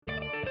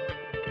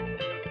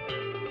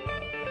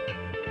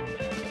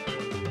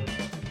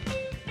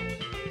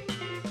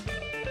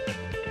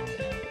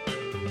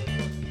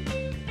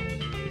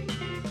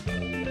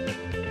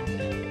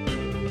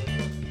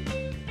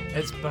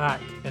It's back.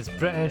 It's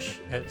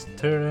British. It's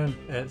touring.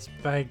 It's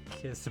big.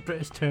 It's the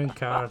British touring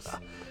cars.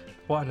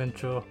 What an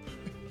intro.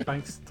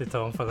 Thanks to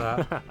Tom for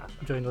that.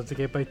 I'm joined once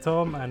again by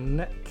Tom and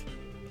Nick.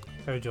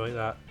 How would you like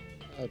that?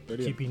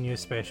 Brilliant. GB News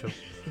special.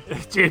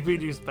 GB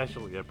News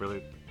special, yeah,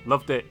 brilliant.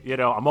 Loved it. You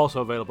know, I'm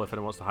also available if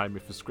anyone wants to hire me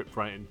for script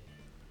writing.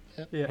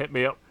 Yeah. Hit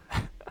me up.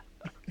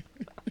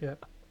 Yeah.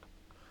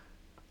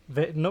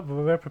 We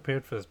were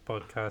prepared for this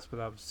podcast, but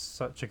that was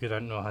such a good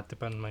intro. I had to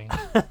bear in mind.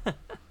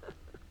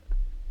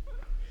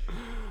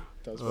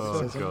 That's what it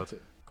says, God. isn't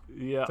it?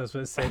 Yeah. That's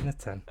what it's saying in the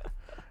tin.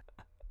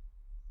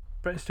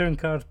 British Touring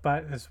Cars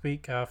back this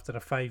week after a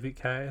 5-week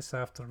hiatus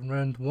after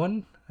round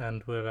 1,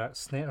 and we're at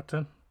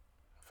Snetterton.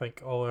 I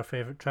think all our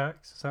favourite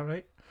tracks, is that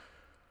right?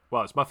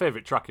 Well, it's my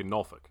favourite track in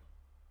Norfolk.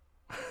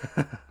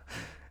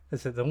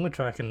 Is it the only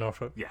track in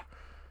Norfolk? Yeah.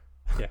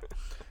 Yeah.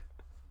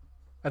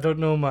 I don't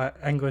know my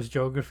English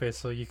geography,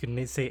 so you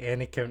can say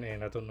any county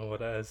and I don't know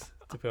what it is,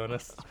 to be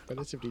honest. It's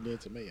relatively near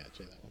to me,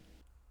 actually, that one.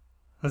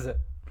 Is it?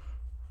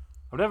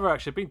 I've never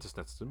actually been to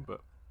Snetterton,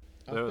 but...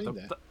 I've been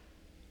there.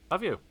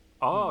 Have you?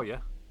 Oh, yeah.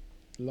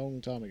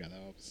 Long time ago, though.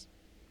 I was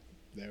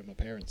there with my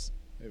parents.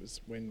 It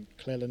was when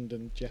Cleland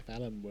and Jeff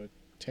Allen were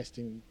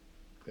testing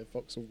their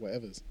Vauxhall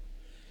whatevers.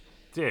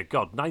 Dear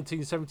God,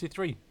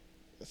 1973?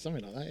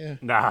 Something like that, yeah.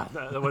 Nah,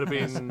 that would have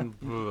been...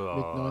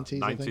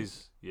 Mid-90s, I think.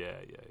 90s. Yeah.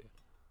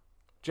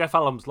 Jeff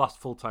Allen's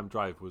last full-time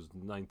drive was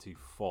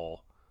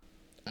 94.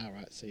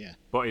 Right, so yeah.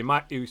 But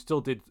he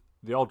still did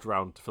the odd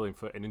round to fill in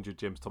for an injured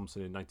James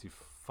Thompson in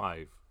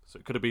 95. So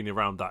it could have been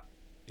around that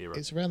era.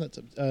 It's around that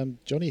time.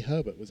 Johnny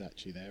Herbert was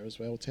actually there as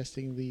well,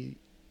 testing the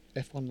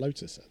F1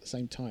 Lotus at the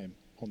same time,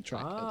 on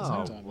track at the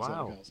same time as the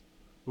other cars.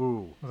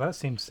 Ooh. Well, that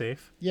seems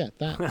safe. Yeah,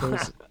 there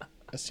was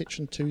a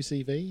Citroen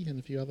 2CV and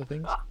a few other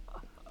things.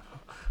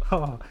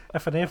 Oh,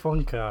 if an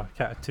F1 car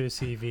got a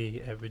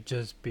 2CV, it would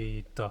just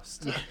be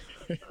dust.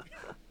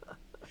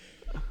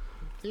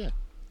 Yeah.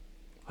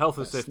 Health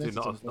and That's safety,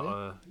 not Snetterton for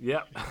a...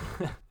 Yeah.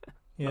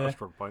 Yeah. Not a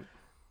strong point.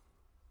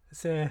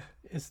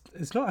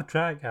 It's not a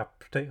track I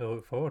particularly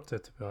look forward to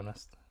be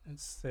honest.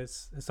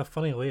 It's a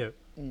funny layout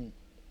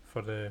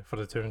for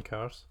the touring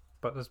cars,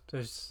 but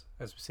there's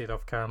as we said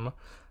off camera,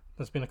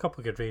 there's been a couple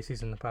of good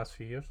races in the past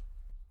few years.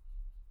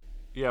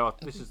 Yeah, well,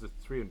 this is the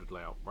 300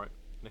 layout, right,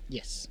 Nick?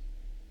 Yes.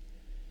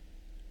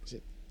 Is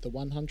it the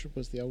 100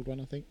 was the old one,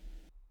 I think?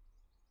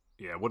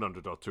 Yeah,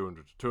 100 or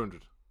 200.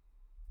 200.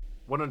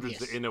 100 is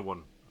Yes. the inner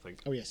one, I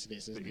think. Oh, yes, it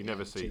is. Isn't That you it?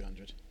 never Yeah, see.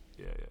 200.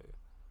 Yeah.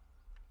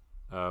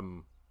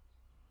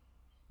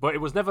 But it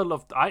was never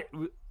loved.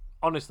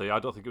 Honestly, I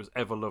don't think it was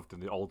ever loved in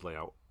the old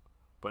layout.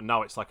 But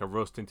now it's like a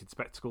rose-tinted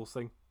spectacles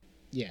thing.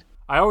 Yeah.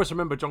 I always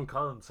remember John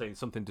Cullen saying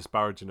something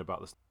disparaging about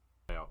this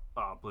layout.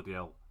 Oh, bloody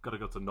hell. Got to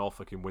go to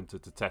Norfolk in winter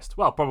to test.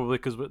 Well, probably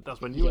because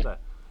that's when you were there.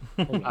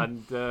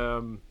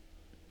 And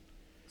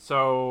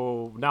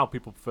so now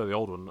people prefer the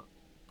old one.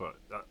 But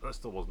that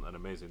still wasn't an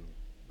amazing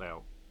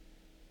layout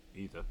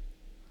either.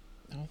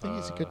 I think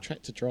it's a good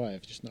track to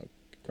drive, just not a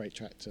great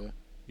track to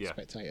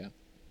spectator.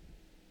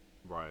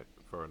 Right,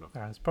 fair enough.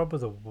 It's probably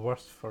the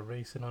worst for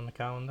racing on the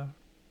calendar,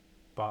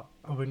 but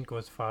I wouldn't go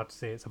as far to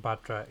say it's a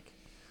bad track.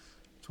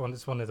 It's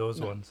one of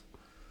those ones.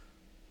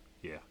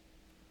 Yeah.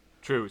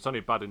 True, it's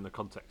only bad in the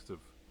context of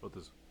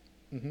others.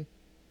 Mm-hmm.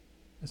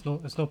 It's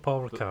no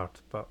Paul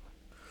Ricard, but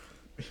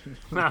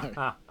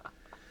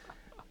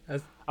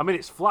I mean,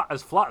 it's flat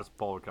as Paul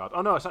Ricard.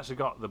 Oh no, it's actually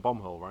got the bomb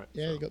hole, right?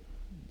 Yeah, So you got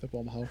the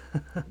bomb hole.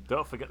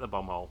 don't forget the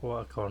bomb hole.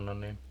 what a corner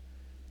name.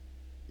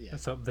 Yeah.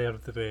 It's up there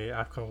with the way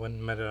Aquaman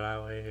Mirror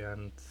Alley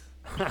and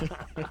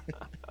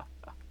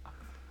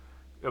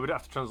Yeah, we'd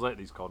have to translate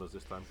these corners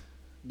this time.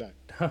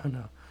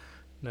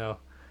 No.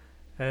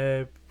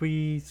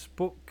 We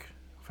spoke,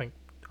 I think,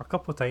 a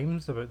couple of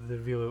times about the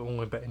really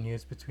only bit of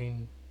news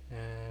between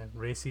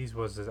races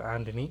was that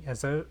Andy Neat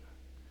is out.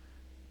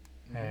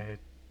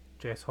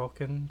 Jess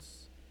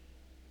Hawkins,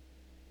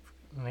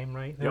 name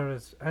right there,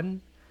 is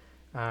in,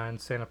 and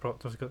Senna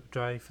Proctor's got the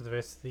drive for the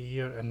rest of the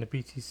year in the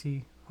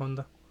BTCC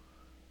Honda.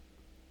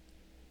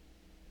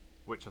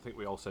 Which I think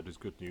we all said is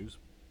good news.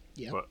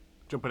 Yeah. But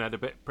jumping ahead a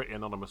bit, pretty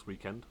anonymous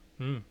weekend.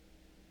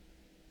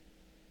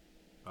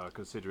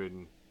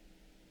 Considering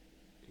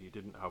he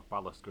didn't have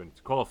ballast going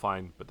to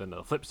qualifying, but then on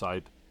the flip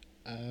side,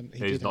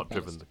 he's not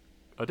driven.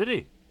 Oh, did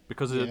he?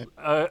 Because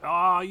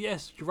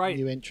yes, you're right.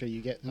 New entry,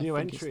 you get. I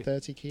think it's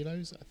 30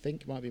 kilos. I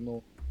think it might be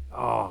more.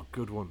 Oh,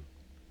 good one.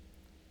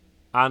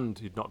 And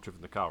he'd not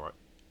driven the car, right?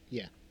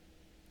 Yeah.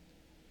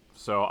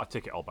 So I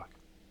take it all back.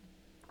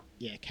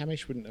 Yeah,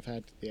 Camish wouldn't have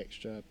had the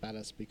extra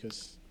ballast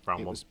because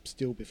Round it one. was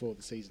still before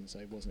the season, so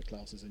it wasn't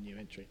classed as a new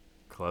entry.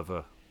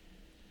 Clever.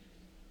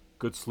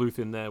 Good sleuth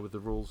in there with the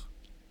rules.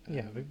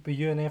 Yeah, but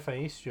you an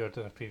FIA steward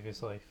in a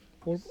previous life.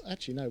 Or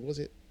actually, no, was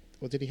it?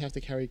 Or did he have to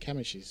carry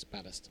Camish's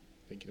ballast?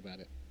 Thinking about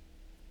it.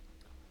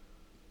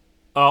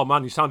 Oh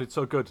man, you sounded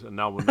so good, and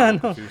now we're not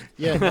confused.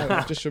 Yeah, no,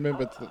 I just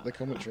remembered that the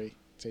commentary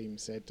team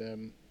said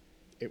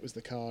it was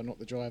the car, not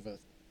the driver,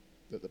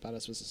 that the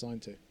ballast was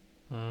assigned to.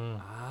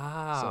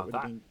 So it would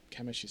have been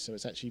Camish's. So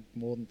it's actually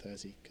more than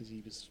 30 because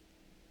he was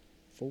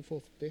 4th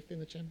or 5th in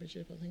the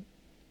championship, I think.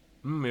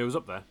 He was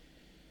up there.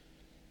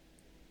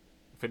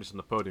 Finished on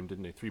the podium,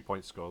 didn't he?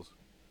 3-point scores.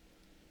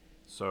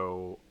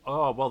 So,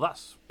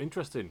 that's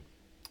interesting.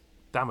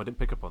 Damn, I didn't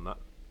pick up on that.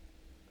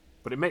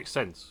 But it makes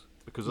sense,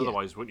 because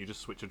otherwise, wouldn't you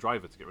just switch a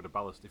driver to get rid of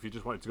ballast if you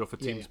just wanted to go for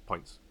teams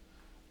points?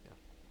 Yeah.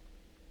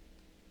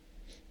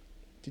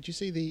 Did you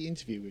see the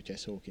interview with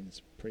Jess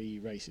Hawkins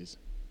pre-races?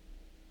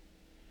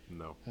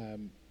 No.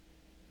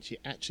 She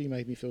actually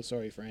made me feel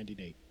sorry for Andy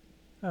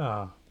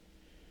Neate.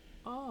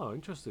 Oh,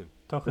 interesting.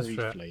 Talk us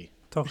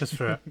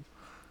through it.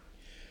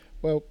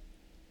 Well,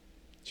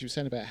 she was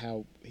saying about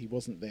how he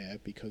wasn't there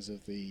because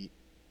of and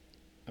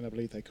I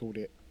believe they called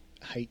it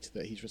hate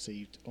that he's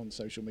received on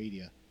social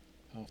media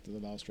after the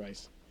last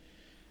race.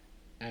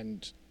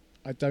 And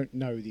I don't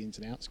know the ins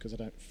and outs because I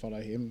don't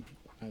follow him,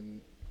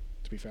 and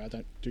to be fair, I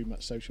don't do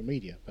much social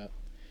media, but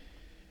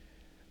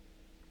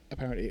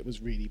apparently it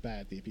was really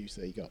bad, the abuse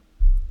that he got.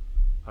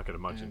 I can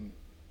imagine. And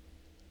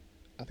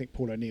I think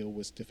Paul O'Neill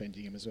was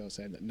defending him as well,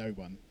 saying that no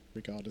one,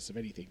 regardless of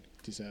anything,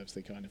 deserves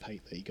the kind of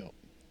hate that he got.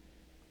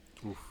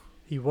 Oof.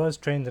 He was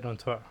trending on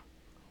Twitter,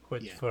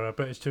 which for a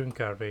British touring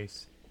car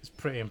race is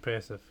pretty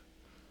impressive.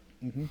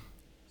 Mm-hmm.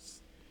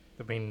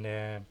 I mean,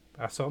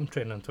 I saw him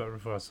trending on Twitter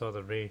before I saw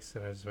the race,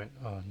 and I just went,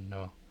 "Oh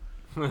no!"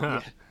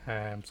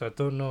 So I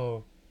don't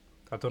know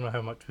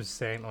how much was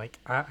sent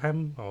at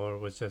him or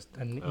was just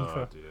in the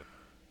ether. Dear.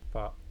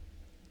 But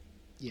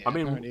yeah, I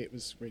mean, apparently it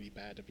was really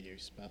bad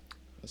abuse. But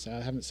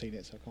I haven't seen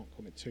it, so I can't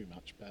comment too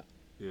much. But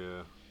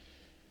yeah,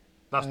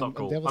 that's not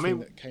cool. The other thing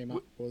that came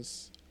up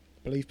was,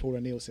 I believe Paul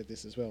O'Neill said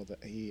this as well,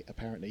 that he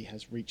apparently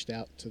has reached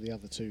out to the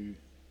other two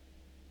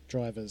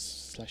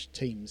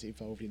drivers/teams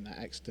involved in that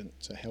accident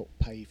to help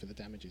pay for the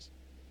damages.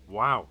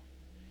 Wow.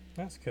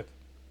 That's good.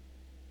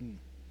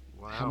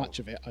 Wow. How much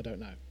of it, I don't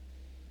know.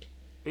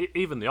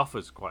 Even the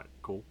offer's quite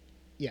cool.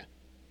 Yeah.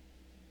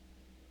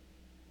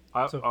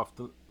 I've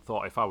often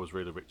thought if I was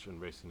really rich and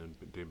racing and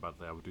doing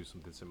badly, I would do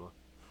something similar.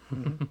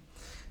 Mm-hmm.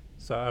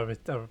 So are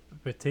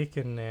we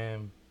taking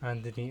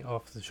Andy Neate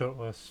off the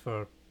shortlist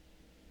for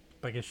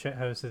biggest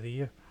shithouse of the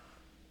year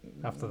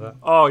after that?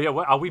 Oh, yeah.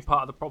 Are we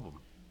part of the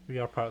problem? We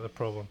are part of the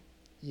problem.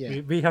 Yeah.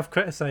 We have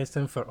criticised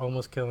him for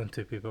almost killing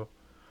 2 people.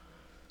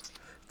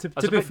 To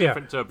fair, be fair,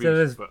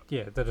 there is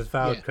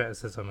valid Yeah.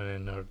 criticism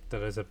and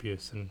there is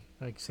abuse, and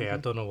like I say, I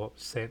don't know what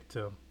was sent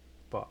to him,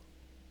 but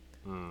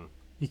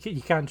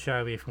you can't shy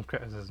away from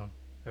criticism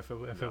if it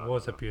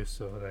was abuse.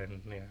 So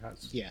then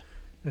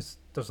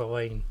there's a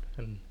line,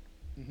 and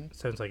it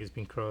sounds like it's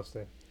been crossed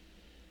there.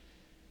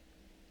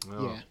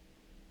 Oh. Yeah,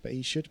 but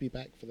he should be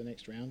back for the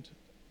next round,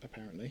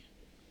 apparently.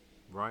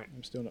 Right.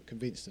 I'm still not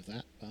convinced of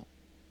that, but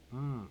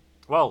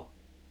well,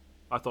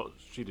 I thought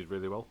she did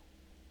really well.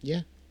 yeah,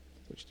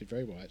 I thought she did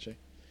very well actually.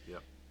 Yeah.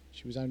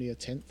 She was only a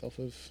 10th off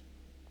of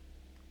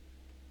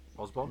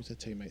Osborne. Who's her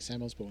teammate?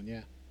 Sam Osborne,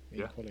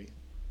 in quali,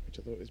 which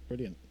I thought was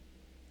brilliant.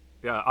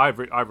 Yeah, I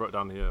wrote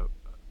down here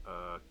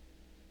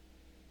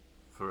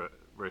for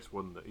race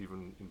 1 that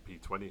even in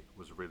P20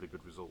 was a really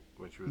good result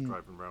when she was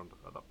driving around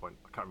at that point.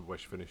 I can't remember where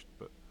she finished,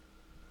 but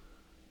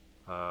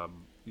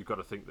you've got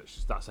to think that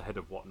that's ahead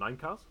of 9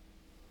 cars.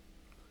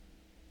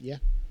 Yeah.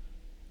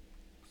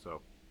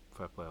 So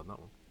fair play on that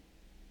one.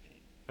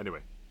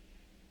 Anyway,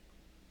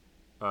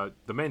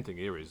 the main thing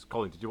here is,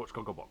 Colin, did you watch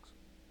Gogglebox?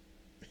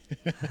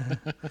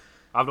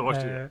 I've not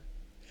watched it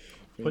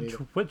yet.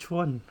 Which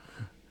one?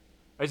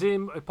 Is he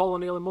Paul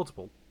O'Neill in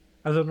multiple?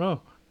 I don't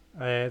know.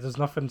 There's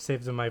nothing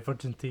saved in my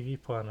Virgin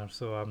TV planner,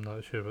 so I'm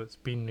not sure what's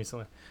been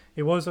recently.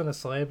 It was on a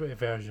celebrity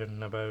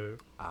version about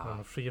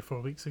 3 or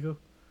 4 weeks ago.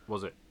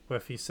 Was it?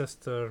 With his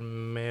sister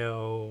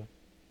Mel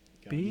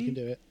B? You can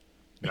do it.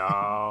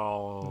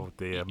 No,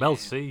 dear. Mel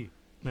C.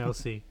 Mel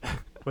C.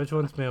 Which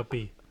one's Mel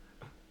B?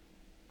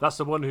 That's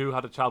the one who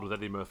had a child with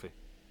Eddie Murphy.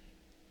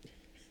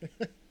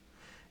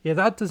 Yeah,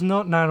 that does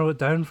not narrow it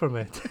down for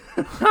me,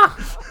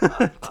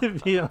 to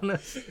be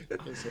honest.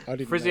 I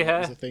didn't Frizzy know that hair.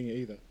 was a thing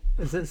either.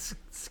 Is it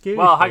scary?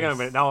 Well, hang on a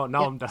minute. Now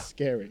I'm down.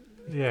 Scary.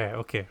 Yeah,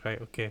 okay,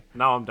 right, okay.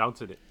 Now I'm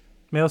doubting it.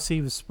 Mel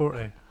C was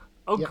sporty.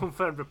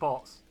 Unconfirmed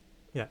reports.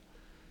 Yeah.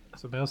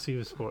 So Mel C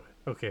was sporty.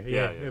 Okay,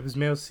 yeah, it was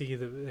Mel C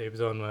that he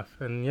was on with.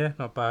 And yeah,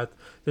 not bad.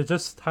 They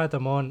just had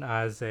him on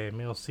as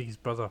Mel C's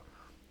brother.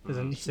 They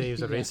didn't say he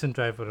was a racing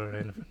driver or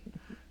anything.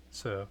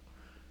 So...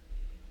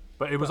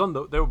 But it was on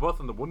they were both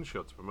on the One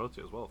show to promote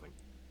it as well, I think.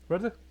 Were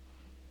they?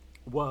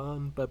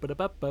 One,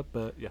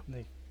 yeah.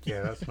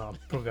 Yeah, that's not a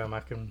program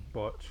I can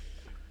watch.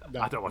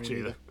 No, I don't watch it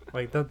either.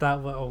 Like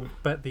that little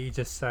bit that you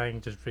just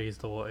sang just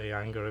raised a lot of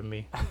anger in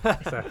me.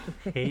 I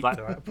hate Like,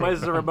 that.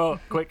 where's the remote?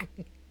 Quick!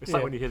 It's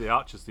like when you hear the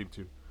Archers theme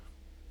tune.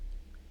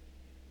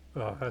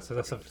 Oh, that's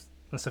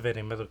a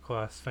very middle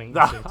class thing.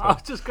 I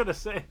was just gonna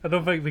say. I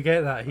don't think we get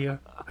that here.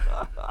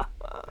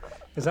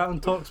 Is that on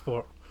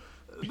TalkSport?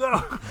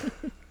 No.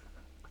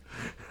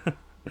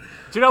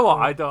 Do you know what?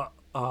 I don't.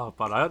 Oh,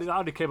 but I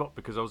only came up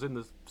because I was in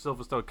the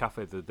Silverstone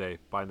Cafe the other day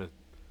buying a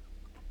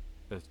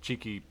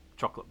cheeky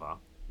chocolate bar,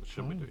 which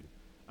shouldn't be doing.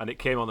 And it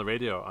came on the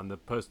radio, and the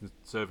person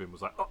serving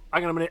was like, "Oh,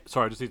 hang on a minute.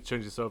 Sorry, I just need to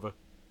change this over."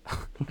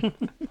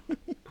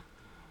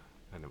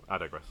 Anyway, I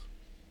digress.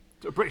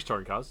 British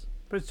touring cars.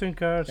 British Touring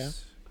Cars, Yeah.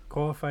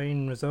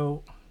 qualifying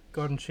result.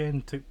 Gordon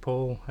Shane took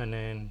pole and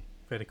then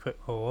very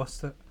quickly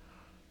lost it.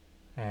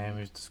 He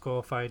was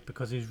disqualified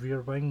because his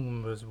rear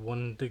wing was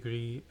 1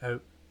 degree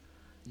out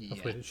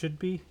of where it should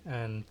be,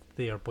 and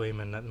they are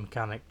blaming that the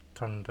mechanic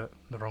turned it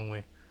the wrong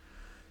way.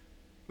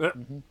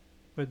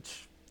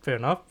 Which, fair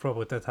enough,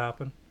 probably did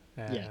happen.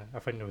 I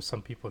think there was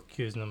some people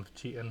accusing him of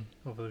cheating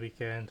over the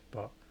weekend,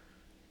 but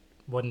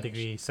 1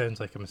 degree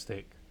sounds like a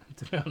mistake,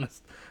 to be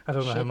honest. I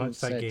don't know how much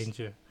that gains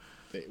you.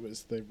 It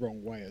was the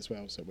wrong way as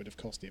well, so it would have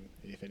cost him,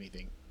 if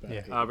anything. But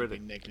Yeah. it would have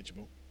been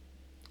negligible,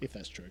 if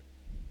that's true.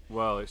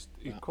 Well,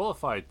 he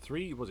qualified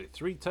 3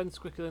 tenths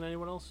quicker than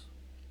anyone else?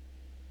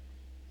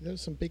 There were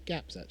some big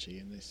gaps, actually,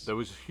 in this. There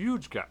was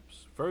huge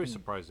gaps. Very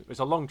surprising. It's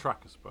a long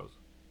track, I suppose.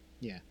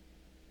 Yeah.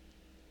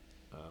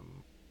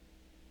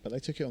 But they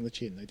took it on the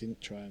chin. They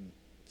didn't try and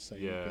say,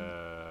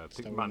 I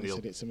think they Matt Neal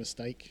said it's a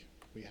mistake.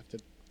 We have to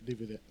live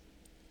with it.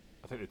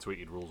 I think they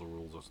tweeted rules are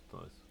rules or something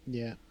like this.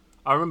 Yeah.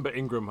 I remember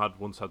Ingram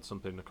once had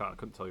something, I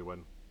couldn't tell you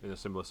when, in a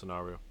similar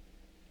scenario.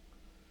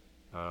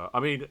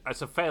 I mean,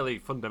 it's a fairly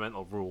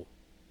fundamental rule.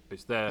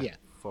 It's there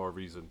for a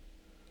reason.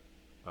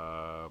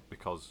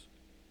 Because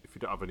if you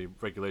don't have any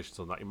regulations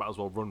on that, you might as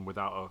well run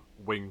without a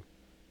wing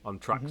on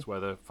tracks where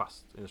they're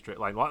fast in a straight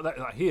line. Like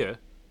that here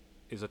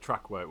is a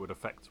track where it would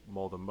affect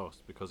more than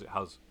most because it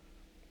has...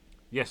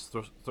 Yes,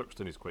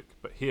 Thruxton is quick,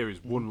 but here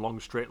is one long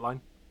straight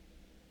line.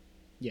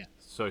 Yeah.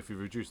 So if you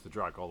reduce the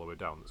drag all the way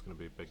down, that's going to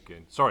be a big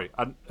gain. Sorry,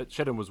 and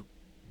Shedden was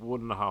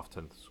 1.5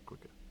 tenths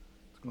quicker,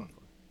 to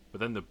clarify. But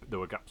then there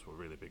were gaps were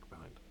really big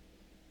behind.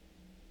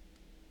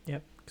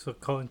 Yep, so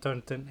Colin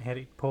Turnerton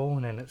headed pole,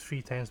 and then it's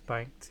 3 tenths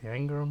back to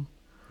Ingram.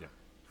 Yeah.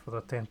 For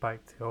the 10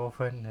 back to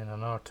Offit, and then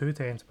another 2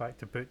 tenths back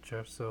to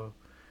Butcher, so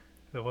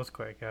there was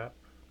quite a gap.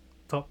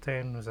 Top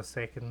 10 was a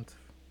second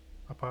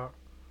apart.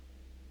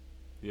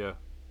 Yeah.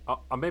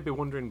 I may be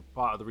wondering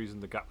part of the reason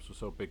the gaps were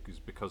so big is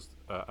because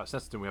at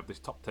Snetterton we have this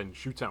top 10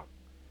 shootout.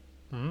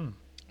 Oh,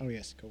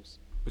 yes, of course.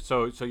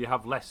 So you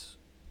have less,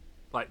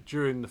 like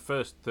during the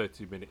first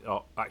 30 minutes,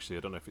 or actually I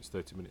don't know if it's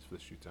 30 minutes for the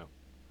shootout,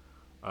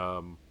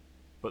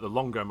 but the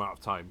longer amount of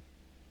time,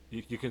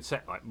 you can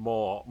set like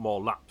more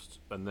laps,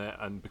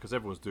 and because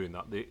everyone's doing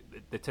that,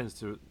 they tends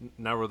to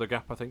narrow the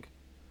gap, I think.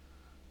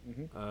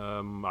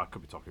 I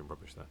could be talking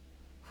rubbish there,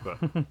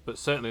 but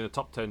certainly in the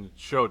top 10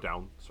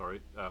 showdown,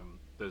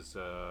 there's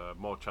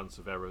more chance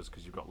of errors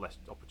because you've got less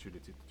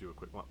opportunity to do a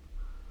quick lap.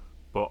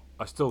 But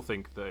I still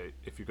think that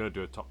if you're going to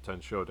do a top 10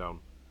 showdown,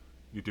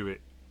 you do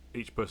it,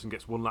 each person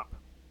gets 1 lap.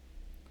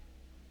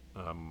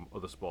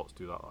 Other sports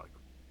do that,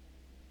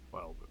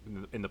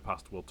 in the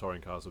past, World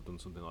Touring Cars have done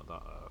something like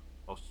that.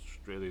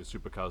 Australian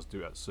supercars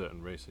do it at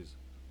certain races.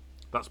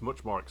 That's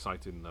much more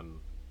exciting than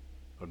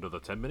another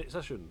 10-minute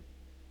session.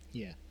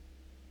 Yeah.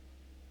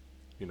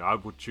 I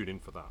would tune in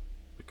for that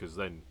because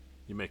then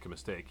you make a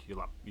mistake,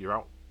 you're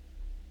out.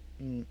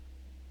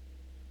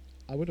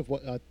 I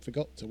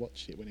forgot to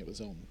watch it when it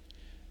was on,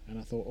 and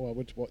I thought, I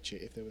would watch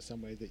it if there was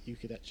some way that you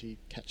could actually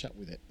catch up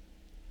with it.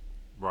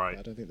 Right. But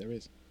I don't think there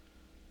is.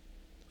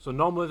 So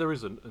normally there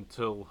isn't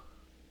until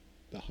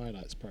The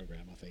highlights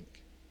program, I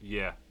think.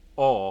 Yeah.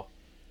 Or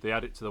they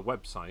add it to the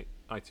website,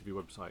 ITV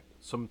website.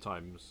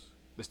 Sometimes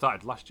they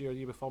started last year or the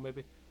year before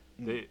maybe.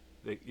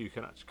 You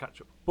can actually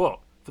catch up. But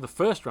for the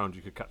first round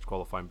you could catch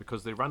qualifying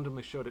because they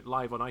randomly showed it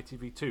live on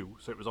ITV2,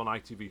 so it was on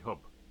ITV Hub.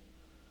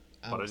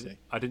 But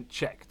I didn't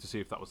check to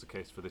see if that was the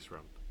case for this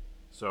round.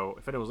 So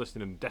if anyone's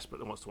listening and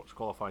desperately wants to watch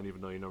qualifying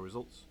even though you know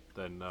results,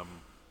 then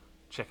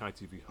check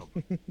ITV Hub.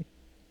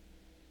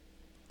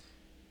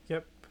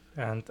 Yep,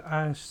 and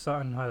Ash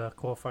Sutton had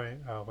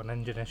an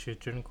engine issue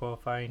during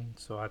qualifying,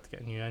 so I had to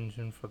get a new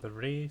engine for the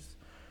race.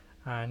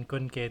 And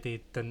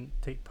Gungedi didn't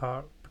take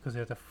part because he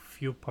had a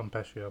fuel pump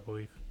issue, I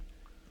believe.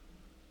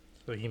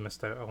 So he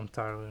missed out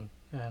entirely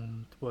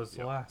and was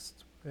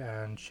last.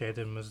 And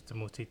Shedden was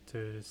demoted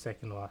to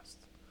second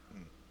last.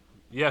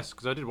 Yes,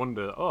 because I did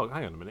wonder,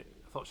 hang on a minute,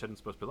 I thought Shedden's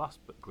supposed to be last,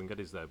 but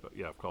Glengedi's there. But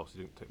yeah, of course, he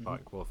didn't take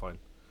part in qualifying.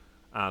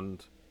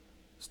 And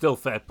still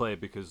fair play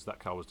because that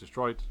car was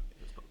destroyed.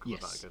 Let's not cover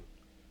that again.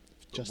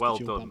 Just well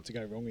the fuel done. pump to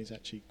go wrong is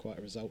actually quite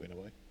a result in a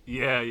way.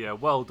 Yeah,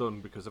 well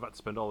done because I've had to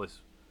spend all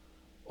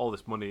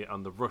this money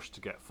and the rush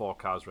to get 4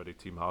 cars ready,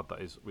 Team Hard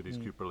that is, with his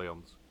Cooper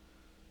Leons.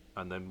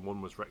 And then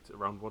one was wrecked at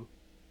round 1.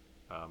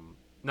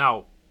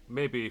 Now,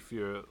 maybe if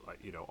you're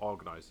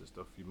organised and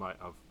stuff, you might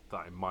have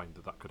that in mind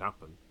that could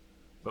happen.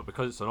 But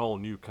because it's an all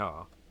new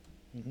car,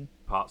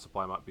 part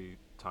supply might be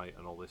tight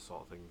and all this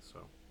sort of thing,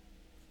 so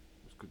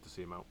it's good to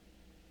see him out.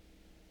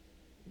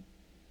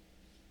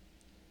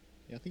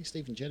 Yeah, I think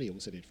Stephen Jelly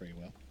also did very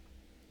well.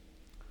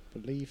 I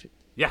believe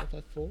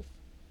fourth.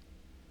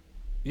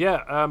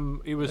 Yeah,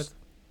 he was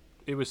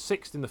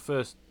 6th in the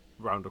first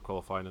round of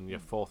qualifying and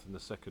 4th in the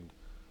second.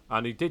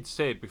 And he did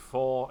say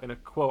before in a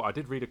quote, I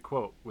did read a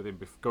quote with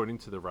him going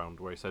into the round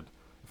where he said,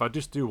 "If I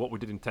just do what we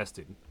did in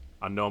testing,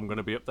 I know I'm going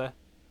to be up there."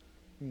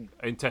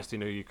 In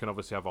testing, you can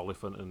obviously have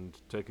Oliphant and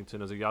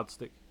Turkington as a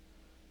yardstick.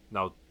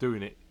 Now,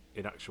 doing it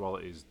in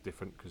actuality is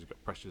different because you've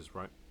got pressures,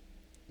 right?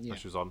 Yeah.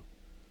 Pressures on.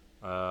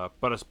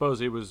 But I suppose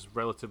he was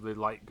relatively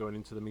light going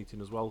into the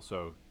meeting as well,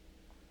 so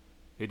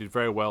he did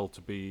very well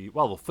to be,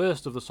 the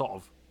first of the sort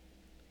of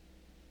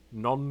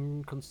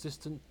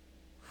non-consistent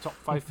top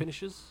 5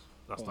 finishers.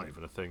 That's not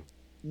even a thing.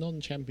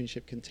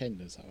 Non-championship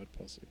contenders, I would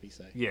possibly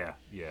say. Yeah.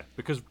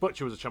 Because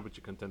Butcher was a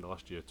championship contender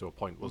last year to a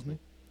point, wasn't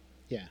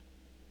he? Yeah.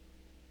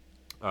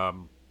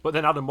 But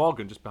then Adam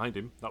Morgan just behind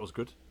him, that was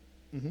good.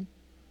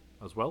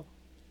 As well.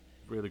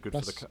 Really good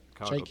Plus, for the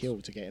car. Jake Hill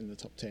to get in the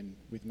top 10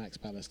 with Max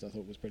Ballast, I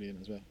thought was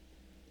brilliant as well.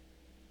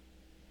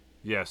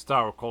 Yeah,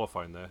 star of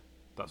qualifying there.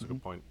 That's a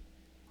good point.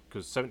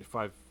 Because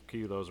 75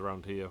 kilos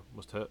around here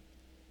must hurt.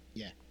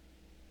 Yeah.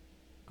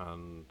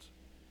 And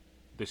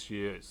this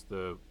year it's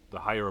the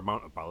higher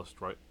amount of ballast,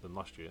 right, than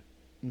last year.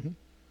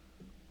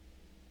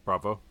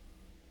 Bravo.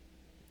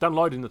 Dan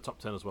Lloyd in the top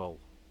 10 as well.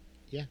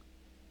 Yeah.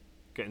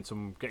 Getting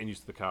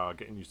used to the car,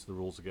 getting used to the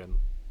rules again.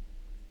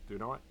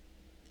 Doing alright.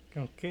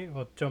 Okay,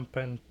 we'll jump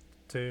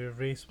into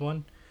race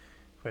 1,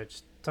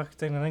 which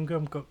Tuckerton and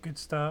Ingram got good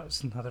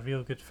starts and had a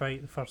real good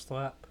fight the first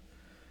lap.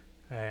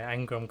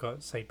 Ingram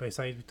got side by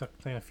side with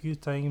Tuckerton a few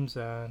times,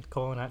 and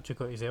Colin actually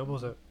got his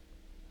elbows out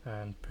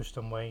and pushed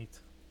him wide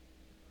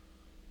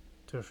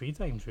 2 or 3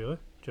 times really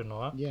during the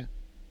lap. Yeah.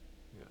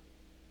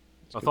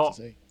 I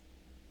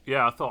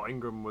thought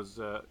Ingram was,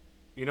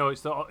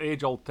 it's the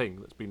age-old thing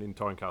that's been in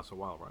touring cars for a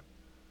while, right?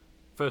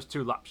 First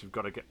 2 laps you've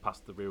got to get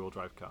past the rear-wheel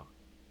drive car.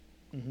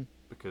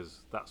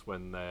 Because that's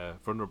when they're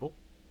vulnerable,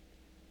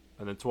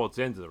 and then towards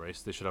the end of the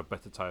race they should have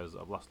better tyres that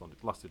have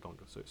lasted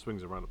longer, so it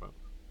swings around about.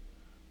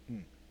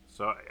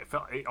 So it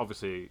felt,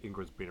 obviously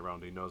Ingram's been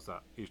around, he knows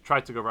that. He's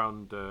tried to go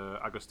around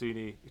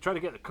Agostini, he tried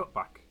to get the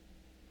cutback,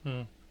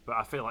 but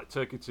I feel like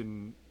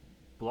Turkington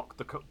blocked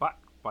the cutback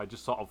by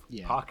just sort of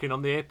parking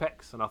on the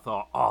apex, and I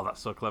thought, oh,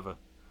 that's so clever.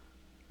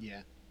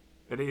 Yeah.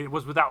 And it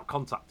was without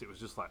contact, it was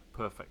just like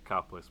perfect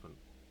car placement.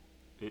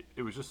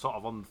 It was just sort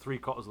of on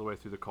 3/4 of the way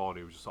through the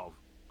corner. It was just sort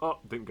of,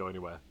 didn't go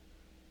anywhere.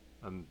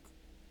 And,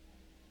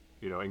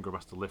 Ingram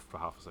has to lift for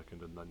half a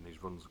second and then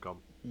his run's gone.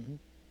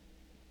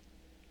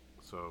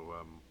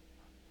 So,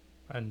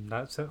 and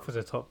that's it for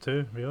the top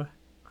 2, really.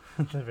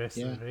 The rest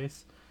of the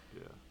race.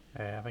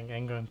 Yeah. I think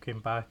Ingram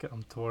came back at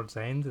him towards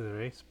the end of the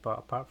race, but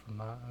apart from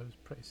that, it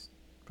was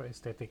pretty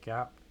steady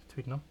gap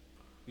between them.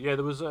 Yeah,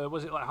 there was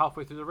it like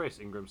halfway through the race,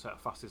 Ingram set a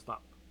fastest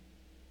lap.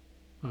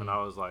 And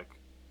I was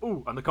like,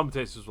 ooh, and the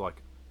commentators were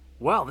like,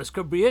 well, this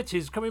could be it.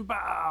 He's coming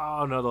back.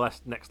 Oh, no, the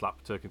next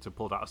lap, Turkington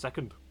pulled out a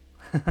second.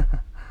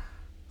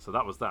 So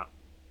that was that.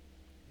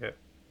 Yeah,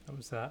 that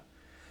was that.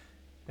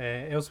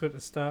 Elsewhere at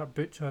the start,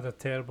 Butcher had a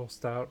terrible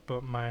start,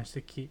 but managed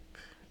to keep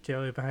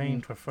Jelly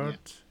behind for third.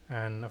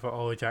 Yeah. And I thought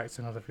Ollie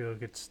Jackson had a really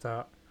good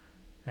start.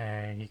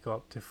 He got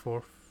up to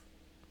 4th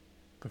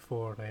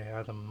before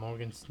Adam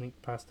Morgan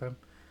sneaked past him.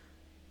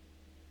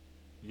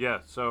 Yeah,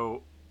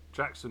 so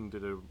Jackson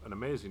did an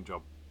amazing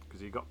job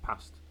because he got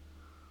past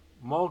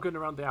Morgan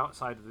around the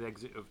outside of the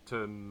exit of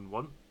turn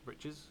 1,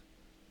 Riches,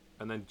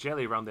 and then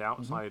Jelly around the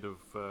outside of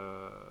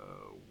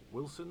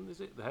Wilson,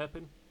 is it? The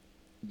hairpin?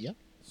 Yep.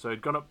 So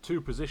he'd gone up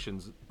 2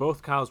 positions.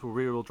 Both cars were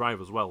rear-wheel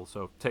drive as well,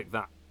 so take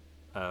that,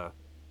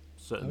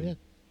 certain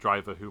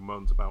driver who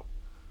moans about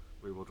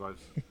rear-wheel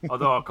drives.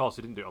 Although, of course,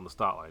 he didn't do it on the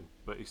start line,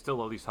 but he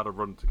still at least had a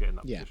run to get in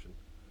that position.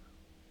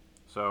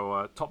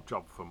 So, top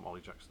job from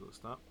Ollie Jackson at the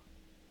start.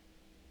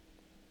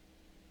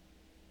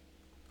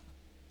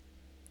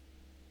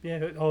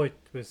 Yeah, Ollie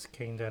was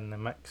kind of in the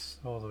mix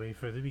all the way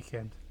through the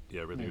weekend.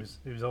 Yeah, really.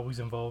 He was always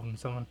involved in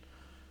something.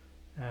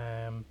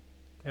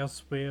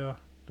 Elsewhere,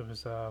 there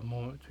was a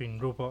moment between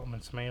Rowbottom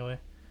and Smiley,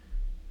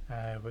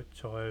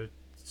 which allowed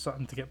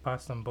Sutton to get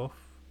past them both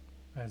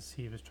as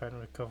he was trying to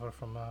recover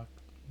from a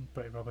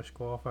pretty rubbish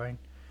qualifying.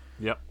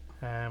 Yep.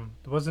 There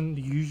wasn't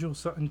the usual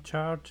Sutton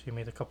charge. He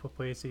made a couple of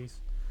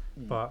places,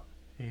 but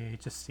he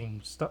just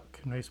seemed stuck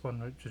in race 1,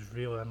 which was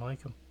really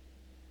unlike him.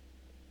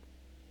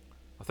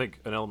 I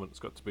think an element's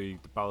got to be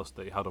the ballast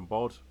that he had on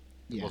board.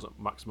 It Yeah. wasn't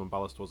maximum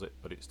ballast, was it?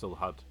 But it still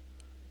had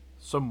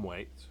some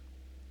weight.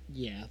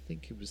 Yeah, I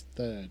think it was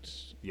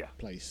 3rd Yeah.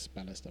 place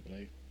ballast, I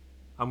believe.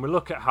 And we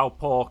look at how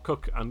poor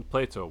Cook and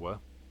Plato were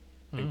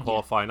in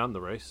qualifying and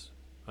the race.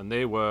 And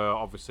they were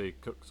obviously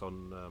Cook's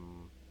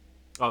on...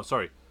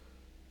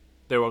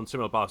 They were on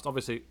similar ballast.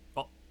 Obviously,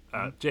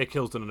 Jake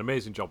Hill's done an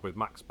amazing job with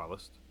max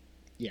ballast.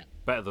 Yeah.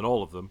 Better than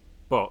all of them.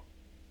 But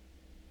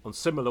on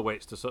similar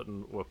weights to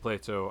Sutton were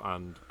Plato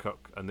and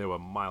Cook, and they were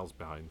miles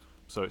behind.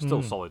 So it's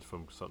still solid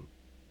from Sutton.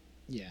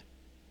 Yeah.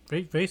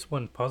 Race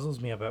 1 puzzles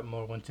me a bit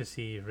more once you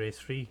see race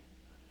 3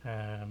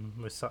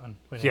 with Sutton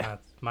when he had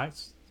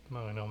Max.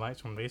 Max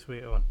from race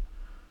weight on.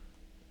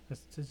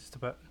 It's just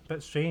a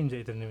bit strange that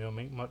he didn't even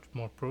make much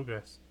more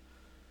progress.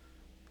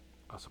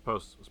 I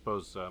suppose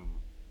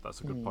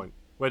that's a good point.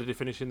 Where did he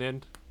finish in the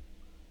end?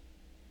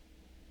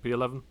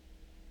 P11?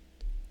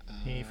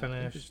 He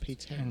finished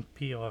P10. in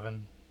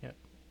P11. Yep.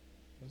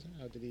 Was it?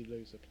 How did he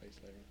lose a place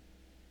later on?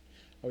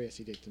 Oh yes,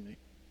 he did, didn't he?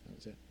 That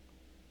was it.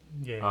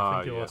 Yeah,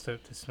 I think he lost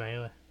out to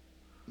Smiley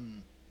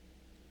in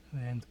the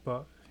end,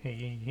 but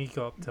he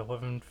got up to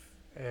 11th.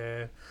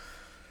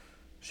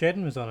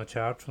 Shedden was on a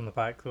charge from the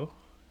back though.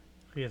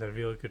 he had a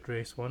really good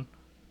race one.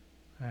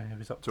 He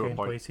was up To a 10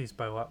 point. places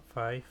by lap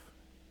 5.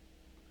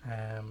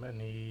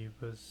 And he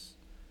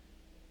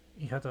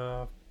had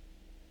a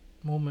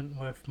moment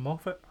with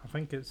Moffat, I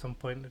think at some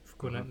point of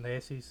going into the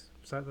S's.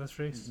 Was that this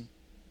race?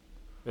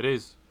 It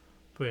is.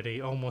 Where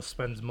he almost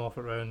spins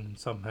Moffat round and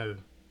somehow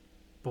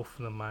both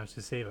of them managed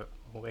to save it.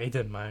 Well,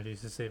 Aiden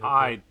managed to save it.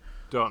 I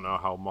don't know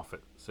how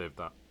Moffat saved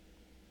that.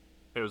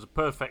 It was a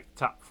perfect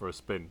tap for a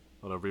spin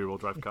on a rear-wheel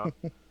drive car.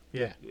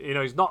 Yeah. You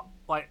know, he's not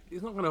going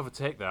to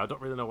overtake there. I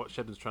don't really know what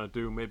Shedden's trying to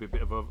do. Maybe a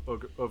bit of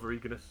over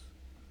eagerness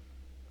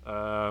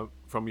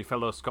from your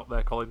fellow Scott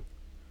there, Colin.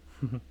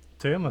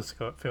 Two of my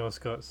fellow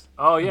Scots.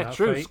 Oh in yeah, that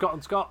true. fight. Scott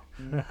and Scott,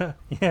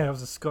 Yeah, it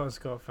was a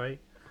Scott fight.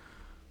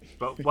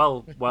 but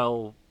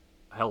well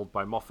held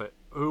by Moffat,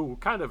 who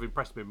kind of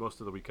impressed me most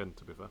of the weekend.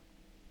 To be fair,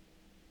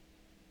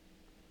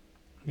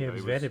 Yeah, it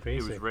was very racy.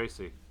 He was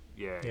racy.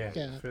 Yeah.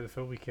 Yeah. For the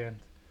full weekend.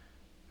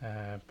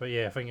 But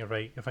yeah, I think you're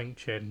right. I think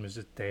Shedden was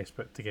just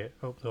desperate to get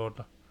up the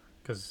order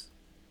because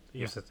they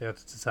had a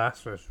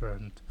disastrous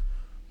round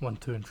 1,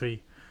 2, and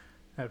 3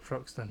 at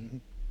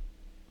Thruxton.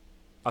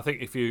 I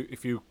think if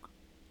you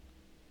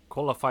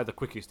qualify the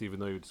quickest, even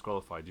though you're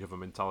disqualified, you have a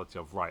mentality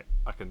of right.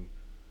 I can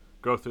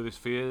go through this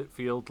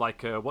field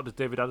like what does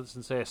David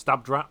Addison say? A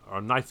stabbed rat or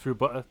a knife through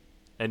butter?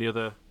 Any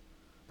other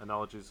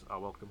analogies are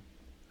welcome.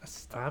 A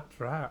stabbed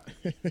rat.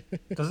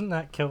 Doesn't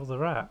that kill the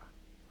rat?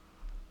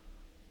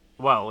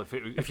 Well, if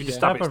you just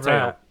stab a its tail.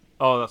 rat,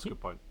 Oh, that's a good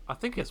point. I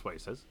think that's what he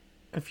says.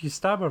 if you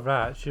stab a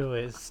rat,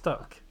 surely it's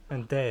stuck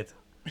and dead.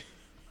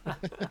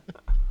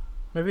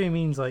 Maybe he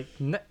means like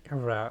nick a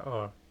rat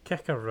or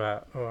kick a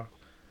rat or.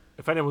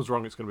 If anyone's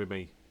wrong, it's going to be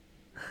me.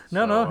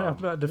 No, So,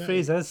 no, the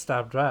phrase is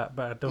stabbed rat,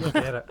 but I don't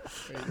get it.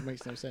 It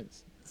makes no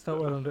sense. It's not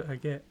what I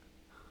get.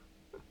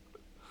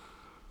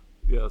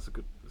 Yeah, that's a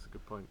good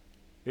point.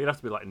 It'd have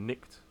to be like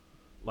nicked,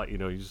 like you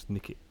just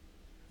nick it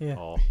Yeah.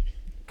 or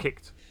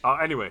kicked.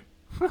 Anyway,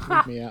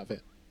 Leave me out of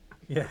it.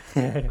 Yeah.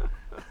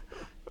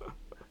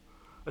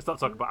 let's not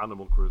talk about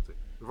animal cruelty.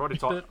 We've already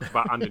talked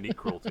about and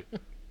cruelty.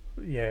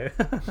 Yeah.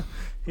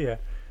 Yeah.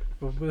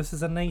 Well, this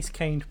is a nice,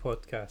 kind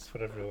podcast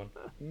for everyone.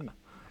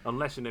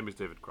 Unless your name is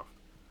David Croft.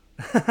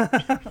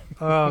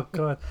 Oh,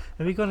 God.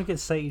 Are we going to get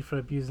cited for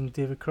abusing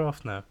David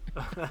Croft now?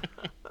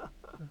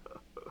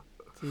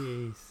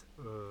 Jeez.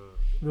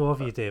 We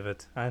love you,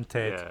 David, and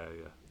Ted.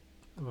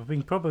 Yeah. We've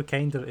been probably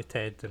kinder to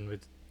Ted than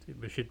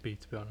we should be,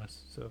 to be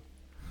honest. So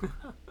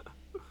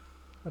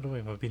I don't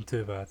think we've been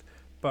too bad.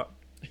 But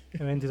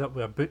we ended up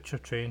with a butcher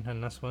train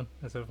in this one,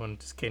 as everyone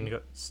just kind of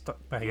got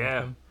stuck behind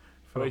him.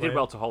 But he did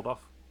well to hold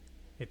off.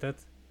 He did.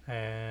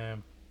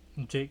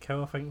 Jake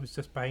Hill, I think, was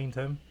just behind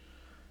him.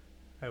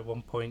 At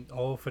one point,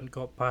 Oliphant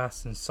got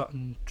past, and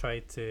Sutton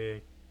tried to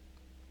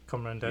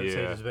come around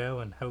outside as well,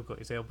 and Hill got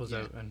his elbows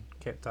out and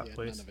kept that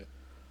place. None of it.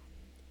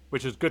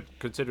 Which is good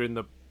considering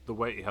the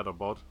weight he had on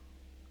board.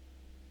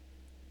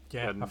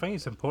 Yeah, And I think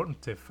it's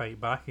important to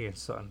fight back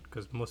against Sutton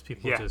because most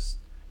people just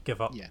give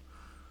up. Yeah.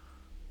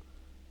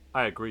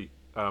 I agree.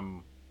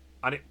 And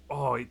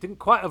it didn't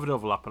quite have an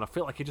overlap, and I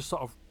feel like he just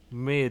sort of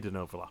made an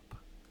overlap.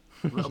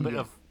 A little bit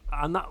of,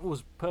 and that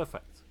was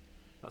perfect.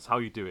 That's how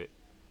you do it.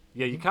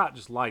 Yeah, you can't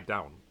just lie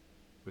down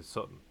with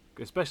Sutton,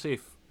 especially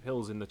if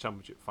Hill's in the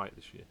championship fight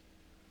this year.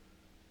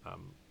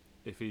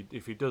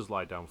 If he does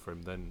lie down for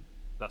him, then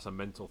that's a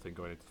mental thing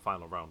going into the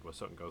final round where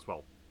Sutton goes,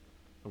 well,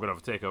 I'm going to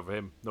have a take over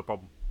him, no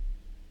problem.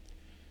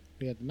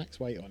 He had max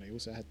weight on. He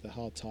also had the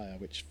hard tyre,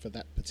 which for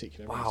that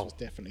particular race was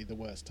definitely the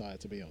worst tyre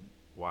to be on.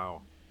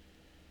 Wow.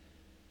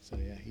 So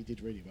yeah, he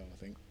did really well, I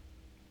think.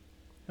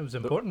 It was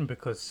important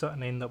because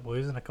Sutton ended up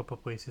losing a couple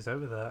of places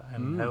out of that,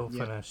 and Hill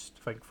finished,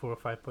 I think, 4 or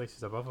 5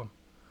 places above him.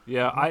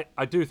 Yeah,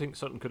 I do think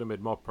Sutton could have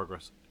made more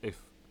progress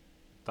if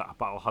that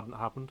battle hadn't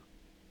happened.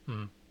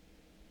 I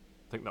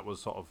think that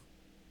was sort of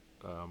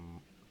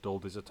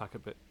dulled his attack a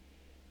bit.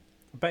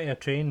 A bit of a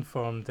train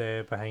formed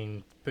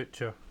behind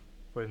Butcher,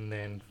 when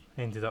then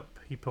ended up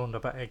he pulling a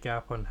bit of a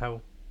gap on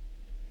Hill.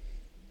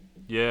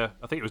 Yeah,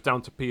 I think it was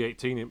down to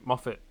P18 in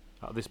Moffat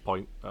at this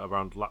point,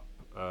 around lap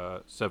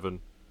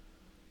 7.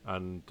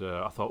 And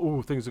I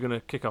thought, things are going to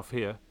kick off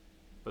here.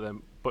 But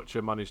then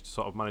Butcher managed to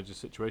sort of manage the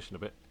situation a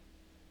bit.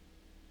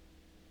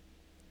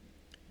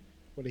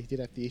 Well, he did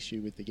have the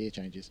issue with the gear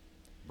changes.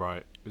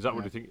 Right. Is that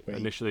what you think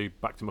initially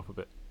backed him up a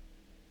bit?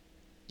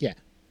 Yeah,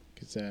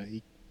 because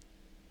you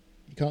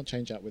can't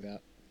change up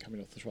without coming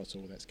off the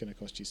throttle. That's going to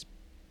cost you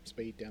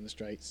speed down the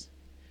straights.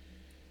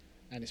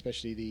 And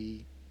especially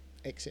the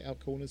exit out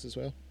corners as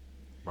well.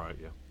 Right,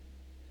 yeah.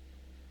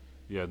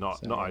 Yeah,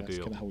 not That's ideal.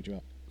 going to hold you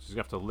up. So he's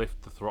going to have to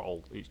lift the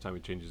throttle each time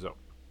he changes up.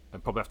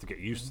 And probably have to get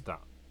used to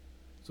that.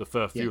 So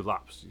for a few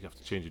laps, you have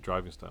to change your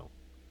driving style.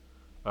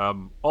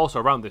 Also,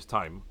 around this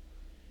time,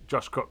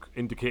 Josh Cook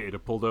indicated a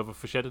pulled over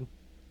for Shedden.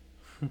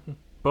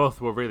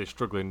 Both were really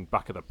struggling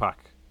back at the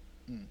pack.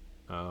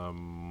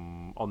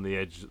 On the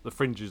edge, the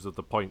fringes of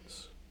the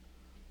points.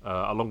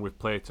 Along with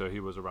Plato,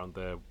 he was around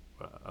there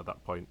at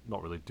that point,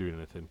 not really doing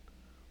anything.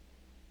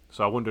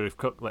 So I wonder if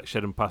Cook let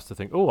Shedden pass to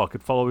think, I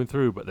could follow him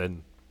through, but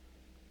then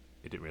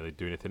he didn't really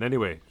do anything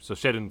anyway. So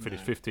Shedden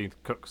finished 15th,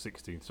 Cook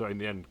 16th. So in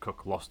the end,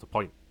 Cook lost a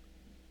point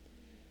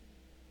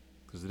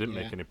because they didn't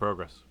make any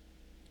progress.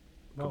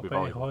 What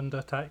about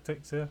Honda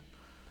tactics there?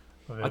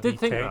 I did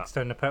think that.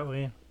 Down the pit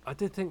lane. I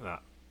did think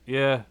that.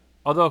 Yeah.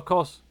 Although, of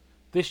course,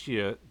 this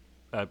year,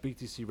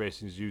 BTC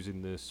Racing is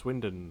using the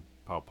Swindon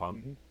power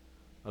plant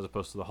as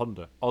opposed to the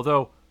Honda.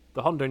 Although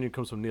the Honda engine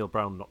comes from Neil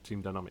Brown, not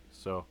Team Dynamics.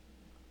 So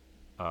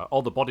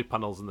all the body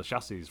panels and the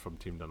chassis is from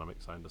Team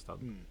Dynamics, I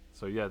understand.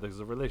 So yeah, there's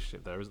a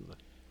relationship there, isn't there?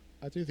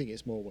 I do think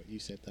it's more what you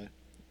said there.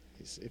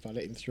 It's, if I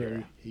let him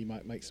through, he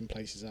might make some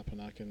places up,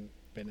 and I can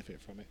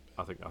benefit from it.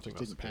 I think it that's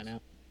didn't pan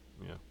out.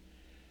 Yeah.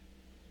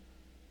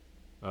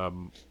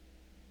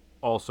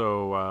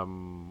 Also,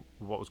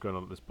 what was going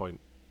on at this point?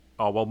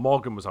 Oh well,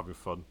 Morgan was having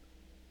fun.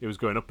 He was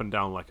going up and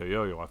down like a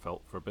yo-yo. I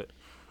felt for a bit.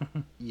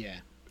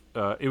 Yeah.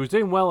 He was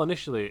doing well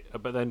initially,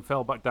 but then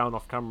fell back down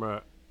off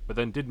camera. But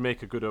then did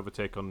make a good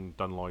overtake on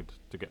Dan Lloyd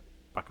to get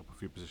back up a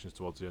few positions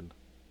towards the end.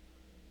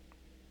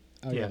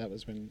 Oh yeah, that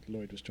was when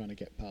Lloyd was trying to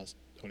get past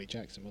Ollie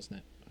Jackson, wasn't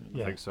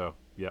it? I think so.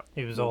 Yeah.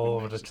 He was all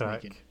over the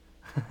track.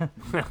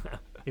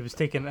 He was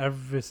taking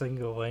every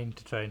single line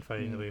to try and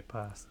find a way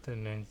past,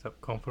 and ends up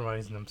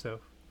compromising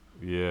himself.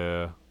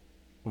 Yeah,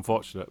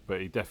 unfortunate, but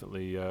he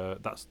definitely.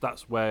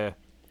 That's where,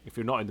 if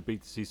you're not in the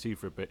BTCC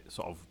for a bit,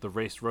 sort of the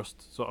race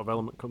rust sort of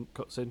element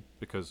cuts in,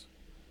 because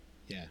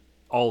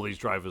all these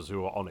drivers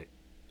who are on it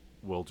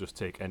will just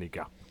take any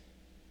gap.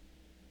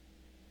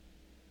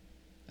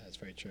 That's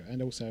very true.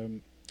 And also,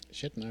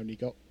 Shedden only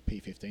got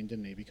P15,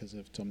 didn't he, because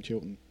of Tom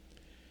Chilton.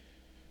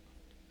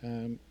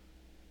 Spinning.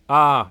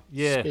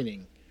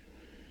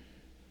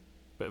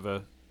 Bit of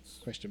a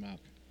question mark.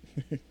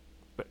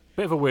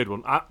 bit of a weird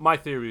one. My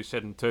theory is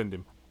Shedden turned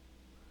him.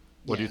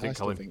 What do you think,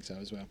 Colin? I think so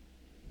as well.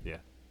 Yeah.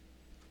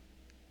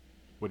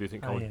 What do you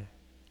think, Colin?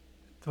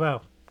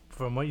 Well,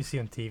 from what you see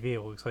on TV,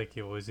 it looks like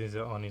he always is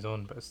it on his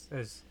own, but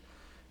as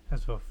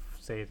we've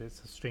said,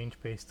 it's a strange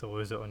pace to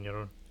lose it on your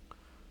own.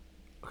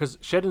 Because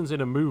Shedden's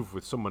in a move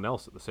with someone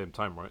else at the same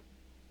time, right?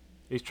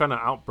 He's trying to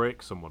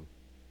outbrake someone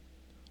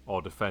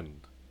or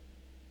defend.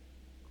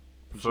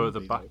 Presumably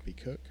further back. That would be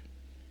Cook.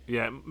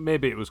 Yeah,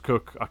 maybe it was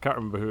Cook. I can't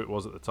remember who it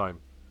was at the time.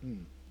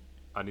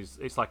 And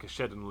it's like a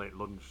Shedden late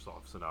lunge sort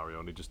of scenario,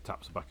 and he just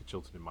taps the back of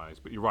Chilton in my eyes.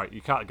 But you're right,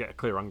 you can't get a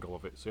clear angle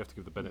of it, so you have to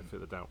give the benefit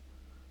of the doubt.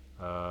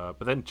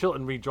 But then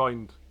Chilton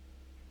rejoined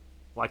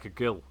like a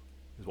gill,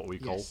 is what we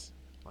call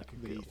like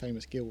a gill.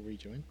 Famous gill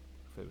rejoin.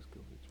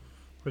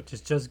 Which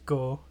is just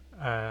go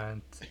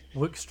and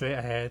look straight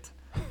ahead,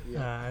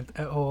 and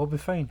it'll all be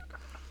fine.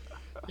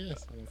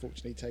 Yes, and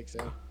unfortunately takes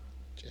out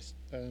Jess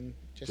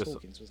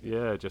Hawkins, wasn't it?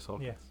 Yeah, Jess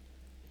Hawkins. Yeah.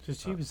 So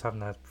she was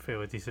having a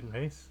fairly decent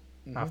race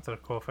after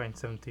qualifying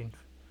 17th.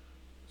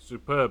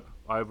 Superb.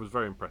 I was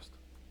very impressed.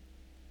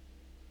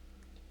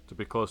 To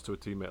be close to a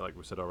teammate, like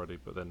we said already,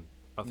 but then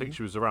I think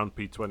she was around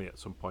P20 at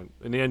some point.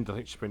 In the end, I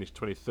think she finished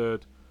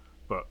 23rd,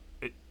 but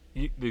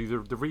the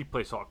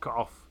replay sort of cut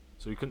off,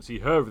 so you couldn't see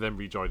her then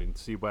rejoining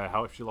to see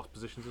if she lost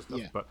positions and stuff.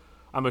 Yeah. But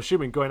I'm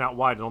assuming going out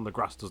wide and on the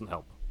grass doesn't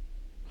help.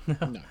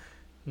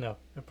 No,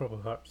 it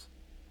probably hurts.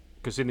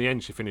 Because in the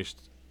end, she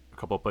finished a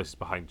couple of places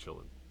behind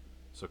Chilton.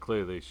 So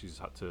clearly she's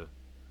had to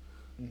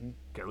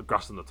get the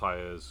grass on the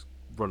tyres,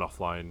 run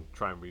offline,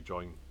 try and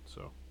rejoin.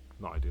 So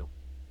not ideal.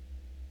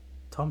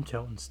 Tom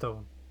Chilton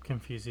still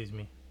confuses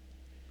me.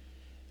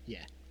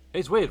 Yeah.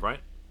 It's weird,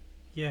 right?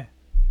 Yeah.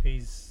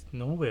 He's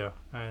nowhere,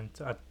 and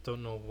I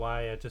don't know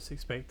why. I just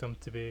expect him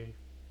to be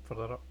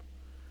further up.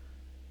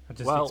 I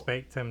just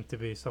expect him to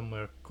be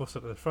somewhere closer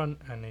to the front,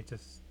 and he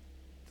just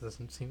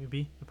doesn't seem to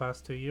be the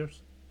past 2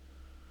 years.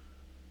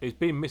 He's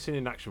been missing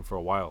in action for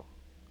a while.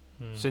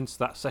 Since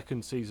that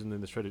second season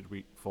in the Shredded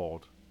Wheat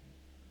Ford.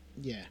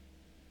 Yeah.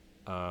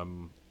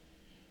 And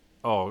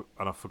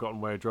I've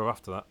forgotten where he drove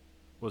after that.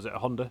 Was it a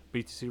Honda?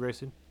 BTC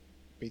Racing?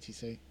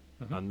 BTC.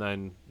 And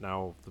then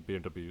now the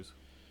BMWs.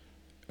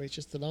 It's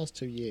just the last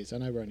 2 years. I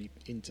know we're only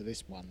into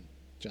this one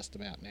just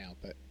about now,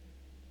 but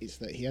it's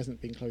that he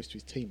hasn't been close to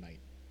his teammate.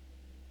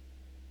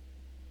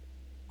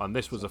 And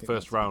this was the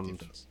first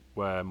round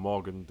where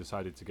Morgan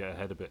decided to get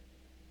ahead a bit.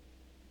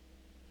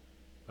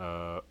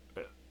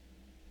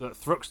 At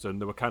Thruxton,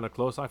 they were kind of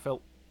close, I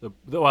felt.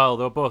 They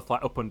were both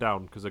like up and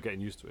down because they're getting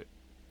used to it.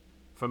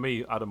 For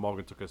me, Adam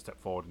Morgan took a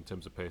step forward in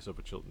terms of pace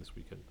over Chilton this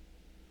weekend.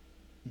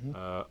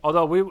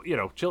 Although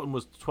Chilton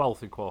was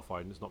 12th in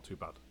qualifying, it's not too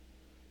bad.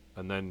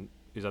 And then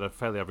he's had a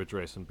fairly average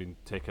race and been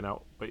taken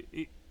out. But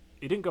he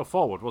didn't go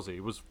forward, was he?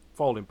 He was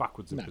falling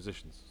backwards in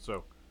positions.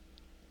 So,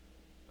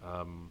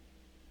 I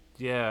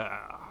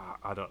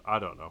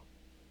don't know.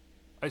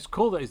 It's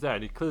cool that he's there,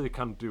 and he clearly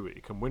can do it.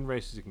 He can win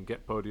races, he can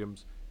get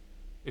podiums.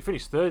 He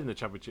finished third in the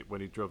championship when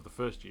he drove the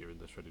first year in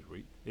the Shredded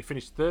Wheat. He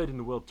finished third in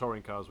the World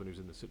Touring Cars when he was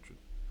in the Citroen.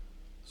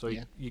 So,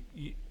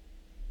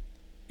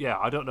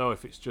 I don't know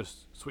if it's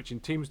just switching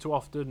teams too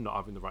often, not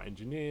having the right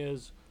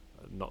engineers,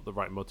 not the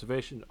right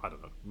motivation. I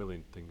don't know, a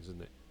million things,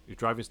 isn't it? His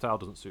driving style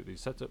doesn't suit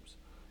these setups.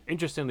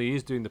 Interestingly,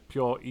 he's doing the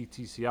pure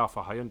ETCR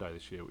for Hyundai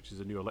this year, which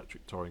is a new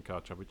electric touring car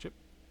championship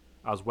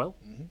as well.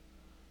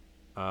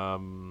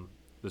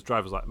 there's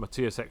drivers like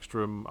Matthias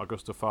Ekstrom,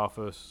 Augusto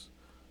Farfus,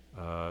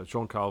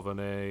 Jean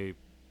Calvinet,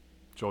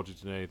 Georgia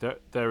Denay.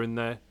 They're in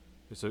there.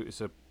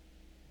 It's a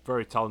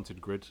very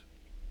talented grid.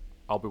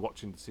 I'll be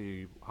watching to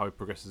see how he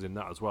progresses in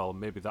that as well. And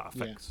maybe that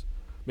affects.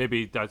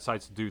 Maybe he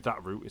decides to do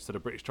that route instead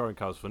of British Touring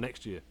Cars for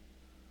next year,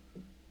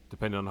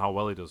 depending on how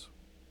well he does.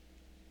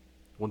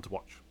 One to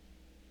watch.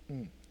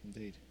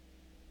 Indeed.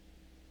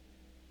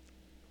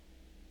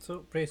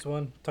 So, race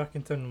 1,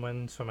 Turkington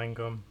wins from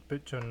Ingram,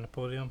 Butcher on the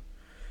podium.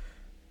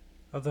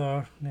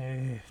 Other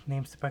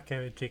names to pick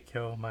out, Jake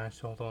Hill managed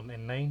to hold on to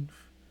 9th,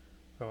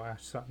 while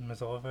Ash Sutton was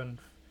 11th,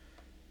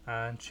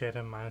 and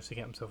Sheridan managed to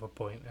get himself a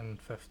point in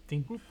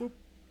 15th. Whoop, whoop.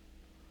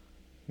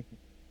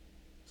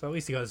 So at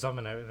least he got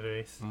something out of the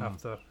race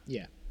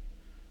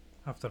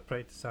after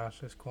pretty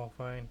disastrous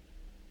qualifying.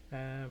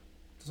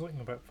 Just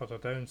looking a bit further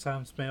down,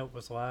 Sam Smelt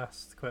was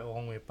last, quite a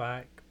long way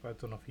back, but I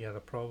don't know if he had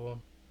a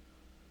problem.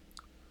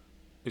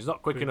 He's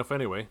not quick enough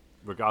anyway,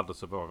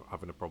 regardless of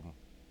having a problem.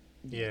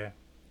 Yeah,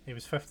 he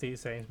was 58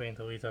 seconds behind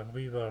the leader.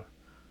 We were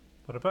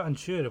a bit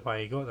unsure of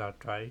why he got that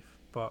drive,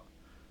 but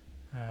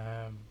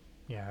I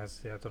don't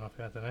know if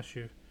he had an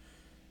issue.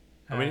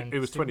 I mean, he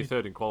was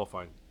 23rd in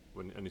qualifying,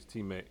 and his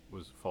teammate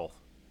was 4th.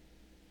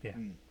 Yeah.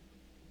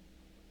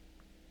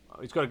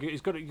 You've got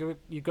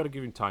to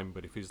give him time,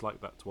 but if he's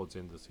like that towards the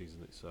end of the season,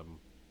 it's a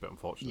bit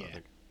unfortunate, I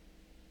think.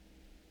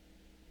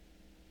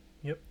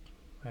 Yep.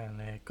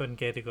 And Gordon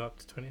Geddy got up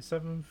to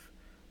 27th,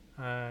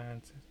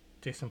 and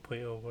Jason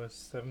Plato was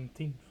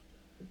 17th.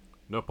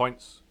 No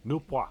points, no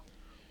points.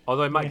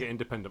 Although he might get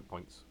independent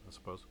points, I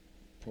suppose.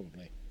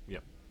 Probably. Yeah.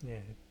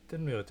 Yeah,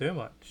 didn't really do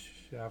much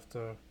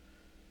after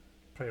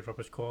pretty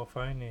rubbish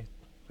qualifying. I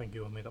think he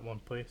only made up 1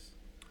 place.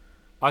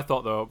 I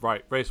thought though,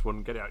 right, race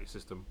 1, get it out of your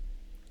system,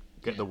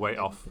 get the weight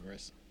off,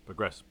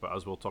 progress. But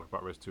as we'll talk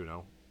about race 2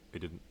 now, he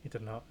didn't. He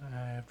did not.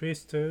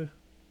 Race 2,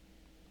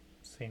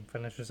 same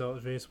finish result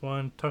as race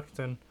 1.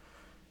 Turkington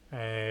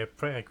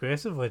pretty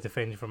aggressively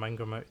defended from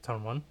Ingram out of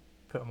turn 1,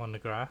 put him on the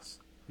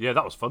grass. Yeah,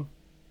 that was fun.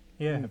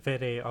 Yeah, a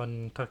very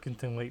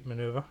un-Turkington-like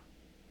manoeuvre.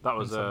 That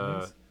was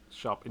a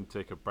sharp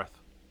intake of breath.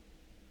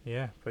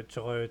 Yeah, which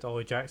allowed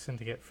Ollie Jackson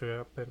to get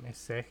through up in his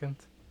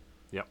second.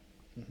 Yep.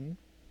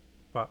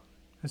 But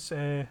it's,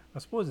 I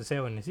suppose it's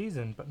early in the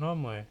season, but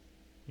normally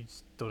you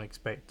just don't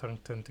expect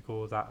Turkington to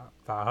go that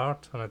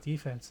hard on a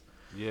defence.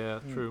 Yeah,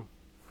 true.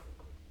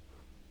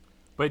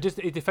 But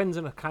it defends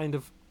in a kind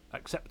of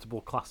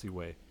acceptable, classy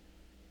way.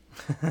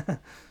 I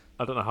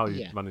don't know how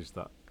you managed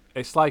that.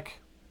 It's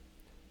like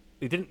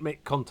he didn't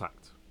make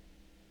contact.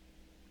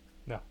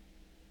 No.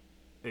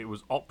 It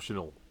was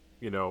optional.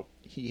 You know,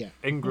 Yeah.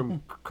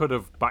 Ingram could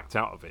have backed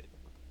out of it.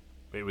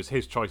 It was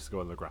his choice to go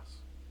on the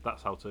grass.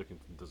 That's how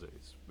Turkington does it.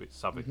 It's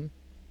savvy.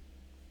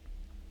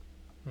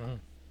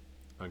 And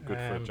good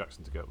for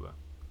Jackson to get up there.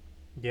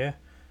 Yeah.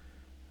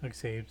 Like I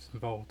say, he was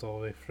involved all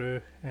the way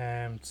through.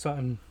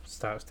 Sutton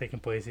starts taking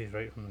places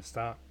right from the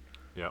start.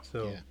 Yeah.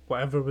 So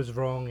whatever was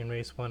wrong in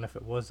race 1, if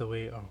it was the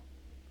weight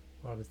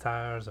or the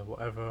tyres or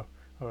whatever,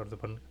 or the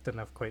one didn't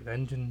have quite the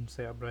engine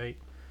set up right.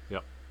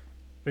 Yep.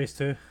 Race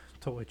 2,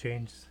 totally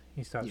changed.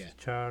 He starts to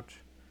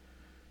charge.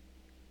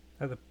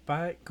 At the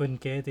back, Gordon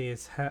Geddy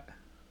is hit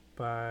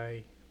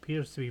by,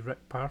 appears to be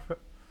Rick Parfitt.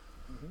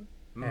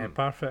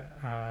 Parfitt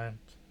and,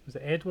 was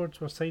it Edwards,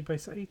 were side by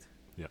side?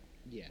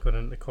 Yeah. Going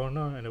into the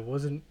corner, and it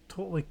wasn't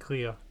totally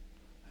clear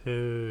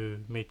who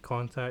made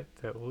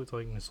contact. It looked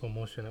like in the slow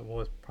motion it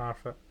was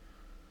Parfitt,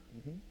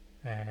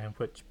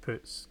 which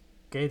puts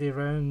Geddy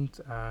round,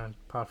 and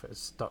Parfitt is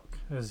stuck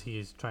as he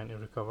is trying to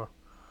recover.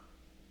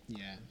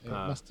 Yeah, it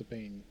must have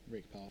been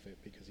Rick Parfitt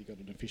because he got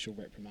an official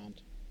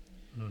reprimand.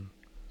 And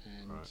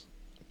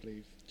I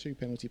believe 2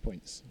 penalty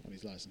points on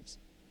his licence.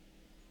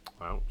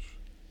 Ouch.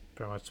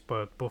 Pretty much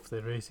spoiled both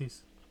their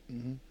races.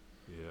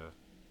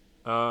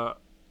 Yeah.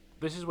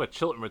 This is where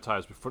Chilton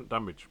retires with front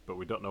damage, but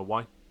we don't know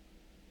why.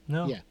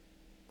 No. Yeah.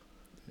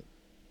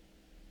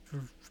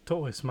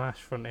 Totally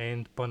smashed front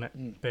end,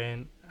 bonnet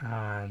bent,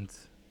 and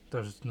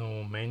there's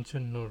no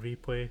mention, no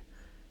replay,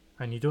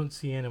 and you don't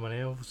see anyone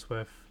else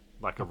with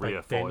like a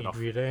rear falling off,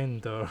 rear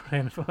end or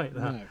anything like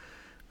that. No.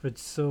 But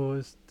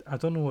so I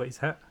don't know what he's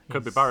hit.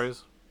 Could be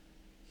barriers.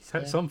 He's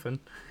hit something.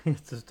 He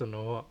just don't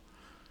know what.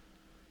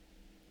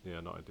 Yeah,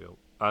 not ideal.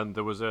 And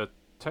there was a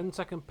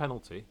 10-second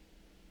penalty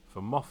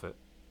for Moffat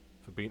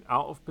for being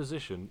out of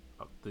position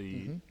at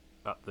the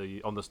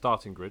on the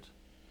starting grid.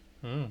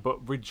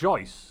 But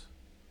rejoice,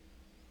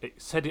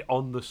 it said it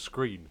on the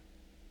screen.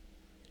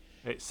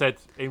 It said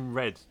in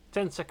red,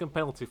 10-second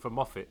penalty for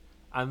Moffat,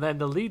 and then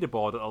the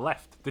leaderboard at the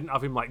left didn't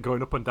have him like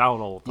going up and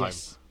down all the time.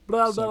 Yes.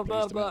 Blah So blah blah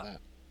pleased about blah.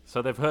 that.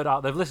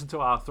 So they've listened to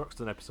our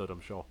Thruxton episode,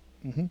 I'm sure.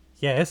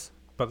 Yes,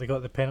 but they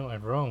got the penalty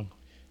wrong.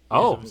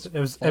 Oh, It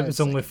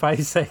was only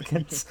 5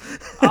 seconds.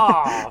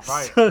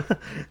 right.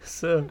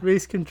 So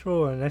race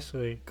control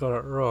initially got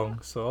it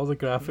wrong. So all the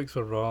graphics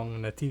were wrong,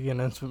 and the TV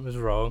announcement was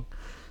wrong.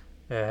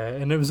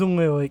 And it was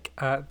only like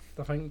at,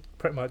 I think,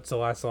 pretty much the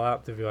last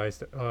lap they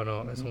realised that, oh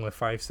no, it's only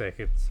 5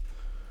 seconds.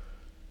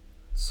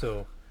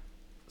 So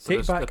So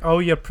Take back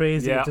all your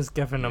praise that Yeah. you've just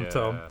given them,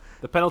 Tom.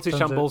 The penalty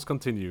Turns out- shambles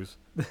continues.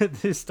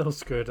 They still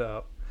screwed it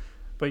up.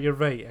 But you're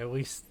right, at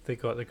least they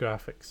got the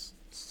graphics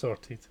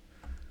sorted.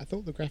 I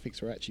thought the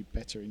graphics were actually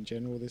better in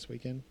general this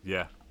weekend.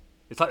 Yeah.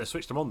 It's like they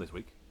switched them on this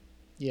week.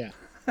 Yeah,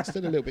 it's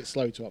still a little bit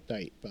slow to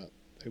update, but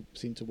they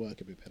seem to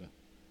work a bit better.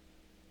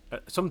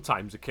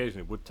 Sometimes,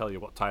 occasionally, would tell you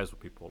what tyres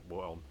people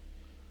were on.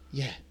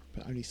 Yeah,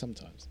 but only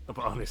sometimes. But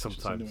only Which is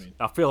sometimes. annoying.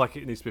 I feel like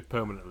it needs to be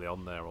permanently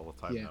on there all the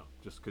time Yeah. now,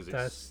 just because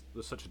That's-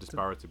 there's such a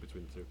disparity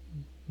between the two.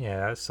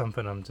 Yeah, that's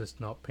something I'm just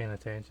not paying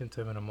attention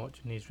to when I'm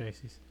watching these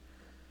races.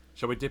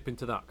 Shall we dip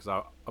into that? Because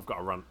I've got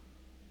a rant.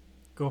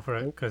 Go for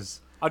it,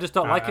 because I just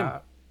don't like him.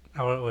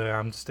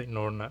 I'm just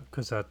ignoring it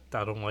because I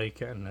don't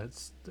like it, and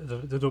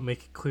they don't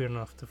make it clear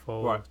enough to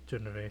follow Right.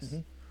 during the race.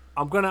 Mhm.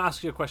 I'm going to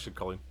ask you a question,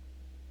 Colin.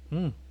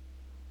 Hmm.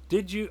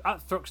 Did you,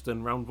 at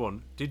Thruxton round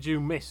 1, did you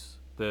miss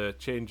the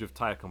change of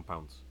tyre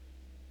compounds?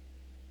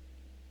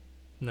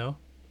 No?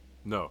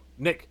 No.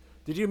 Nick,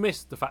 did you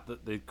miss the fact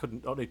that they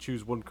couldn't only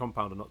choose one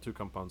compound and not two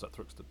compounds at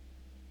Thruxton?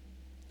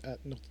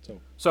 Not at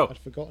all. So, I'd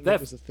forgotten they've- it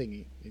was a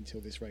thingy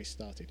until this race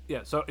started.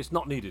 yeah, so it's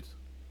not needed.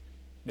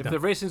 If No. the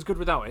racing's good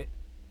without it,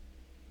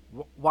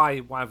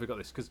 why have we got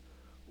this? Because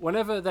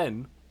whenever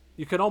then,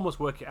 you can almost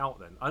work it out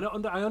then. I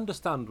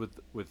understand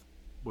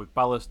with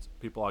ballast,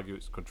 people argue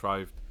it's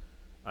contrived,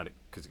 and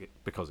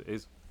because it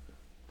is.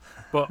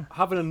 But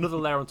having another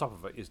layer on top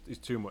of it is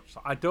too much.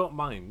 So I don't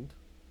mind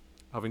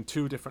having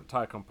two different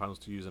tyre compounds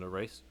to use in a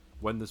race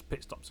when there's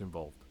pit stops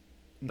involved.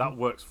 That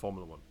works for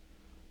Formula 1.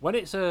 When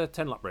it's a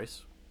 10-lap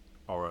race,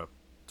 or a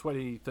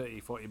 20,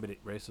 30, 40-minute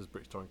race, as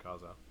British touring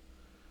cars are,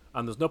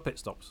 and there's no pit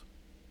stops,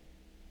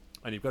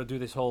 and you've got to do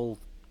this whole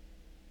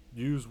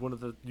use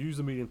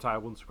the medium tyre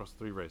once across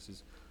 3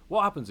 races,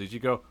 what happens is you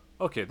go,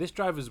 okay, this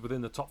driver's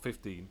within the top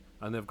 15,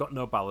 and they've got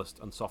no ballast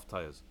and soft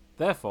tyres.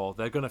 Therefore,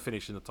 they're going to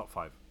finish in the top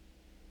 5.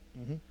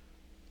 Mhm.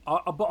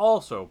 But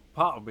also,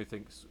 part of me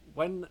thinks,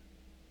 when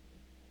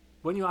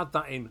you add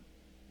that in,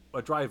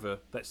 a driver,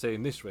 let's say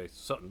in this race,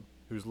 Sutton,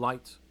 who's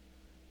light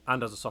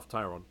and has a soft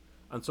tyre on,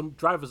 and some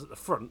drivers at the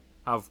front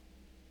have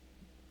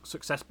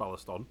success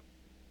ballast on,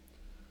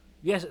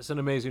 yes, it's an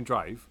amazing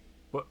drive,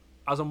 but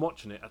as I'm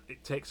watching it,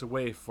 it takes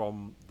away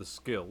from the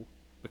skill,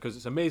 because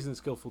it's amazing and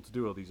skillful to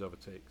do all these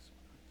overtakes.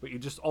 But you're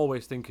just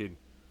always thinking,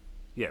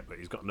 yeah, but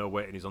he's got no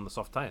weight and he's on the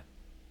soft tyre.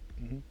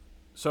 Mhm.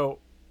 So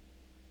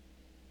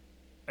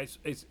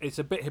it's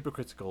a bit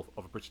hypocritical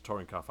of a British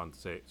touring car fan to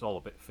say it's all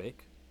a bit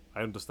fake.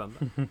 I understand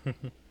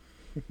that.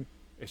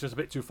 It's just a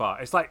bit too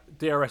far. It's like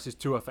DRS is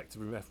too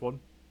effective in F1.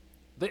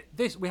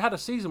 We had a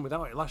season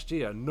without it last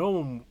year. No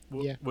one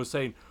was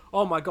saying,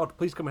 "Oh my God,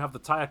 please can we have the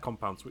tyre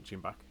compound switching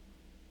back?"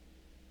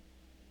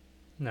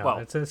 No, Well-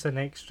 it's an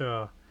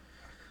extra.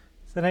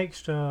 It's an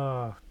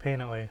extra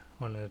penalty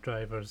on the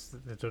drivers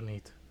that they don't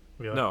need.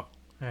 Really. No,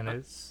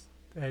 And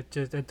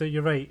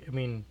you're right. I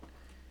mean,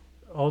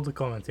 all the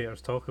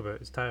commentators talk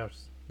about is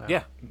tyres. now.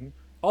 yeah. Mhm.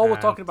 All we're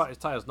And- talking about is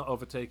tyres, not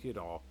overtaking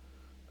or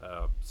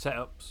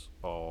setups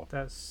or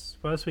That's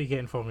what you get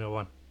in Formula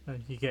One.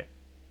 And you get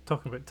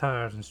talking about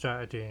tyres and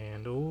strategy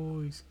and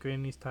he's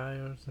graining these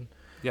tyres and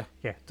Yeah.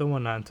 don't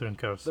want that in touring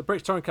cars. the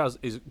British touring cars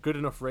is good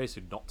enough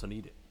racing not to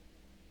need it.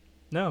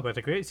 No, but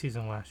a great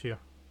season last year.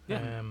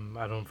 Yeah.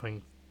 I don't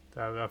think.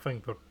 I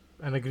think we're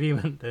in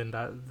agreement then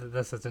that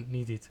this isn't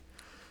needed.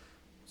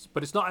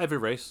 But it's not every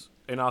race.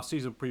 In our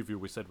season preview,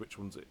 we said which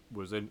ones it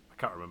was in. I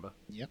can't remember.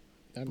 Yep.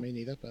 No, me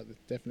neither, but it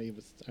definitely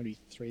was only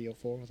 3 or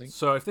 4, I think.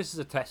 So if this is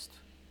a test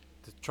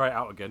to try it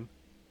out again,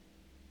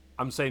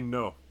 I'm saying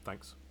no,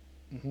 thanks.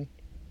 Mhm.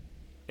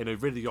 In a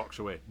really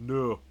Yorkshire way,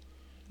 no.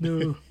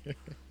 No.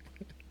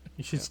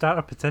 You should start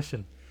a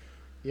petition.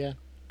 Yeah.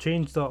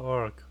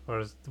 Change.org,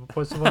 or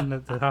what's the one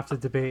that they have to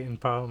debate in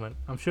Parliament?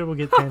 I'm sure we'll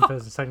get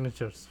 10,000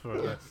 signatures for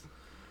this.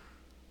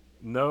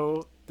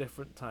 No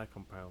different tyre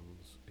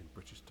compounds in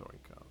British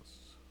touring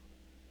cars.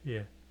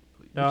 Yeah.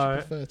 Please. Would No, you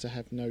prefer to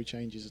have no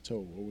changes at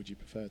all, or would you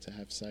prefer to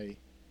have, say,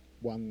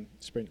 one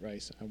sprint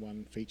race and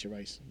one feature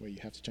race where you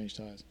have to change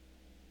tyres?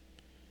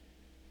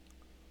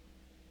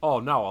 Oh,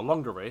 now a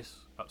longer race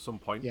at some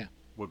point Yeah.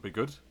 would be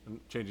good,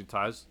 and changing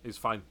tyres is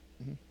fine.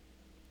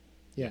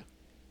 Yeah.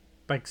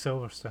 Big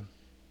Silverstone.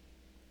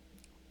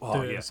 Oh,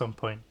 Do it yeah. at some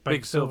point.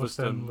 Big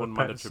Silverstone, with one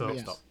pit mandatory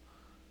pit stops. stop.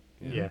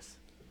 Yeah. Yes.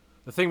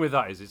 The thing with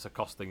that is it's a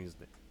cost thing,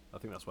 isn't it? I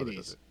think that's why It they do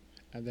is. it.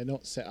 And they're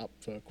not set up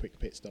for quick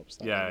pit stops.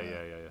 Like Yeah, they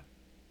were yeah.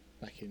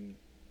 back in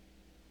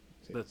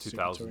The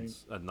Super Touring.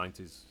 2000s and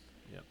 90s.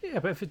 Yeah. Yeah,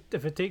 but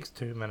if it takes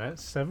 2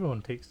 minutes,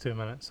 everyone takes 2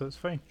 minutes, so it's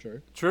fine.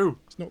 True. True.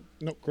 It's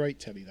not great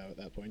telly though at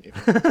that point.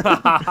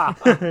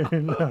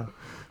 No,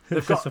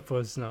 They've I got-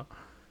 suppose not.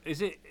 Is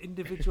it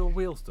individual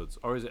wheel studs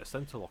or is it a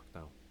centre lock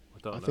now? I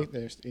don't I know. think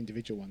there's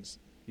individual ones.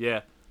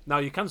 Yeah. Now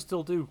you can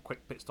still do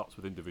quick pit stops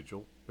with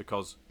individual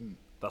because Mm.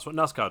 that's what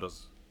NASCAR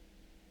does.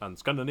 And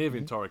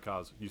Scandinavian Mhm. touring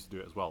cars used to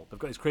do it as well. They've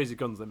got these crazy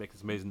guns that make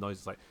this amazing noise.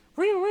 It's like,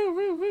 woo, woo,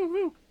 woo, woo,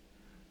 woo.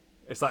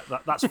 It's like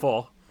that's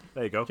 4.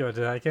 There you go. Do you want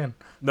to do that again?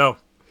 No.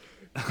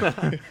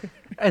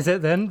 Is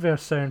it the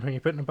inverse sound when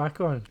you're putting it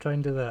back on? Try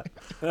and do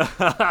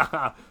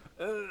that.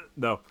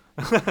 No.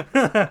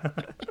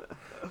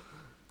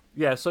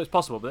 Yeah, so it's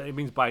possible, but it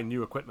means buying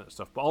new equipment and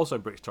stuff. But also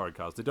in British touring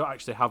cars, they don't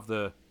actually have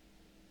the.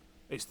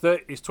 It's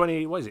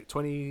 20. What is it?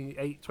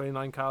 28,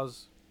 29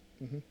 cars.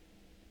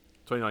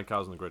 29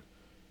 cars on the grid.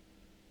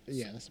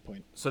 Yeah, that's the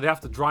point. So they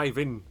have to drive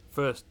in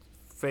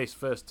face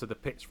first to the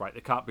pits, right?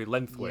 They can't be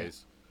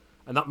lengthways,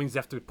 and that means they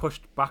have to be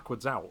pushed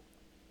backwards out.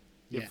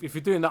 Yeah. If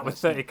you're doing that with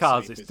 30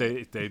 cars, it's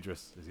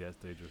dangerous. Yeah, it's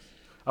dangerous.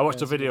 I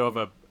watched a video of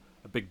a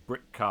big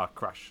brick car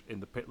crash in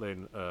the pit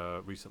lane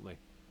recently,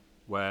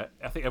 where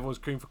I think everyone's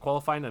queuing for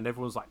qualifying, and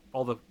everyone's like,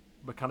 all the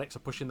mechanics are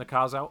pushing the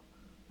cars out,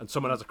 and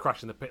someone has a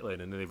crash in the pit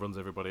lane, and then he runs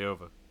everybody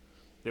over.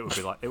 It would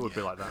be like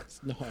that.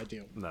 It's not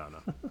ideal. No.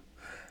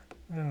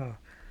 Oh.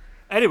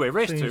 Anyway,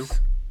 race 2. So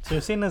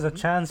you're saying there's a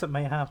chance it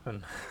might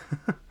happen?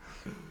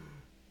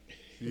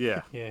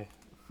 Yeah. Yeah.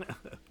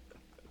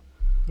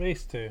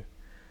 Race 2.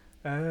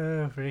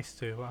 Race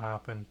 2, what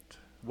happened?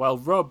 Well,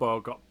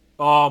 Robo got.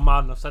 Oh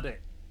man, I said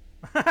it.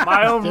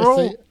 My own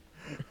rule.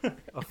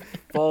 I've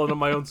fallen on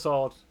my own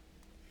sword.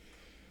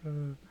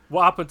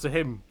 What happened to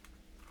him,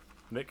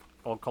 Nick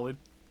or Colin?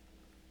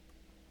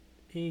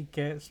 He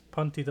gets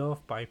punted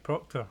off by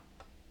Proctor,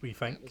 we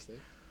think. That was the,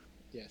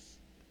 yes.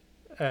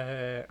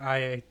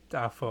 I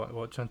thought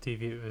watching on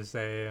TV it was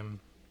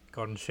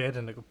Gordon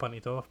Shedden that got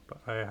punted off, but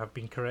I have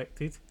been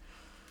corrected.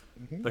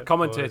 The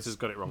commentators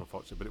got it wrong,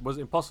 unfortunately, but it was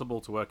impossible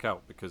to work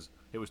out because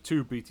it was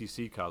 2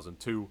 BTC cars and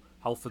 2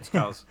 Halfords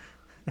cars.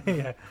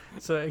 Yeah,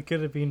 so it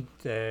could have been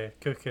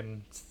Cook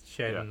and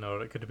Shedden,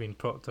 or it could have been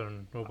Proctor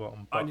and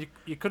Rowbottom. And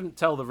you couldn't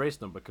tell the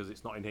race number because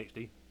it's not in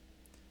HD.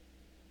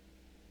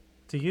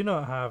 Do you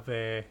not have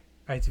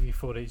ITV4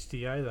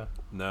 HD either?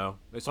 No,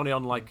 it's only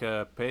on like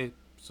pay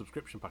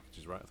subscription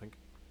packages, right? I think.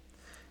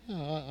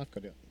 Oh, I've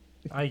got it.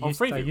 I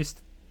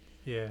used,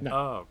 yeah. No.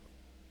 Oh,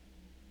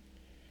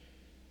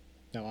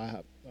 No,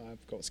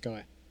 I've got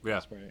Sky. yeah.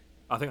 That's where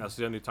I think that's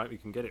the only time you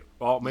can get it.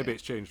 Or maybe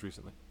it's changed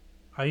recently.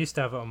 I used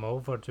to have it on my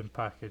old Virgin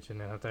package, and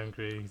then I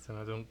downgraded, and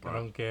I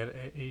don't get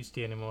it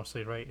HD anymore. So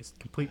you're right, it's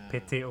complete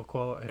potato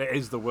quality. It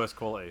is the worst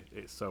quality.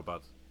 It's so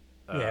bad.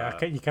 Yeah,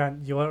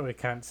 you literally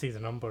can't see the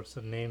numbers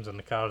and names on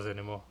the cars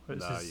anymore.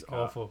 It's just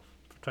awful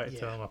for trying to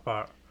tell them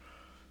apart.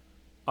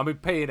 I mean,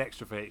 paying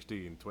extra for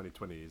HD in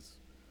 2020 is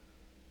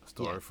a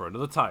story for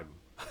another time.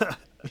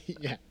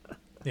 yeah.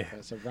 Yeah,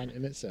 That's a rant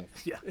in itself.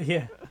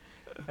 yeah.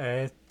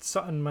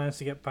 Sutton managed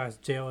to get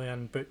past Jelly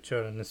and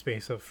Butcher in the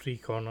space of 3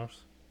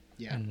 corners.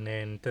 Yeah. And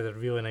then did a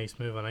really nice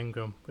move on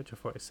Ingram, which I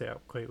thought he set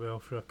up quite well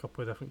through a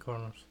couple of different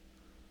corners.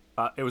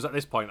 It was at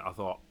this point I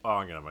thought, oh,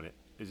 I'm going to win it.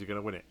 Is he going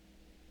to win it?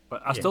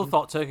 But I still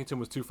thought Turkington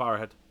was too far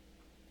ahead.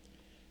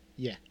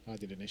 Yeah, I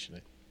did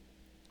initially.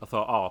 I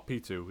thought, oh,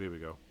 P2, here we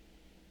go.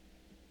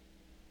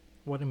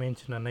 Want to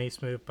mention a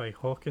nice move by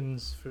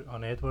Hawkins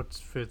on Edwards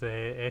through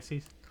the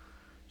S's.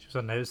 She was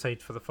on the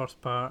outside for the first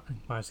part and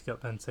managed to get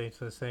up the inside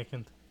for the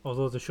second.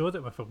 Although they showed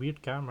it with a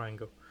weird camera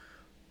angle.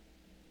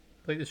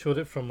 Like they showed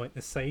it from like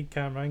the side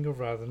camera angle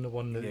rather than the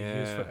one that they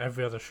used for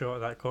every other shot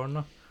of that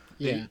corner.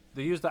 Yeah.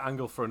 They used that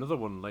angle for another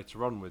one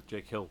later on with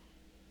Jake Hill.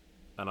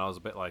 And I was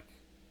a bit like,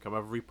 can I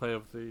have a replay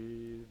of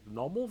the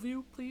normal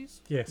view,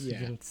 please? Yes, you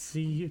can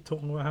see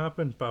totally what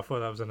happened, but I thought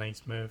that was a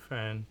nice move,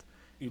 and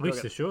at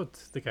least they showed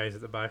the guys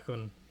at the back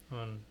on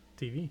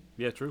TV.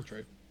 Yeah, true.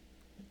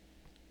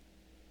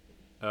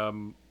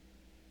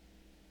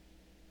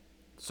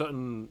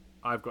 Certain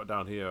I've got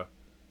down here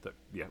that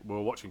we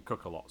were watching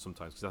Cook a lot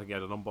sometimes because I think he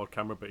had an onboard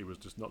camera, but he was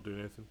just not doing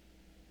anything.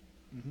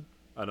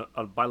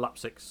 And by lap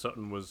 6,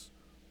 Sutton was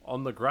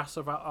on the grass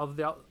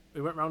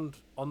he went round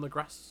on the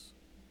grass.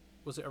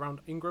 Was it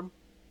around Ingram?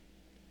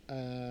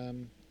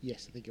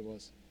 Yes, I think it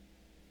was.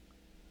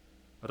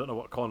 I don't know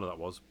what corner that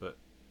was, but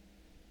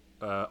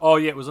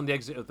it was on the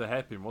exit of the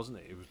hairpin, wasn't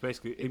it? It was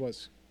basically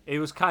it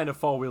was kind of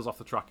 4 wheels off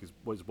the track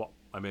was what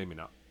I'm aiming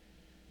at.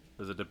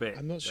 There's a debate.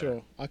 I'm not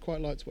sure. I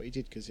quite liked what he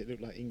did because it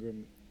looked like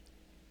Ingram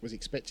was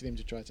expecting him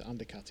to try to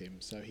undercut him,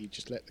 so he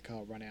just let the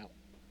car run out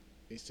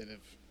instead of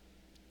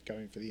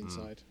going for the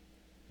inside.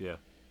 Yeah,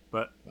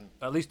 but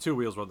at least 2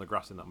 wheels were on the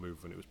grass in that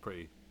move, and it was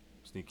pretty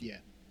sneaky. Yeah.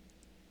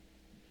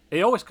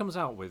 He always comes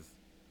out with.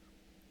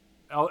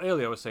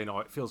 Earlier I was saying,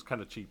 it feels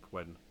kind of cheap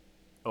when,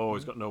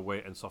 he's got no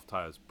weight and soft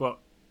tyres. But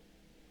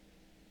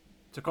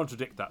to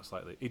contradict that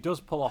slightly, he does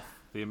pull off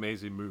the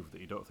amazing move that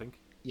you don't think.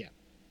 Yeah.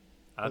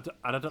 And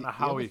I don't know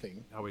how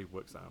he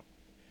works that out.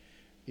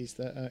 Is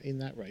that in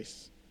that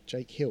race,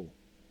 Jake Hill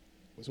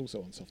was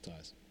also on soft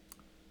tyres.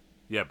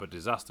 Yeah, but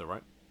disaster,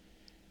 right?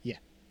 Yeah.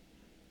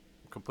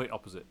 Complete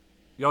opposite.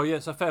 Oh, yeah,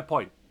 it's a fair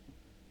point.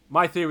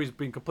 My theory's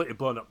been completely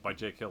blown up by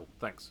Jake Hill.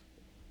 Thanks.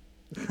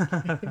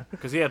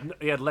 Because he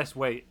had less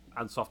weight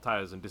and soft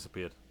tyres and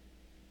disappeared.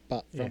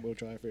 But front wheel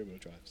drive, rear wheel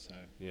drive, so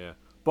yeah.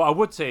 But I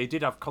would say he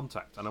did have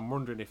contact, and I'm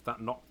wondering if that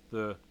knocked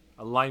the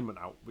alignment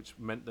out, which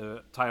meant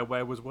the tyre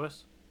wear was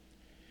worse.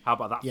 How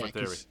about that for a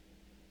theory?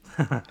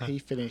 He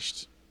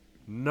finished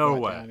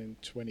nowhere down in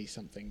 20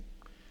 something.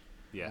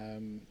 Yeah.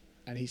 And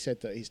he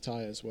said that his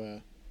tyres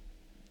were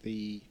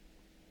the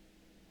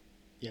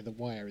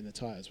wire in the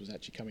tyres was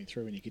actually coming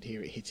through, and you could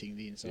hear it hitting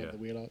the inside of the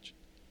wheel arch.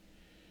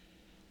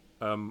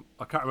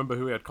 I can't remember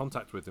who he had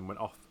contact with and went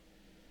off.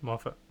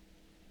 Moffat.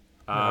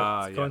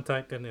 Yeah.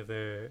 Contact into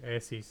the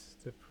S's,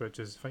 which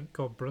is I think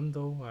called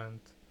Brundle, and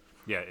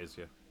Yeah, it is,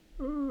 yeah.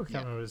 I can't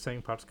remember what the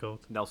second part's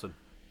called. Nelson.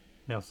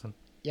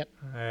 Yep.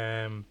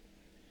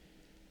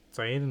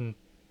 So Aiden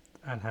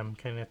and him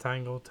kind of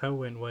tangled. Hill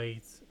went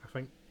wide. I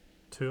think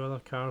 2 other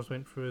cars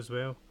went through as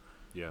well.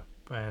 Yeah.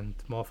 And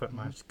Moffat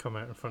managed to come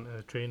out in front of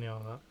the train and all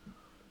that.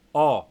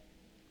 Oh,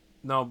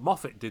 now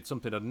Moffat did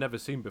something I'd never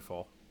seen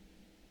before,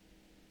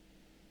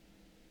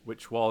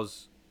 which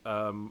was,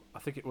 I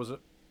think it was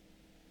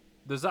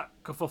there's that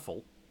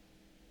kerfuffle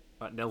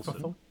at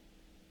Nelson.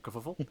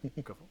 Kerfuffle?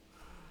 Kerfuffle.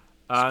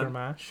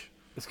 Skirmash.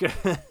 It's good.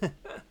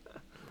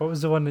 What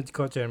was the one that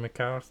got Jeremy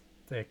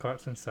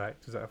Clarkson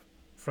sacked? Was it a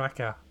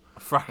fracas?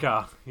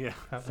 Fracas, yeah.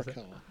 That was it.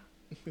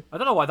 I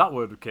don't know why that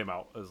word came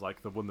out as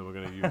like the one they were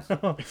going to use.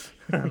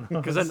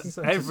 Because then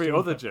every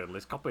other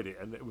journalist copied it,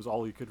 and it was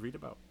all you could read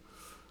about.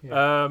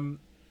 Yeah.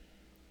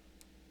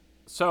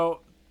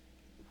 So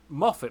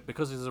Moffat,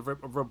 because he's a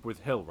rub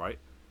with Hill, right?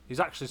 He's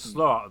actually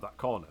slow out of that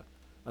corner,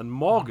 and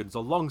Morgan's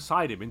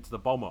alongside him into the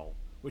bomb hole,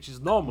 which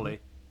is normally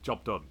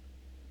job done.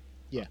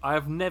 Yeah. I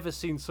have never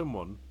seen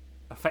someone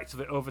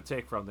effectively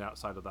overtake around the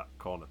outside of that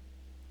corner,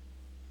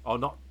 or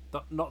not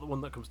the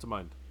one that comes to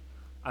mind.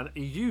 And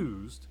he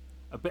used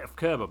a bit of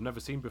curb I've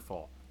never seen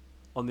before.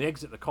 On the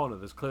exit of the corner,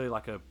 there's clearly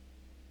like a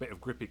bit of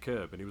grippy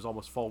curb, and he was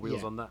almost 4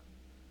 wheels on that.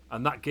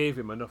 And that gave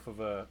him enough of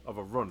a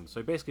run.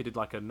 So he basically did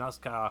like a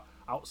NASCAR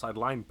outside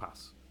line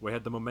pass, where he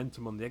had the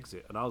momentum on the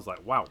exit. And I was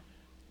like, wow.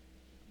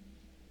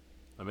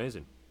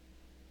 Amazing.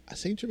 I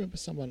seem to remember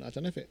someone, I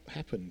don't know if it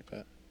happened,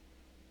 but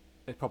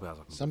It probably has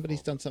happened somebody's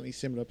before. done something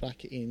similar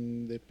back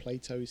in the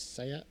Plato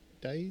Sayat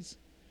days.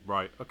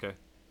 Right, okay.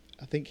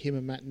 I think him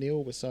and Matt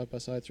Neal were side by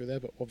side through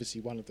there, but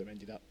obviously one of them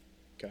ended up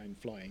going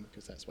flying,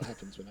 because that's what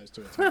happens when those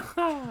two are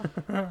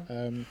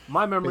together.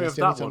 My memory of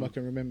the only that time one I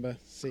can remember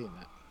seeing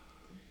that.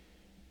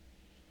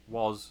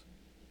 was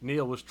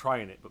Neil was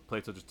trying it, but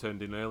Plato just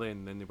turned in early,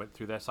 and then they went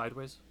through there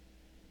sideways.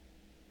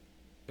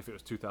 If it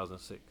was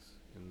 2006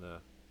 in the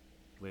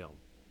Leon.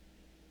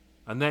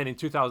 And then in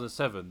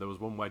 2007, there was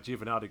one where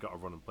Giovanardi got a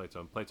run on Plato,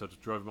 and Plato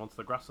just drove him onto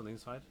the grass on the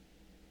inside.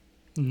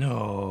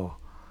 No.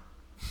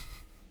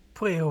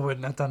 Plato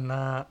wouldn't have done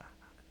that.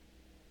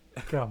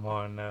 Come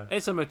on now.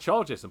 It's a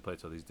mature Jason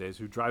Plato these days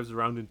who drives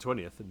around in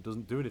 20th and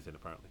doesn't do anything,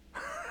 apparently.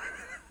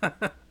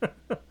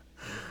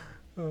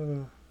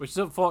 Which is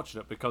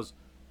unfortunate because,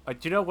 do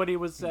you know when he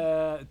was,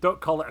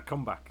 don't call it a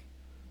comeback?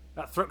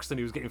 At Thruxton,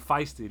 he was getting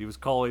feisty and he was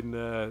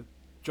calling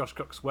Josh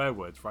Cook swear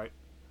words, right?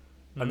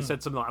 And he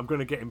said something like, I'm going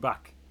to get him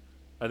back.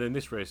 And in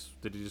this race,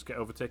 did he just get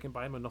overtaken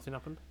by him and nothing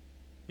happened?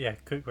 Yeah,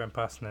 Cook went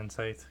past and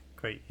inside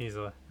quite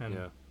easily, and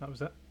that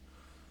was it.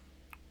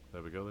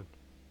 There we go then.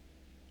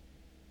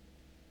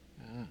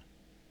 Ah.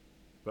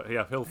 But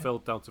yeah, Hill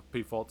filled down to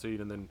P14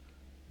 and then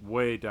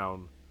way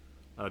down.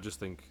 And I just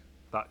think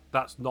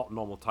that's not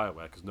normal tyre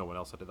wear because no one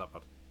else had it that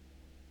bad.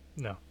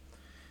 No.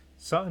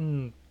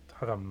 Sutton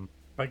had a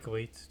big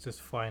lead just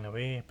flying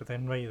away, but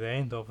then right at the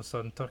end, all of a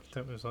sudden,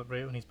 Turkington was like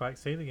right on his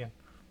backside again.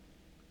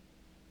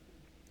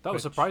 That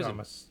was surprising. I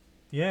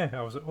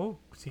was like, oh,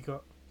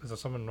 is there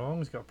something wrong?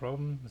 He's got a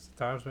problem? His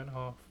tyres went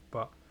off?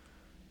 But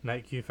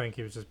Nick, you think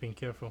he was just being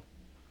careful?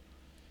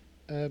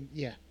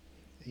 Yeah.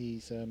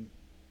 He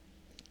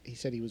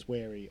said he was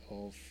wary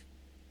of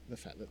the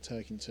fact that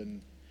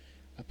Turkington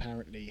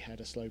apparently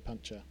had a slow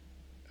puncher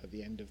at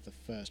the end of the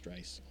first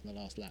race on the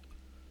last lap.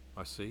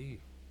 I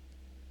see.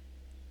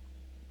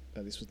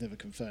 But this was never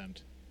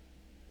confirmed.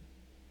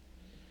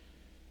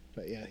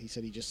 But yeah, he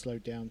said he just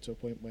slowed down to a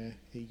point where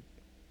he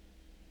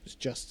was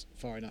just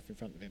far enough in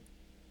front of him.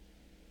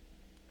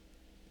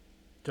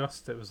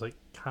 It was like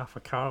half a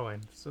car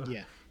length. So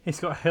Yeah.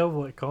 he's got a hell of a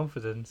lot of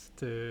confidence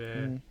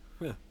to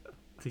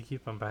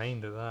keep him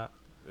behind at that.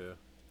 Yeah.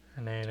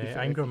 And then To be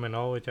fair, Ingram and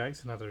Ollie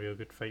Jackson had a real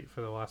good fight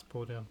for the last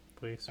podium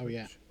place. Oh,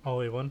 yeah.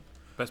 Ollie won.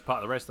 Best part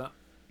of the race, that.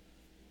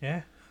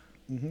 Yeah.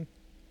 Mm-hmm. It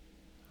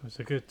was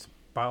a good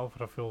battle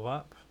for a full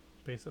lap,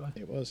 basically.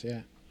 It was,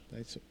 yeah.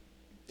 They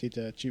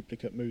did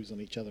duplicate moves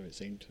on each other, it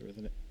seemed,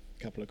 within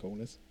a couple of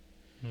corners.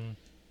 Mm.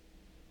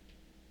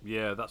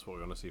 Yeah, that's what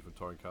we're going to see from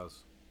touring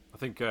cars. I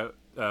think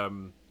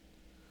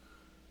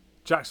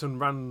Jackson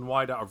ran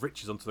wide out of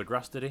Riches onto the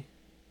grass, did he?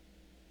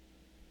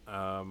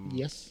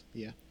 Yes,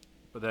 yeah.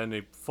 But then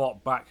he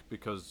fought back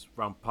because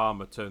round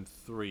Palmer turn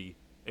 3,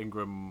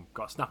 Ingram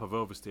got a snap of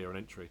oversteer on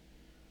entry.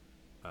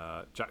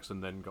 Jackson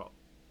then got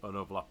an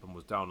overlap and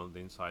was down on the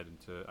inside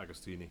into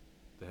Agostini,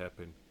 the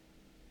hairpin.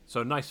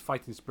 So nice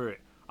fighting spirit.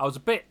 I was a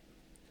bit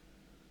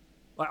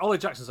like Ollie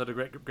Jackson's had a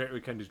great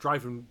weekend. He's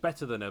driving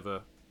better than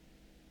ever.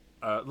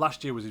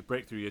 Last year was his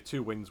breakthrough year,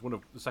 2 wins,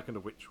 the second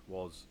of which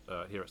was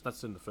here at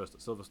Snetterton, the first at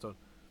Silverstone.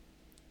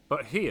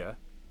 But here,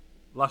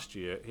 last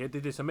year, he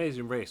did this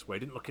amazing race where he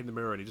didn't look in the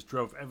mirror and he just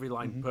drove every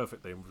line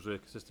perfectly and was really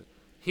consistent.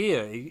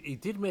 Here, he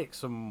did make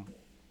some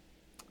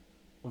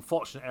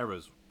unfortunate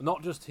errors.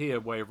 Not just here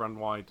where he ran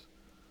wide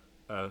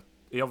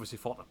he obviously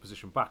fought that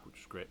position back, which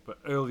was great. But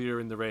earlier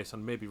in the race,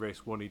 and maybe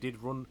race 1,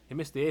 he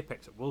missed the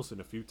apex at Wilson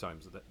a few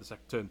times at the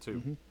second turn 2.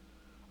 Mm-hmm.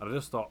 And I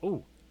just thought,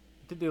 oh,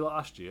 he did do that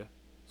last year.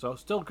 So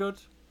still good,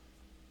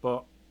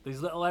 but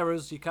these little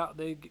errors, you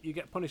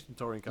get punished in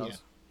touring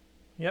cars.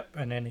 Yep,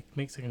 and then he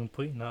makes a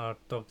complete in our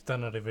dog's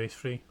dinner of race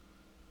 3,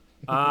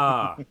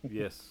 Ah,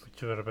 yes.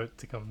 which we're about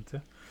to come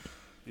to.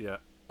 Yeah.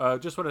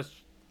 Just want to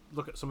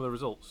look at some of the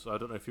results. I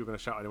don't know if you were going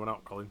to shout anyone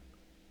out, Colin,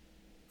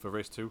 for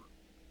race 2.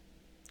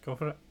 Go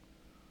for it.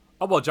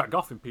 Oh, well, Jack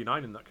Goff in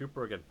P9 in that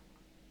Cooper again.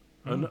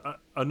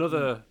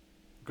 Another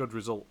good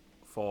result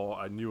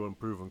for a new and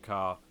proven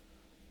car.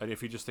 And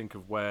if you just think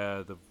of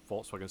where the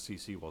Volkswagen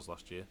CC was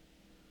last year,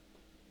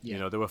 you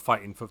know, they were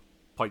fighting for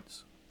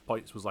points.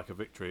 Points was like a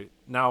victory.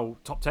 Now,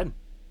 top 10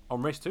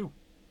 on race 2.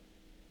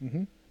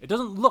 Mm-hmm. It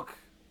doesn't look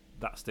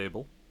that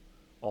stable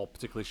or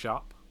particularly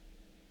sharp.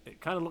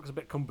 It kind of looks a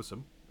bit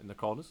cumbersome in the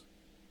corners.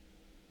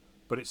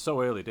 But it's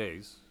so early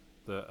days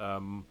that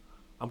I'm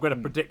going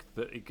to predict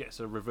that it gets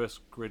a reverse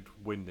grid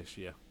win this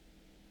year.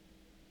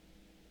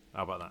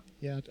 How about that?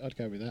 Yeah, I'd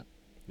go with that.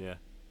 Yeah.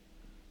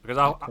 Because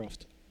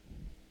Croft.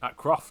 At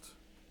Croft.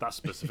 That's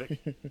specific.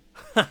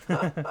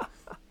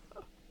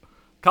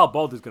 Carl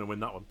Baldy's going to win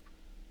that one.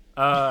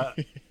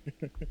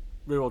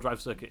 Rear-wheel drive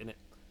circuit, innit?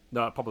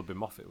 No, it'd probably be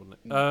Moffat, wouldn't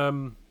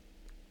it?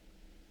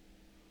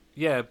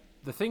 Yeah,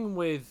 the thing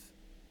with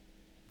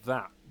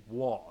that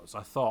was,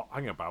 I thought,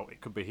 hang about,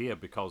 it could be here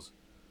because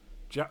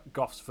Jack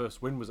Goff's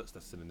first win was at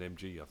Snetterton in the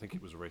MG. I think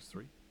it was race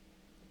 3.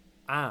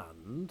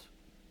 And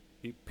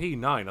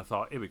P9, I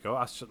thought, here we go,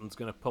 Ashton's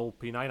going to pull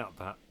P9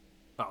 out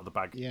of the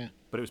bag. Yeah.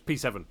 But it was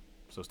P7,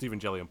 so Stephen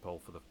Jelly and pole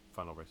for the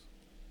final race.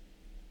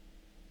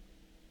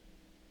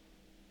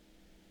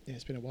 Yeah,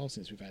 it's been a while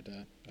since we've had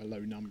a low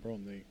number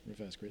on the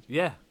reverse grid.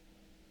 Yeah.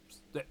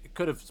 It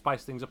could have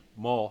spiced things up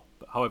more,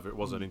 but however, it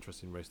was an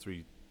interesting race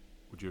 3.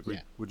 Would you agree?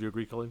 Yeah. Would you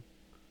agree, Colin?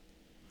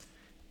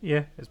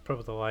 Yeah, it's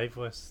probably the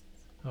liveliest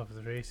of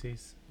the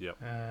races. Yep.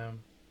 To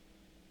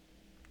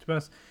be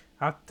honest,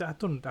 I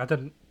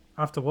didn't.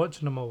 After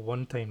watching them all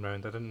one time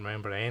round, I didn't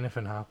remember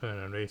anything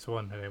happening in race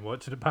 1, and then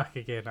watching it back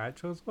again,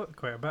 actually,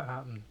 quite a bit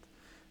happened.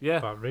 Yeah.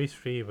 But race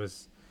 3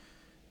 was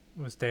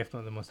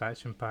definitely the most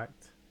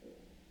action-packed.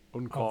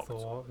 Uncorked. Of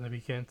the lot in the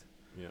weekend.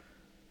 Yeah.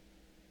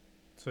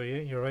 So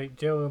yeah, you're right.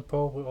 Jelly and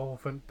Paul were all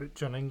went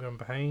Butcher and Ingram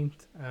behind,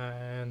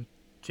 and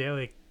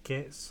Jelly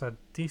gets a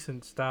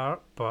decent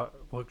start, but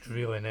looks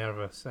really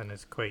nervous and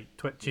is quite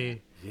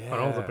twitchy on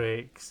all the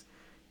brakes.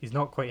 He's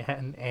not quite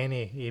hitting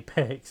any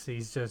apex.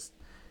 He's just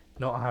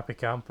not a happy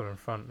camper in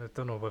front. I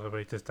don't know whether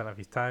he just didn't have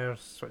his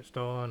tyres switched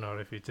on or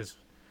if it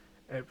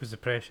was the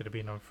pressure of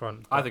being on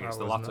front. I think it's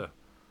the latter.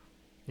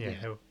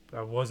 It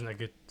wasn't a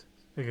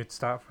good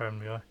start for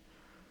him, really.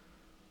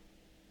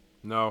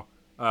 No.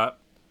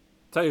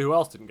 Tell you who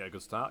else didn't get a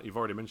good start. You've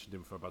already mentioned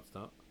him for a bad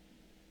start.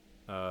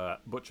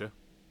 Butcher.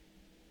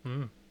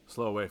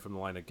 Slow away from the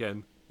line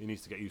again. He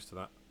needs to get used to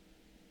that.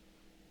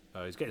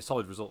 He's getting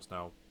solid results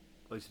now.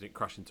 At least he didn't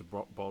crash into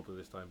Bordley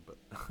this time, but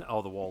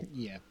or the wall.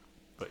 Yeah.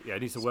 But yeah,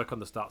 he needs to work on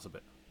the starts a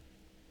bit.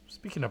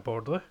 Speaking of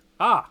Bordley.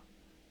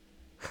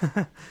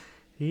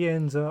 He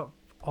ends up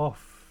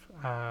off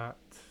at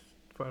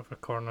whatever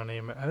corner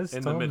name it is.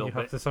 In Tom, the middle you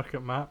bit. have the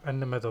circuit map in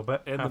the middle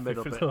bit. In the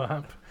middle bit. The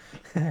lap.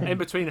 In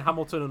between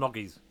Hamilton and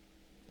Oggies.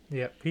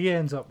 Yep, he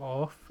ends up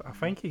off. I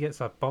think he gets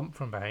a bump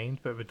from behind,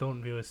 but we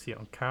don't really see it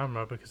on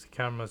camera because the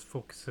camera's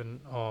focusing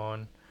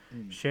on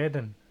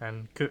Shedden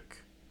and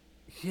Cook.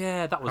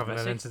 Yeah, that was having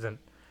messy. An incident.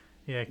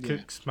 Yeah,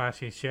 Cook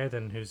smashes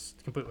Shedden, who's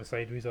completely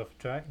sideways off the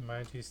track, and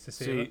manages to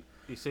save it.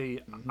 You see,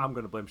 I'm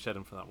going to blame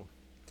Shedden for that one.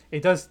 He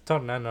does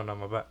turn in on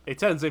him a bit. He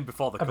turns in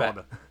before the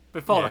corner.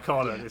 Before the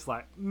corner, and it's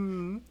like,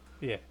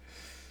 Yeah.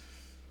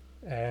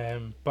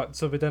 But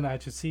so we didn't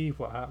actually see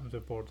what happens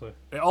with Bordley.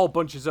 It all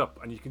bunches up,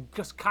 and you can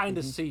just kind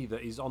of see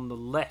that he's on the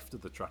left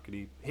of the track, and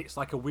he hits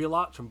like a wheel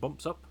arch and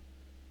bumps up.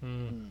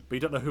 But you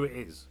don't know who it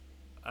is.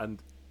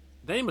 And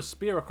they aim a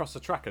spear across the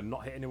track and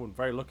not hit anyone.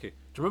 Very lucky.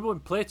 Do you remember when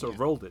Plato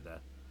rolled it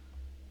there?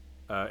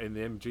 In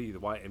the MG, the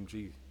white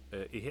MG,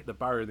 he hit the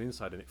barrier on the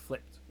inside and it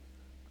flipped.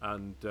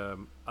 And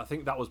I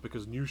think that was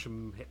because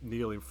Newsham hit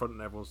Neil in front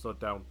and everyone slowed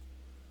down.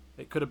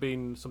 It could have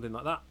been something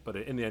like that, but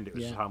in the end it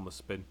was just a harmless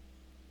spin.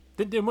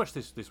 Didn't do much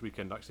this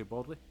weekend, actually,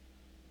 Bordley.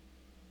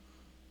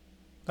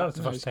 That was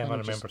the first time I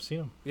remember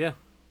seeing him. Yeah.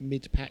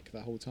 Mid-pack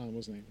the whole time,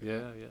 wasn't he?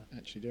 Yeah.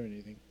 Actually doing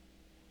anything.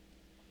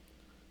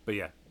 But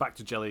yeah, back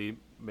to Jelly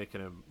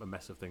making a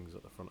mess of things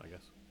at the front, I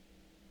guess.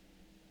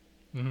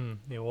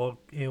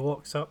 He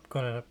walks up,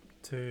 going up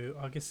to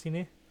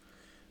Agostini,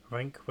 I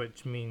think,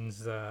 which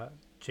means that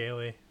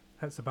Jelly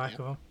hits the back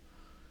of him.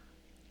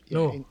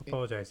 Yeah,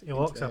 Apologise. He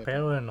walks up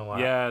early in the lap.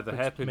 Yeah, the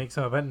hairpin makes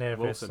him a bit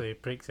nervous, Wilson. so he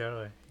breaks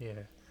early. Yeah.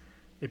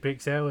 He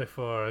breaks early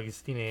for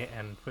Agostini,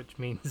 and which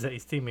means that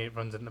his teammate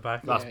runs in the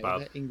back. That's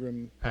bad.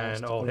 Ingram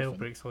and all hell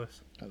breaks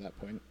loose. At that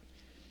point.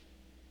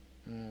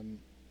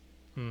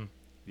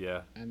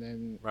 Yeah. And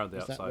then round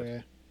the outside. That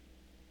where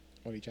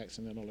Ollie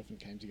Jackson and Oliphant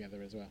came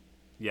together as well?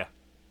 Yeah.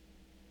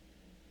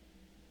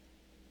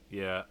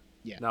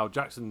 Now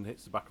Jackson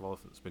hits the back of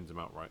Oliphant, spins him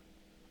out right.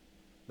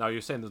 Now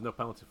you're saying there's no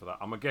penalty for that.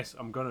 I'm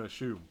going to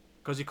assume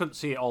because you couldn't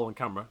see it all on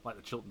camera, like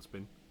the Chiltern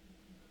spin.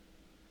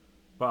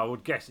 But I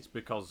would guess it's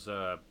because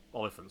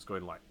Oliphant's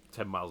going like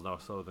 10 miles an hour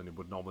slower than he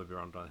would normally be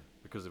around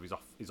because of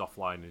he's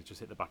offline and he's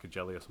just hit the back of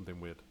Jelly or something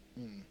weird.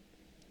 Mm.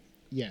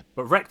 Yeah.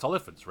 But wrecked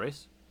Oliphant's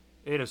race.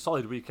 He had a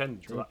solid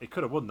weekend. True. He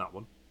could have won that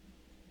one.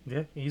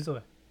 Yeah,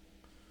 easily.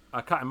 I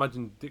can't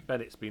imagine Dick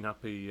Bennett's been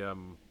happy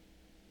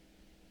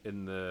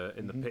in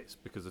the pits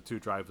because the two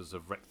drivers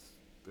have wrecked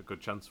a good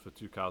chance for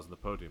two cars on the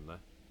podium there.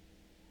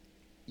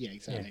 Yeah,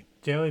 exactly. Yeah.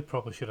 Jelly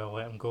probably should have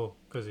let him go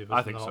because he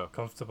was not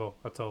comfortable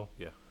at all.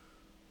 Yeah.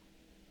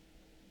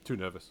 Too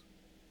nervous.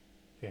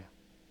 Yeah.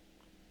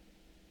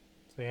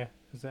 So yeah,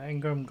 is it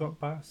Ingram got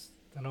past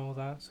and all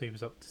that, so he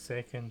was up to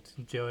second.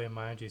 Jelly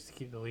manages to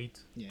keep the lead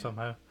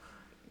somehow.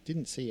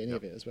 Didn't see any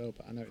of it as well,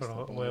 but I noticed for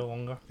a that while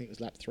longer. I think it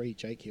was lap 3.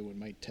 Jake Hill had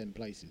made 10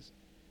 places.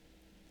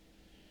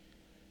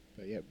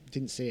 But yeah,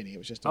 didn't see any. It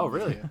was just on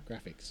the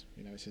graphics.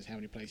 You know, it says how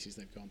many places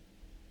they've gone.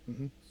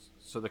 Mm-hmm.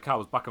 So the car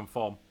was back on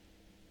form.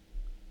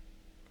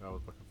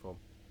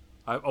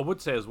 I would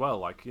say as well,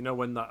 like, you know,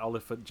 when that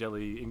Oliphant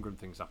Jelly Ingram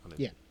thing's happening.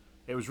 Yeah.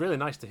 It was really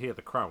nice to hear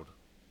the crowd.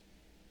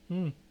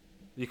 Mm.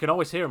 You can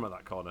always hear them at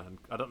that corner, and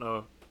I don't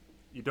know.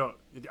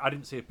 I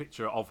didn't see a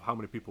picture of how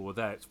many people were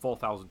there. It's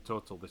 4,000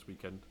 total this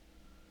weekend.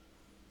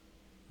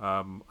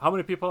 How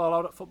many people are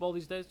allowed at football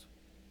these days?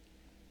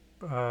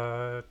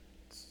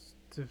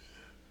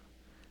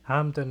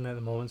 Hampden at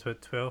the moment's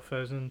about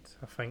 12,000.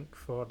 I think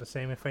for the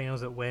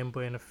semi-finals at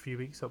Wembley in a few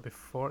weeks it'll be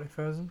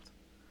 40,000.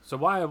 So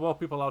why are more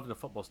people allowed in a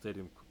football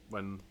stadium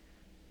when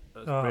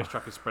the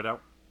racetrack is spread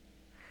out?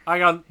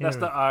 Hang on,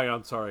 hang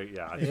on. Sorry,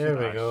 yeah. Here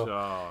we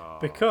go.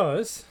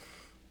 Because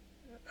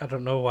I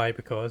don't know why,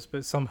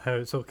 but somehow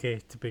it's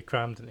okay to be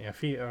crammed into a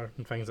theatre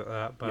and things like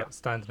that. But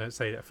standing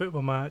outside at a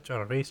football match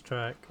or a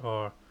racetrack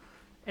or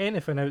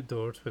anything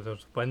outdoors where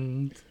there's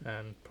wind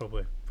and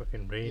probably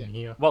fucking rain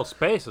here. Well,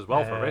 space as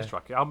well for a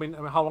racetrack. I mean,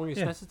 how long is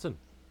Snetterton?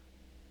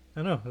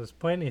 I know there's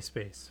plenty of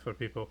space for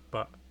people,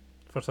 but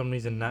for some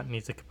reason that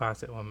needs a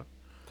capacity limit.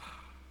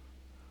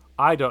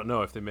 I don't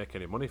know if they make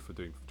any money for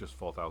doing just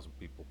 4,000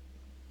 people.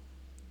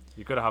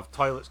 You've got to have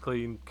toilets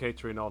clean,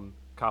 catering on,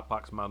 car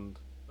parks manned,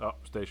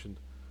 stationed.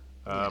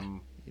 They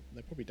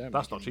probably don't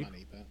that's make not any cheap.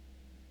 money, but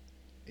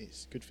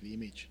it's good for the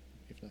image,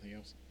 if nothing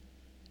else.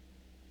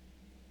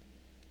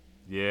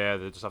 Yeah,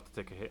 they just have to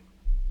take a hit.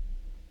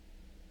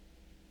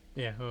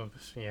 Yeah,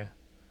 yeah.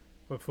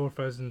 What,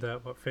 4,000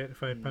 at what,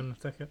 £35 a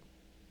ticket?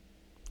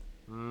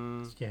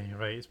 Yeah, you're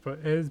right.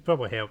 It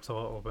probably helps a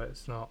little, but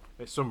it's not.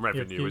 It's some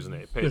revenue, isn't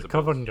it? It pays you're the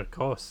covering bills. your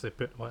costs. They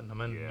put letting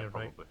them in. Yeah, you're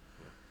probably. right. Yeah.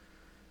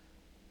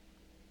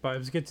 But it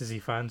was good to see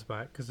fans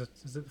back because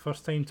is it the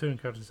first time touring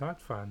cars has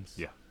had fans?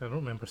 Yeah. I don't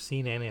remember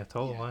seeing any at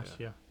all last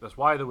year. That's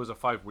why there was a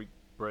 5-week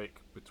break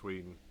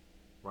between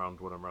round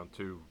 1 and round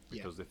 2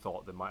 because they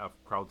thought they might have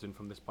crowds in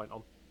from this point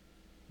on.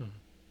 Mm-hmm.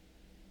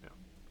 Yeah.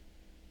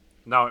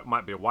 Now it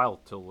might be a while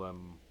till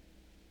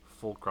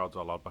full crowds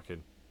are allowed back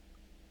in.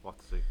 We'll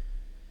have to see.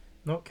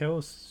 Not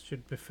Kills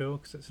should be full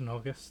because it's in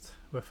August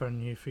with our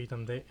new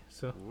Freedom date.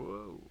 So.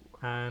 Whoa.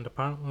 And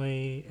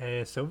apparently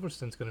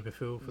Silverstone's going to be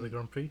full for the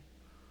Grand Prix.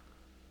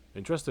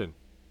 Interesting.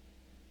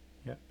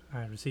 Yep,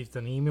 I received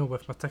an email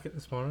with my ticket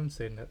this morning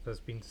saying that there's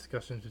been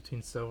discussions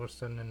between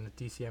Silverstone and the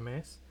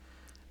DCMS,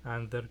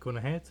 and they're going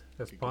ahead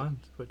as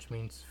planned, which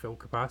means full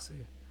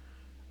capacity,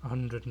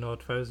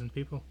 100,000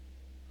 people.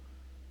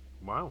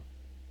 Wow.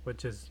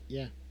 Which is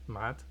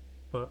mad,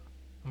 but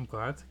I'm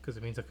glad because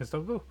it means I can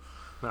still go.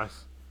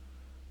 Nice.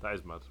 That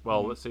is mad.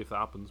 Well, let's see if that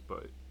happens.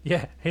 But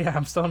yeah,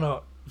 I'm still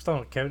not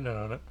counting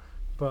on it,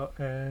 but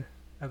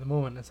at the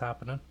moment it's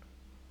happening.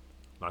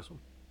 Nice one.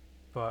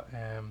 But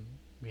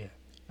yeah,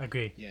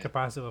 agree. Yeah.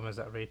 Capacity limits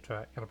at a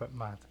racetrack are a bit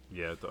mad.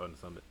 Yeah, don't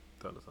understand it.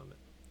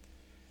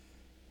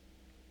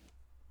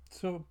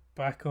 So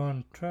back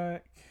on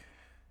track.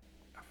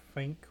 I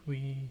think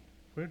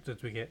where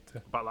did we get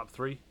to? About lap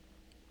 3.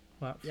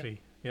 Lap 3.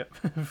 Yep.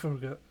 Before we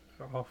got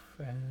off.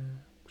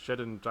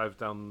 Shedden drives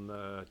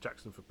down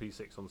Jackson for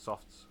P6 on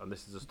softs, and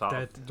this is the start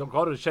of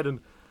Gordon Shedden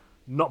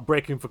not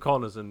braking for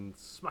corners and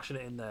smashing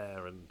it in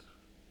there and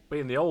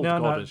being the old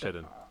Gordon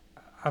Shedden.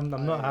 I'm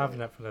not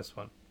having it for this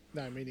one.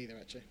 No, me neither,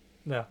 actually.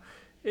 No.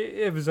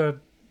 It was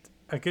a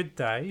good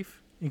dive.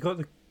 He got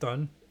it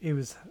done. He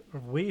was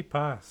way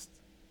past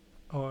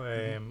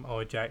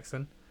Ollie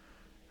Jackson.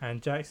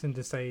 And Jackson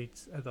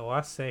decides at the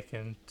last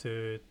second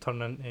to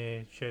turn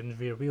into Shedden's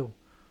rear wheel.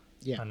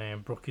 Yeah. And then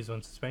broke his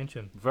own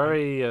suspension.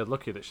 Very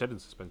lucky that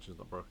Shedden's suspension's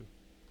not broken.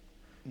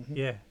 Mm-hmm.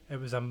 Yeah, it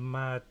was a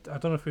mad... I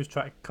don't know if he was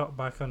trying to cut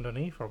back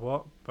underneath or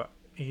what, but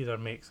he either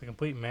makes a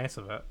complete mess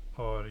of it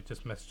or he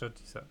just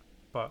misjudges it.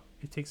 But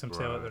he takes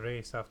himself out of the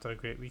race after a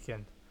great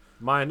weekend.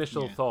 My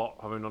initial thought,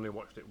 having only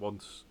watched it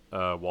once,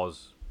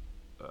 was...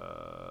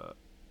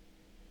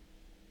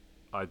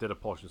 I did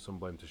apportion some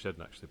blame to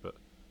Shedden, actually, but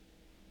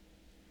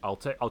I'll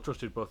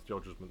trust you both your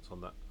judgments on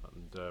that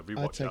and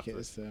rewatch I take it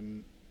as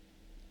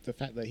the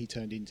fact that he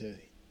turned into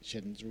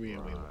Shedden's rear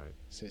wheel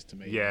says to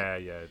me. Yeah,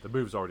 the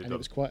move's already done. And it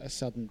was quite a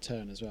sudden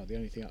turn as well. The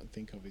only thing I can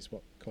think of is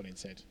what Colin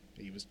said.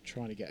 He was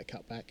trying to get a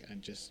cut back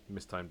and just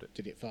Mistimed it.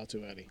 did it far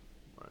too early.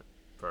 Right.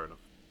 Fair enough.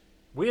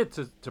 Weird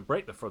to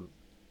break the front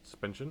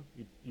suspension.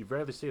 You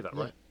rarely see that,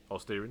 Yeah. right? Or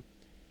steering.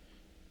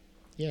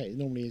 Yeah, it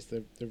normally is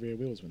the rear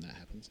wheels when that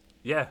happens.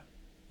 Yeah.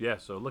 Yeah.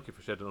 So lucky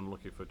for Shedden,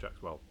 unlucky for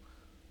Jax. Well,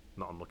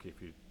 not unlucky if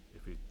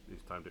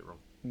he's timed it wrong.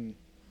 Mm.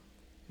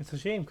 It's a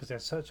shame because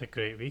it's such a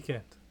great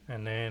weekend,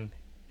 and then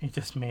he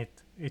takes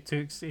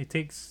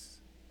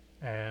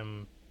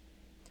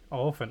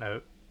Elephant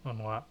out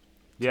on lap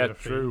 2 Yeah, or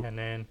 3, true. and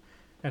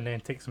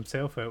then takes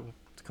himself out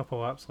a couple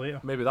of laps later.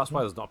 Maybe that's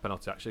why there's not a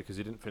penalty actually, because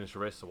he didn't finish the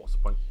race. So what's the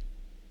point?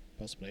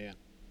 Possibly, yeah.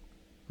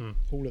 Hmm.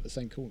 All at the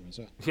same corner as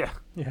well. Yeah.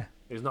 Yeah,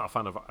 He's not a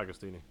fan of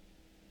Agostini.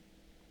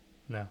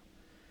 no.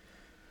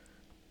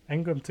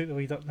 Ingram took the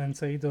lead up the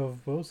inside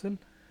of Wilson,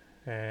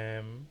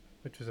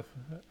 which was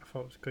I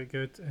thought was quite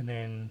good, and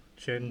then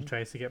Sheridan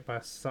tries to get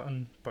past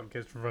Sutton, but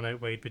gets run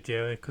out wide by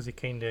Jelly because he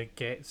kind of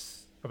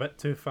gets a bit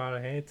too far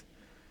ahead.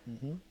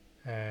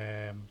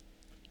 Mm-hmm.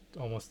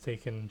 Almost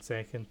taken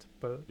second,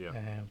 but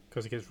Yeah.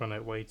 because he gets run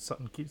out wide,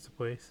 Sutton keeps the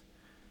place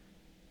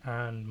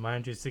and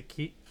manages to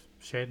keep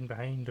Shedden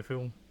behind the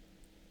full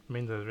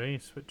remainder of the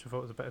race, which I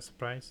thought was a bit of a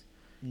surprise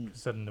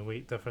considering the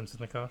weight difference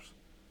in the cars.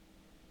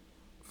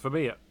 For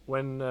me,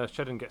 when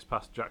Shedden gets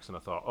past Jackson, I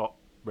thought, oh,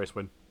 race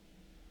win.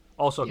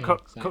 Also, Yeah,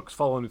 same. Cook's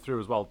following through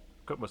as well.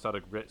 Cook must have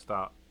had a great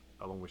start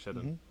along with Shedden.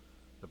 Mm-hmm.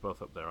 They're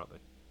both up there, aren't they?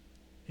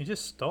 He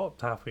just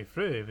stopped halfway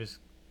through. He was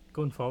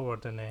going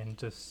forward and then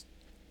just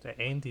it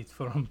ended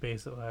for him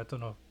basically. I don't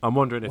know. I'm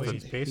wondering if Wait.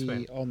 Was his pace he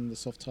went. on the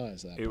soft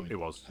tyres at that point? it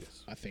was.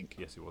 Yes. I think.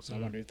 Yes, it was. So I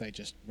wonder if they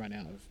just ran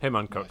out of... Him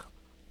and life. Cook.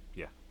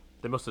 Yeah,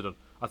 they must have done.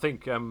 I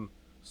think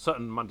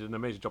Sutton did an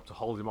amazing job to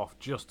hold him off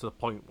just to the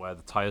point where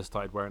the tyres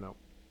started wearing out.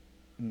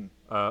 Mm.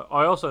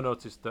 I also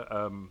noticed that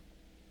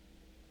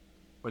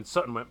when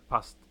Sutton went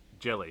past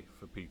Jelly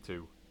for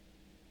P2,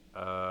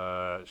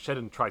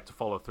 Shedden tried to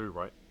follow through,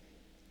 right?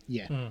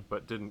 Yeah. But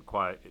it didn't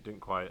quite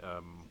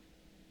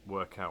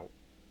work out.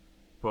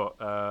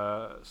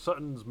 But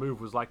Sutton's move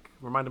was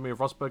reminded me of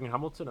Rosberg and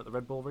Hamilton at the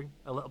Red Bull Ring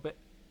a little bit.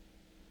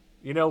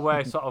 You know, where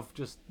he sort of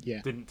just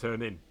Yeah. didn't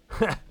turn in.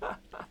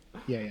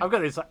 Yeah. I've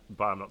got this,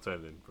 but I'm not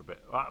turning in for a bit.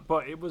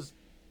 But it was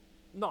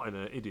not in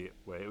an idiot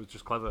way. It was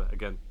just clever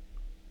again.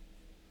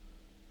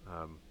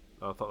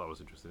 I thought that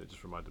was interesting. It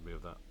just reminded me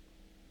of that.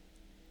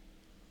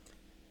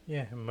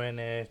 Yeah, and when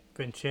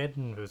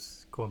Shedden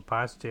was going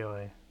past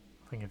Jelly,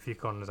 I think a few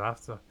corners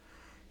after,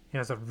 he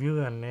has a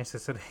really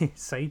unnecessary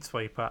side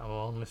swipe at him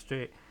along the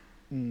straight.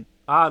 Mm.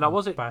 Now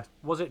was it Bad.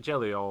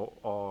 Jelly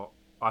or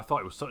I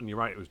thought it was Sutton? You're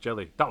right, it was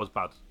Jelly. That was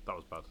bad.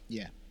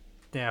 Yeah.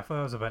 Yeah, I thought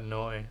that was a bit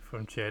naughty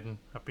from Shedden.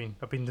 I've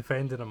been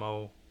defending him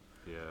all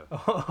Yeah,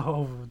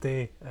 all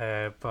day,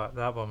 but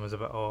that one was a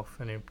bit off,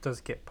 and he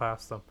does get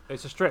past them.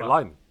 it's a straight But-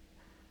 line.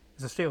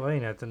 It's a straight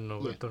line. I don't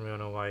Yeah. really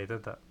know why he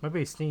did that. Maybe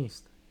he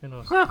sneezed. Who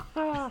knows?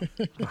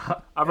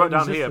 I wrote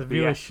down here,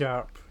 really BS.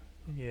 sharp.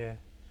 Yeah.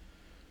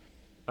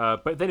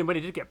 But then when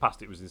he did get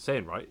past, it was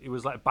insane, right? He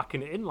was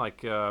backing it in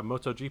like a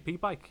MotoGP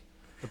bike.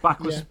 The back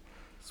was Yeah.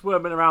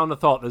 swerving around. I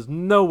thought, there's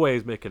no way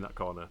he's making that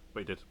corner,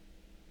 but he did.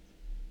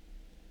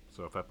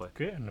 So fair play.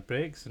 Great on the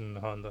brakes in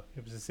the Honda.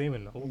 It was the same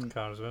in the old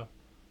car as well.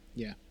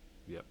 Yeah.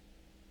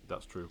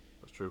 That's true.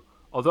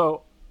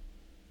 Although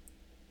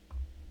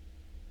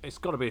it's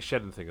got to be a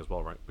Shedden thing as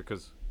well, right?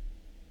 Because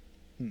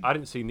I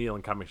didn't see Neil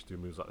and Camish do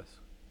moves like this.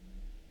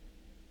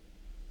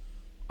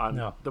 And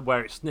No.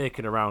 where it's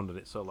snaking around and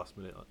it's so last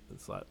minute,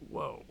 it's like,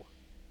 whoa.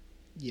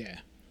 Yeah.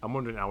 I'm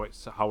wondering how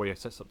he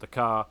sets up the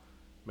car.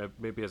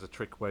 Maybe as a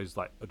trick where he's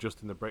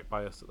adjusting the brake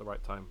bias at the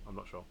right time. I'm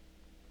not sure.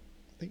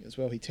 I think as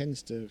well he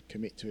tends to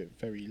commit to it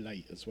very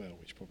late as well,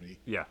 which probably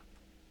Yeah,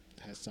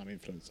 has some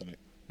influence on it.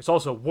 it's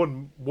also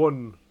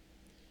one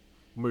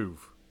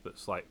move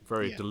that's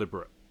very Yeah.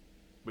 deliberate,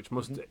 which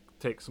must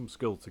take some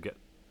skill to get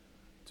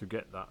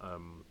that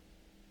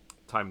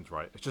timed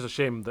right. It's just a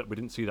shame that we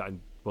didn't see that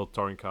in World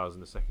Touring cars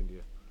in the second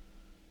year,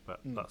 but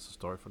that's a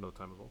story for another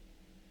time as well.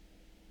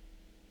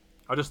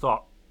 I just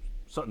thought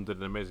Sutton did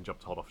an amazing job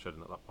to hold off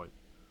Shedden at that point.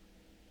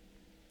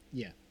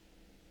 Yeah.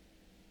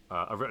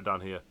 I've written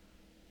down here,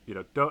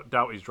 don't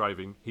doubt his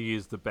driving. He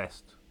is the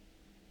best.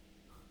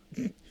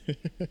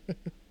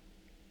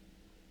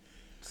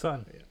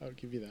 Sutton. Yeah, I'll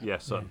give you that. Yeah,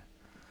 Sutton.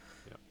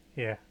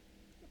 Yeah.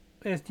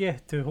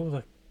 To hold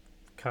a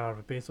car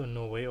with basically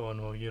no weight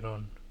on while you're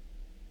on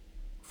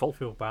Full.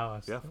 full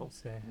ballast. Yeah, full.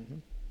 It's,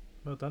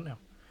 well done now.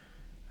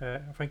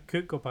 I think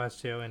Cook got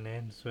past Jelly in the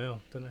end as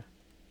well, didn't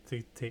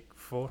he? To take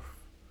fourth.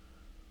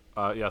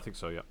 Yeah, I think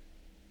so, yeah.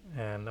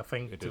 And I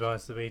think, He to did. be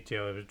honest, the way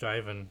Jelly was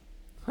driving,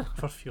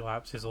 first few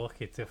laps, he's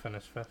lucky to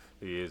finish fifth.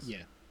 He is.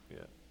 Yeah.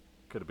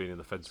 Could have been in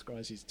the fence.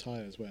 Surprised his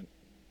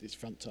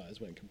front tyres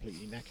weren't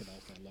completely knackered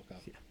after that lock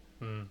up. Yeah.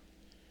 Mm.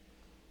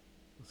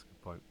 That's a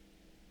good point.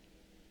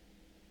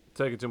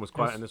 Turkington was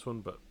quiet Yes. in this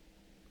one, but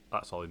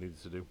that's all he needed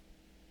to do.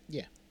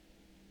 Yeah.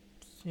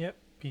 Yep,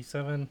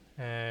 P7.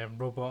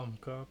 Rowbottom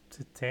got up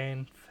to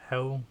 10th.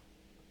 Hill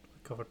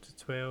recovered to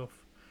 12th.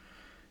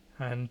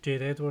 And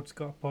Jade Edwards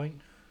got a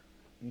point,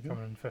 Mm-hmm.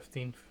 coming in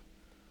 15th.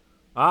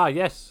 Ah,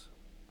 yes.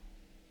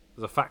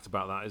 There's a fact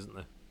about that, isn't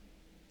there?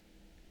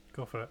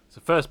 Go for it. It's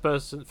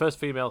the first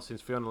female since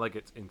Fiona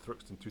Leggett in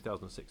Thruxton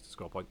 2006 to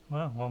score a point.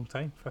 Well, long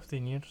time,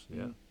 15 years.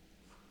 Yeah.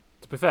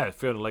 To be fair,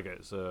 Fiona Leggett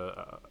is,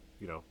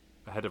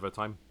 ahead of her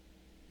time.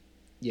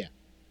 Yeah.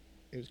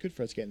 It was good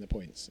for her to get in the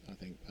points, I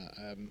think.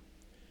 But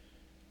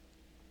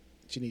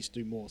she needs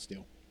to do more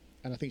still.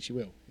 And I think she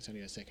will. It's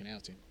only her second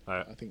outing.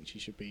 I think she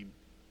should be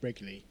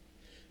regularly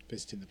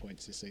visiting the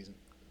points this season.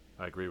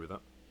 I agree with that.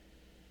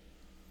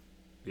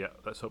 Yeah,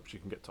 let's hope she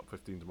can get top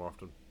 15s more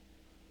often.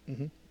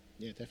 Mm-hmm.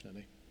 Yeah,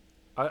 definitely.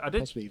 I did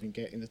possibly even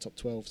get in the top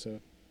 12.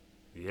 So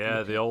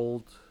yeah, the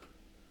old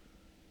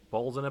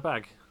balls in a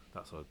bag.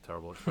 That's a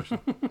terrible expression.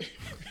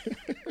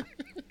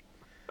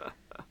 I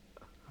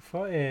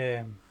thought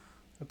it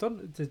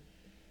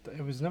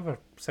was never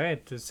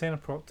said. Did Senna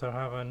Proctor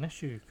have an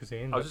issue because he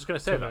ended I was just going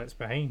to say 2 that. minutes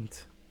behind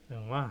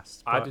in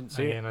last? I But didn't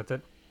see again,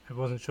 it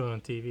wasn't shown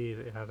on TV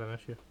that he had an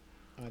issue.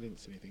 I didn't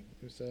see anything.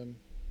 It was a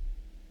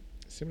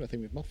similar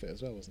thing with Moffat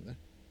as well, wasn't there?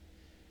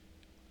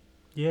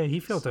 Yeah, he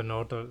filled an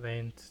order at the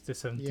end, the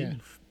 17th, Yeah,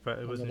 but it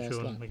on the wasn't last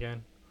shown lap.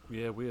 again.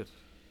 Yeah, weird.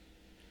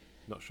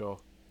 Not sure.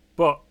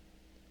 But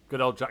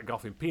good old Jack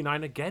Goffin,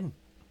 P9 again.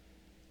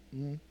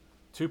 Mm.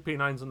 2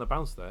 P9s on the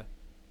bounce there.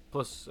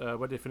 Plus, where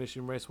did he finish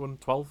in race 1?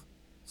 12.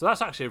 So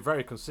that's actually a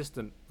very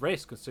consistent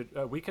race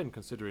weekend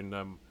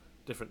considering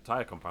different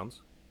tyre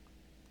compounds.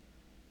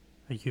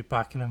 Are you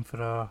backing him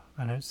for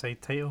an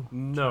outside title?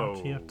 No.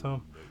 charge here,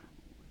 Tom?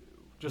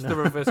 Just a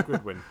reverse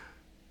grid win.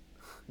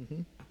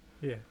 Mm-hmm.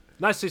 Yeah.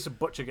 Nice to see some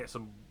Butcher get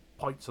some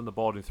points on the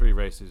board in 3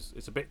 races.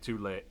 It's a bit too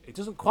late. It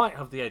doesn't quite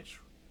have the edge.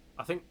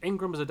 I think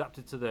Ingram has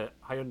adapted to the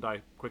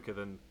Hyundai quicker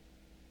than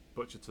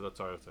Butcher to the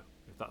Toyota,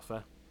 if that's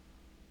fair.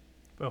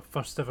 Well,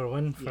 first ever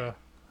win for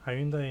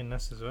Hyundai in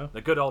this as well. The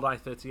good old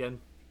i30N,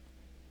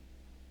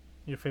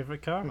 Your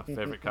favourite car my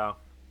favourite car.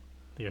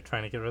 that you're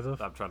trying to get rid of?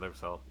 that I'm trying to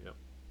sell.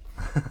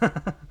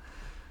 Yep.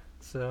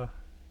 So,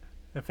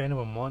 if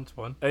anyone wants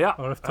one, Yeah.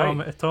 or if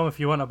Tom, if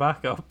you want a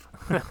backup,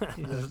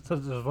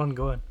 there's one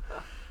going.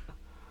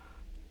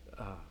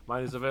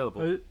 Mine is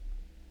available.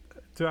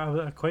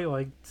 I quite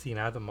like seeing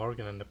Adam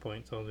Morgan in the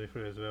points all the way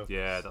through as well.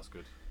 Yeah, that's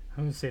good.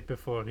 I've said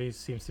before, he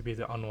seems to be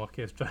the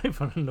unluckiest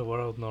driver in the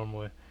world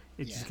normally.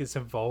 He just gets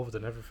involved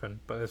in everything,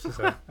 but this is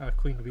a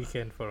clean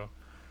weekend for him.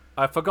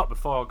 I forgot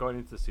before going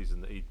into the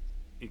season that he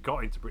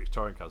got into British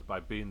Touring Cars by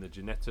being the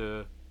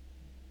Ginetta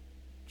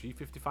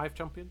G55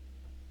 champion,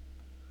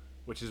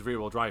 which is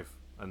rear-wheel drive.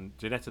 And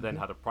Ginetta then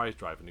had a prize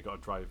drive, and he got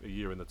to drive a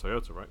year in the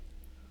Toyota, right?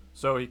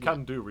 So he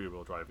can do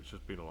rear-wheel drive. It's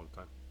just been a long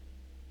time.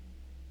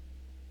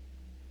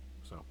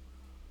 So,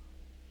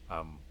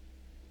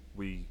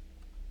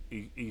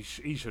 he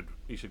should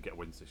get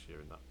wins this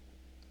year in that.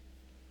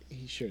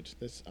 He should.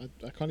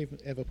 I can't even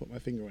ever put my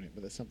finger on it,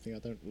 but there's something I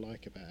don't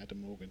like about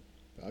Adam Morgan.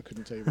 But I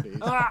couldn't tell you what it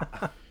is.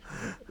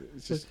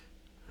 It's just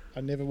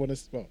I never want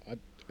to. Well, I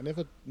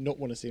never not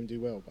want to see him do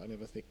well, but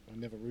I'm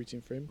never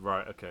rooting for him.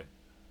 Right. Okay.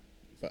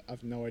 But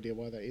I've no idea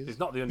why that is. He's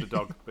not the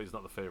underdog, but he's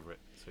not the favourite,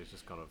 so he's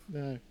just kind of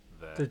No.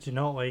 there. Did you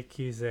not like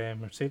his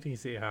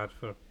Mercedes that he had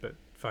for about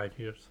 5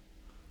 years?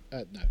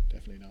 No,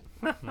 definitely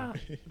not.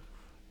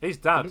 His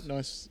It dad. looked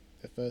nice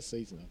the first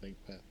season, I think,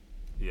 but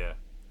Yeah.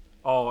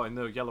 Oh, in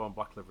the yellow and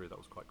black livery, that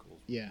was quite cool.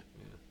 yeah.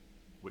 Yeah.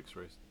 Wicks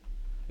race.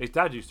 His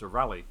dad used to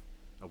rally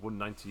a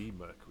 190E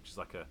Merc, which is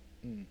like a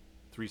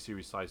 3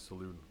 Series size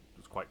saloon. It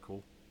was quite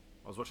cool.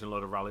 I was watching a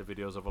lot of rally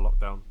videos over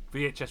lockdown.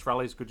 VHS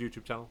Rallies, good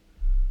YouTube channel.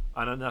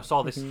 And then I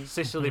saw this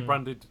Sicily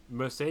branded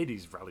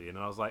Mercedes rally, and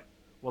I was like,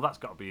 well, that's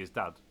got to be his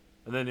dad.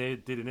 And then he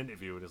did an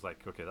interview, and it's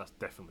like, okay, that's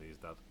definitely his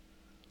dad.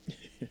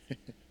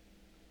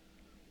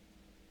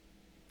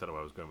 Don't know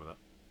where I was going with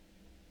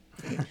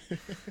that.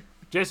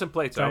 Jason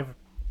Plato. Driver.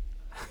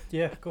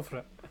 Yeah, go for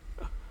it.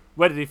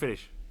 Where did he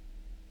finish?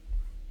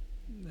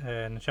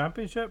 In the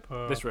championship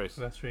or This race.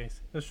 This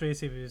race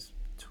he was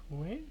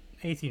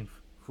 18th.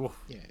 Oof.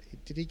 Yeah.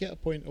 Did he get a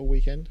point all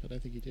weekend? I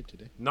don't think he did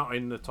today. Not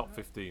in the top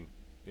 15.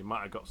 He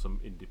might have got some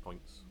Indy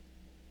points.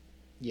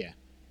 Yeah.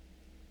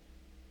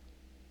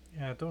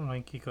 Yeah, I don't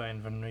think he got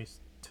in from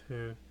race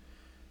 2.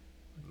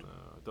 No, I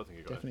don't think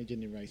he got Definitely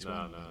didn't in race No,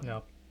 one. no.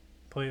 No,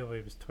 Plato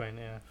he was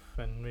 20th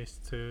in race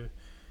 2.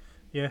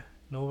 Yeah,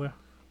 nowhere.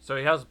 So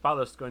he has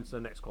ballast going to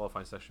the next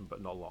qualifying session,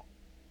 but not a lot.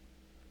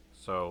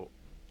 So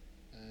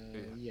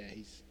Yeah,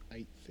 he's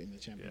 8th in the yeah,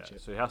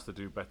 championship. so he has to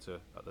do better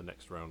at the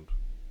next round.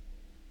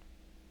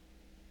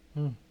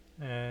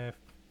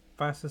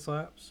 Fastest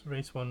laps,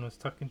 race 1 was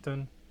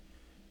Tuckington,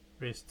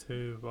 race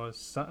 2 was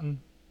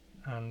Sutton,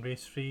 and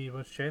race 3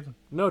 was Shedden.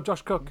 No,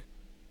 Josh Cook.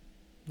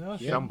 No,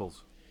 Yeah.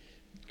 Shambles.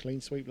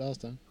 Clean sweep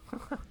last time.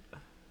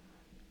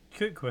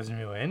 Cook wasn't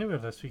really anywhere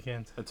this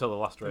weekend. Until the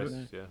last race,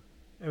 No. yeah.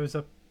 I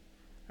thought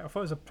it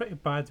was a pretty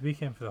bad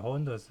weekend for the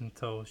Hondas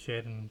until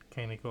Shedden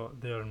kind of got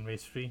there in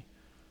race 3.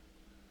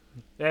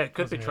 Yeah, it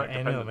could be Wasn't track really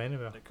any of dependent. them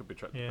anywhere. It could be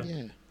track Yeah.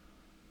 dependent. Yeah.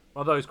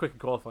 Although he's quick in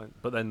qualifying,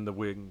 but then the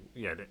wing,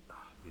 yeah,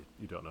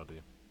 you don't know, do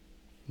you?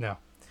 No.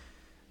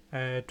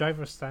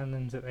 Driver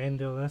standings at the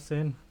end of this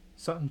then.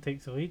 Sutton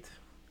takes the lead,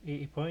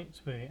 80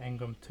 points with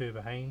Ingram 2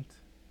 behind.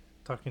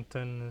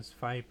 Tuckington is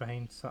 5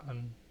 behind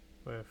Sutton,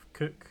 with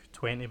Cook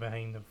 20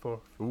 behind in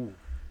fourth. Ooh,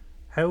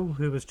 Hill,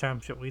 who was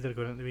championship leader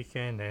going into the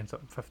weekend, ends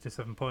up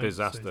 57 points.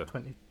 Disaster. So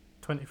he's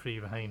 23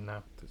 behind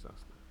now.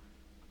 disaster.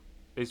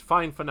 It's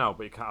fine for now,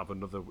 but he can't have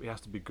another. He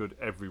has to be good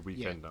every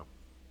weekend now.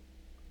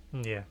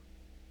 Yeah.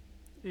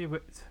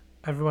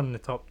 Everyone in the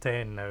top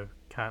 10 now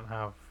can't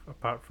have,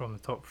 apart from the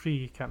top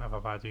 3, can't have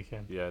a bad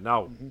weekend. Yeah.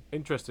 Now,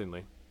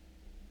 interestingly,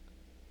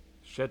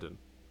 Shedden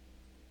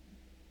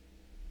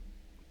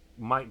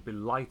might be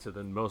lighter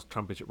than most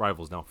championship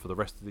rivals now for the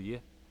rest of the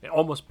year. It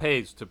almost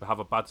pays to have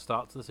a bad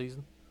start to the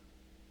season,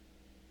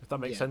 if that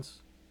makes sense,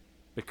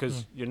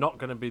 because you're not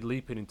going to be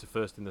leaping into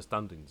first in the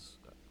standings,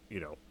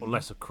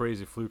 unless a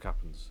crazy fluke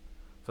happens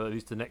for at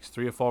least the next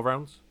 3 or 4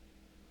 rounds.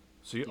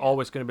 So you're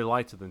always going to be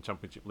lighter than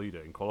championship leader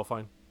in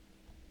qualifying.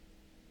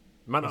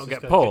 You might not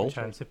get pole,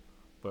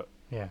 but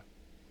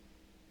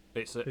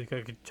it's got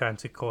a good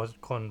chance of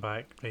calling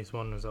back race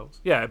 1 results.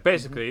 Yeah,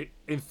 basically,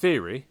 in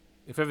theory,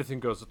 if everything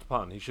goes to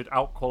plan, he should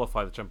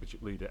out-qualify the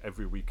championship leader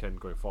every weekend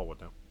going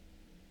forward now.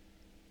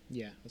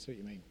 Yeah, that's what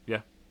you mean. Yeah,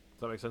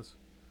 does that make sense?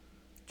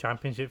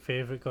 Championship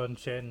favourite Gordon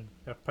Shen.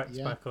 Your picks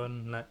back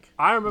on, Nick.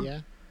 I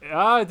remember.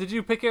 Yeah. Did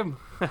you pick him?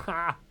 We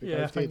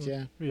both did,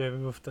 yeah. Yeah, we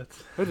both did.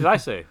 Who did I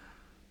say?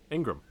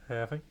 Ingram.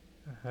 I think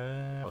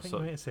you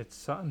might have said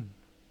Sutton.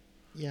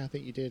 Yeah, I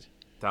think you did.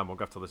 Damn, we'll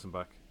have to listen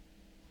back.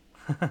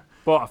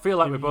 But I feel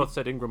like we both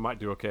said Ingram might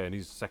do okay, and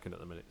he's second at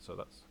the minute, so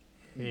that's...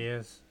 He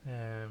is.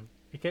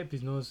 He kept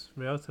his nose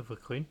relatively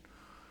clean.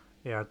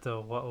 He had a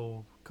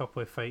little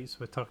couple of fights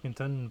with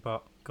Turkington,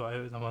 but got out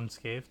of them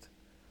unscathed.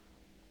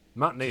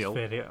 Matt Neal...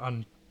 Very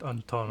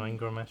un-Tom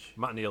Ingramish.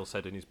 Matt Neal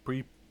said in his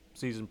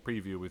pre-season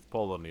preview with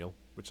Paul O'Neill,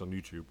 which is on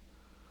YouTube,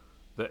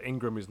 that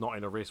Ingram is not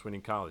in a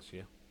race-winning car this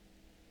year.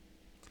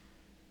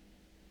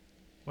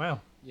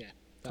 Well, yeah,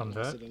 that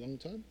lasted out. a long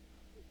time.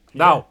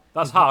 Now,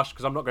 that's harsh,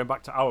 because I'm not going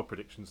back to our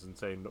predictions and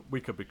saying that we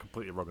could be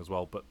completely wrong as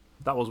well, but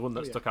that was one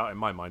that stuck out in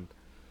my mind.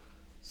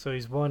 So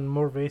he's won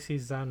more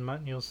races than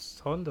Matt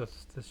Neal's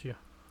Hondas this year.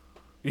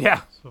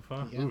 Yeah. So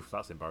far. Yeah. Oof,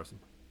 that's embarrassing.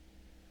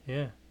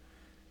 Yeah.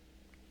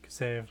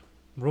 Because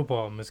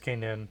Rowbottom was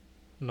kind of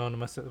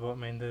anonymous at the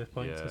bottom end of the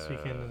points this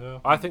weekend as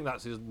well. I think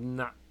that's his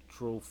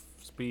natural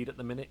speed at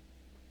the minute.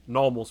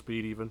 Normal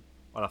speed, even.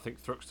 And I think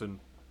Thruxton,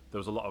 there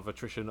was a lot of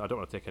attrition. I don't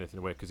want to take anything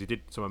away, because he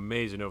did some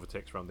amazing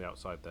overtakes around the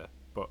outside there.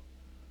 But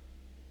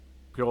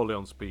purely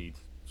on speed,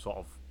 sort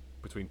of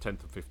between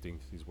 10th and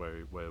 15th is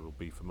where we'll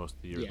be for most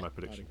of the year, is my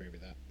prediction. I'd agree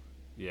with that.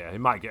 Yeah, he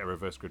might get a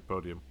reverse grid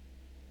podium.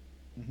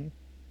 Mm-hmm.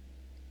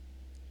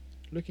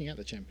 Looking at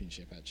the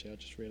championship, actually, I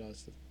just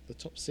realised that the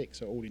top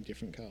 6 are all in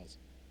different cars.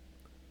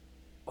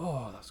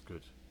 Oh, that's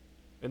good.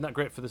 Isn't that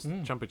great for this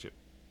championship?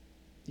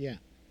 Yeah.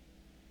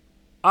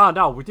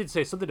 No, we did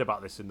say something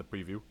about this in the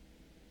preview,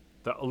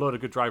 that a load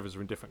of good drivers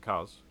are in different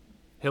cars.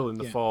 Hill in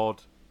the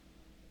Ford,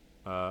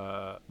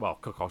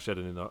 Cook or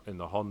Shedden in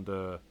the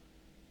Honda,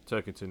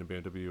 Turkington in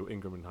BMW,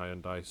 Ingram in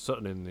Hyundai,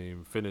 Sutton in the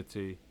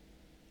Infiniti,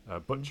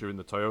 Butcher in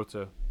the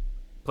Toyota,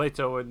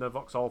 Plato in the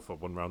Vauxhall for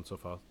one round so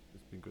far.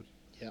 It's been good.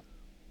 Yep.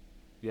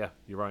 Yeah,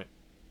 you're right.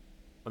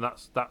 And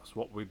that's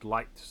what we'd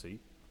like to see.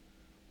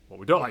 What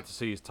we don't like to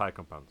see is tyre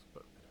compounds.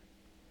 But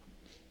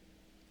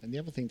and the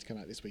other thing to come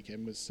out this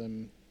weekend was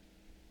some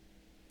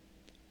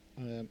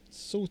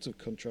sort of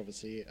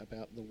controversy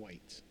about the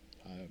weight,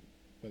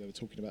 where they were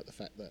talking about the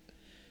fact that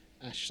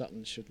Ash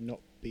Sutton should not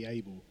be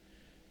able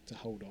to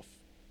hold off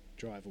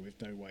driver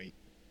with no weight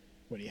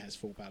when he has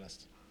full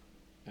ballast,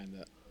 and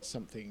that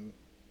something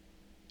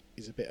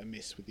is a bit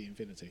amiss with the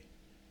Infinity.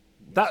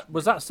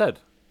 That said?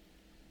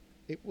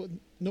 It was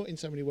not in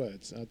so many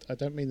words. I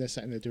don't mean they're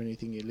saying they're doing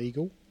anything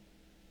illegal,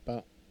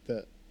 but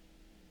that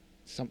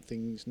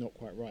something's not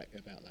quite right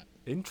about that.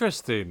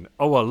 Interesting.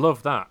 Oh, I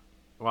love that.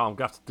 Well, I'm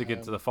going to have to dig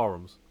into the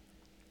forums.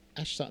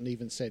 Ash Sutton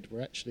even said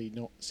we're actually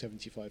not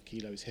 75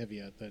 kilos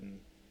heavier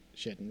than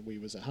Shedden. We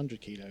was 100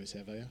 kilos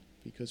heavier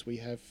because we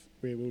have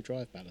rear-wheel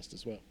drive ballast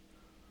as well.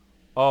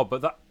 Oh,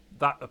 but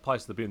that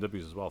applies to the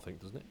BMWs as well, I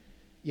think, doesn't it?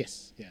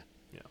 Yes, yeah.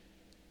 Yeah.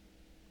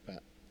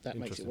 But that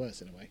makes it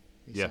worse in a way.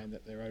 He's saying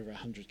that they're over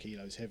 100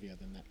 kilos heavier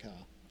than that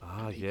car.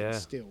 And he can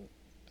still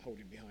hold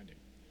him behind him.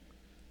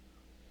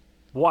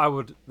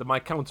 My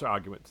counter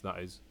argument to that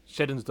is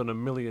Shedden's done a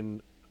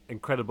million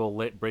incredible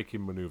late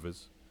braking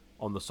manoeuvres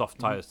on the soft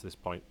tyres to this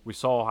point. We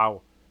saw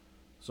how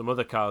some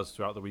other cars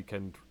throughout the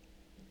weekend,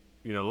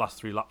 last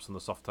 3 laps on the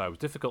soft tyre was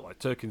difficult, like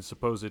Turkin's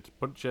supposed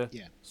puncture,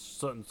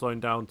 Sutton slowing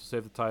down to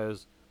save the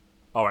tyres.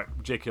 All right,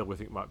 Jake Hill, we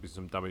think might be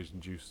some damage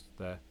induced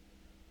there.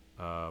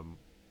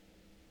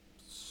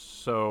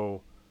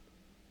 So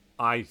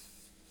I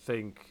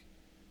think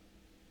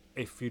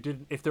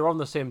if they're on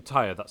the same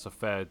tyre, that's a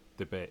fair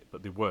debate,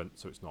 but they weren't,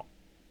 so it's not.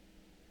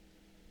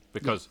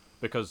 Because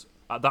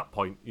at that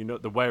point,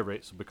 the wear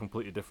rates will be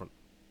completely different.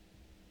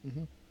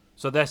 Mm-hmm.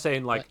 So they're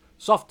saying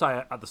soft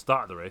tyre at the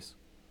start of the race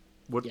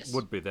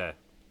would be there.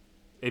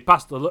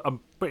 I'm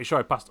pretty sure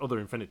he passed other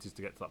Infinities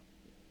to get to that.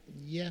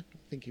 Yeah,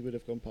 I think he would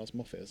have gone past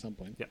Moffat at some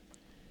point. Yeah.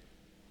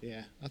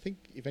 Yeah, I think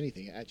if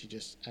anything, it actually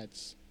just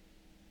adds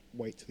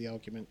weight to the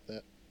argument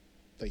that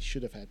they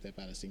should have had their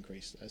ballast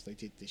increased as they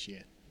did this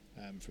year.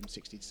 from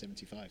 60 to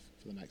 75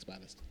 for the max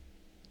ballast.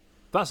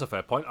 That's a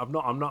fair point. I'm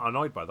not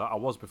annoyed by that. I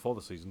was before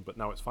the season, but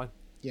now it's fine.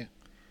 Yeah,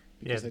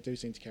 because they do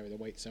seem to carry the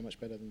weight so much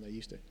better than they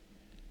used to.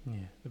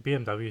 Yeah, the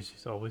BMWs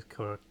just always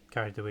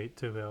carried the weight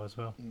too well as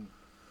well.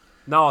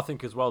 Now I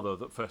think as well though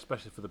that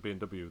especially for the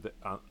BMW,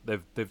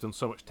 they've done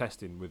so much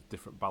testing with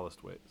different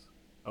ballast weights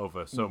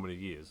over so many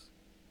years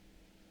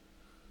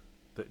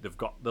that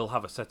they'll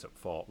have a setup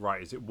for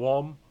right. Is it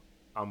warm?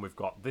 And we've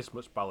got this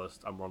much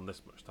ballast, and we're on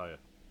this much tyre.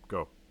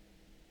 Go.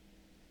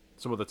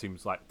 Some other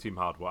teams like Team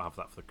Hard won't have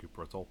that for the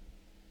Cooper at all.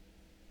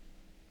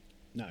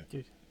 No.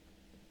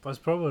 But it's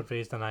probably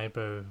raised an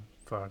eyebrow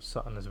for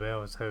Sutton as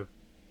well as how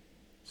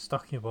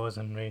stuck he was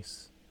in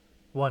race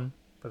 1,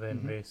 but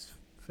then race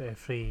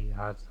 3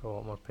 had a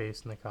lot more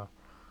pace in the car.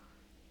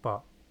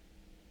 But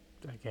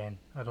again,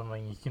 I don't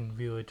think you can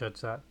really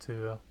judge that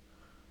too well.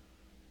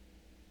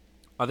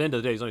 At the end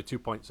of the day, he's only 2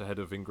 points ahead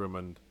of Ingram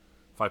and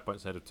 5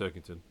 points ahead of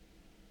Turkington.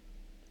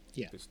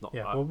 Yeah. It's not.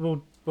 Yeah,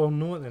 we'll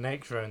know at the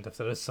next round if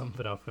there is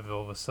something up. If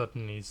all of a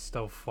sudden he's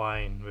still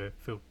flying with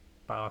full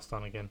ballast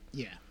on again.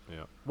 Yeah.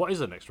 Yeah. What is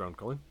the next round,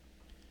 Colin?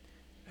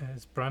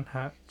 It's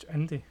Branhatch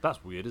Indy.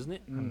 That's weird, isn't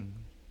it? And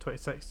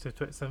 26th to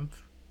 27th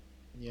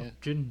Yeah.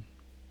 of June.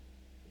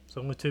 It's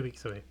only 2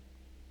 weeks away.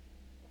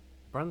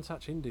 Brands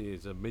Hatch Indy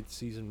is a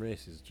mid-season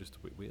race. Is just a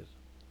bit weird.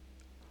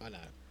 I know.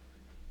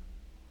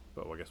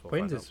 But I guess we'll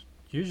When find does out.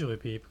 usually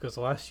be, because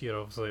last year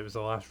obviously it was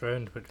the last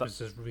round, which was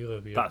just really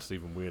weird. That's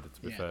even weirder,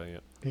 to be fair. Yeah.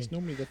 It's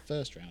normally the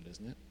first round,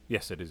 isn't it?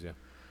 Yes, it is. Yeah.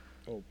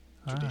 Or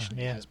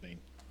traditionally yeah. has been.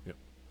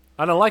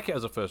 And I like it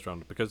as a first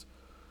round because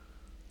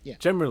Yeah.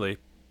 generally,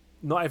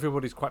 not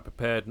everybody's quite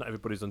prepared. Not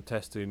everybody's done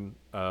testing.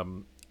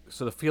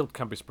 So the field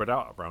can be spread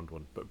out at round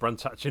 1. But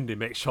Brands Hatch Indy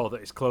makes sure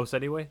that it's close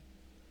anyway.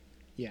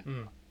 Yeah.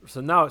 So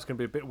now it's going to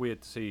be a bit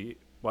weird to see.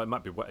 Well, it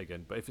might be wet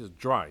again, but if it's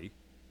dry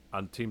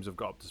and teams have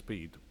got up to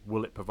speed,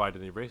 will it provide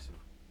any racing?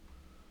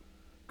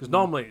 Because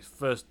normally it's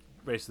first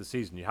race of the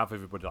season, you have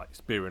everybody like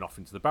spearing off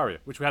into the barrier,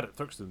 which we had at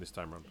Thruxton this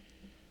time round.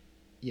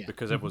 Yeah.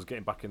 Because everyone's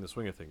getting back in the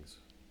swing of things.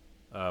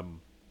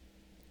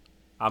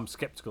 I'm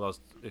sceptical as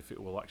if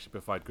it will actually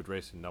provide good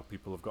racing. Now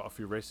people have got a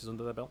few races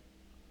under their belt,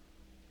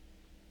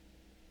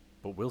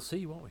 but we'll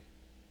see, won't we?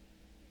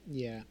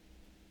 Yeah.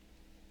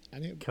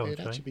 And it'd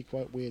actually be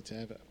quite weird to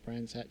have a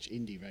Brands Hatch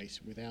Indy race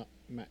without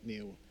Matt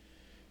Neal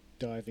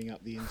diving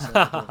up the inside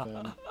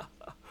of...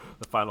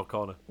 The final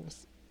corner.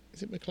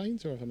 Is it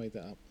McLean's, or have I made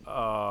that up?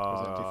 Or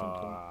is that a different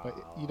corner?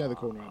 But you know the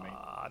corner I mean.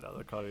 I know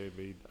the corner you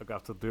mean. I'm going to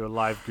have to do a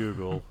live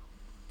Google.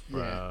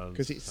 Yeah,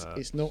 because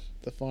it's not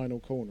the final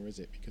corner, is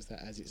it? Because that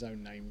has its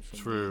own name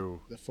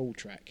from the full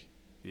track.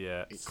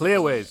 Yeah, It's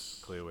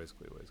Clearways.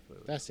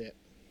 That's it.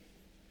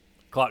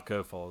 Clark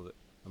Kerr follows it,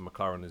 and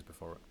McLaren is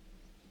before it.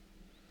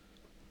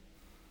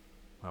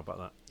 How about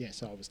that? Yeah,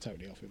 so I was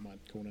totally off with my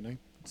corner name.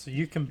 So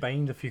you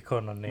combined a few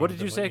corner names. What did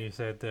you in say? You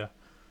said there.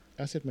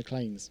 I said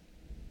McLean's.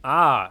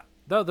 Ah,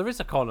 no, there is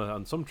a corner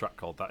on some track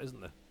called that, isn't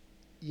there?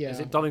 Yeah, Is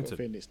it I've got a Donington?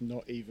 feeling it's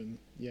not even.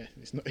 Yeah,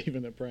 it's not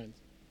even a brand.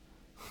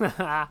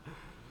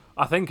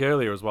 I think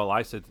earlier as well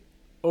I said,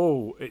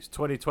 oh, it's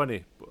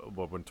 2020.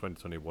 Well, when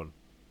 2021.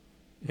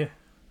 Yeah.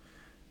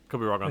 Could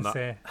be wrong on It's,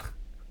 that.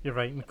 you're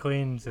right,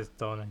 McLean's is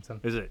Donington.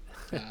 Is it?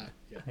 Yeah.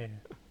 Yeah.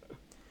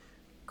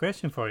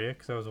 Question for you,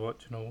 because I was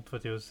watching old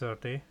videos the other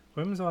day.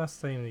 When was the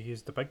last time they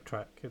used the big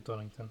track at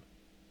Donington?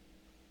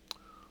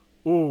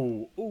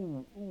 Ooh.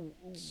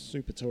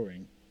 Super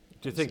touring.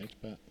 Do you think?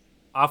 But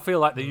I feel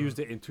like they used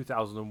it in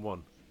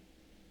 2001.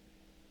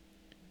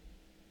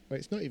 well,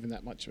 it's not even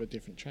that much of a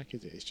different track,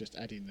 is it? It's just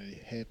adding the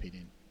hairpin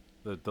in.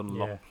 The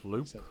Dunlop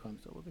Loop. Is that the one?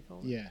 Is that what they call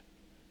it? Yeah.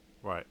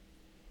 Right.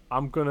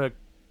 I'm gonna.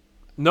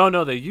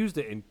 No, they used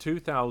it in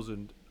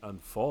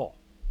 2004.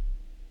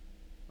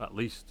 At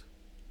least.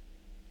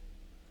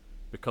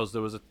 Because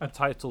there was a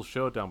title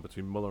showdown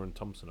between Muller and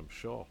Thompson, I'm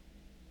sure.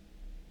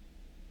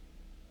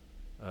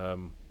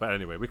 But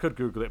anyway, we could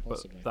Google it,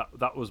 Possibly. but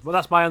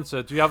that's my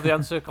answer. Do you have the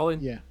answer,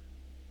 Colin? Yeah.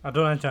 I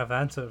don't actually have the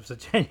answer. It was a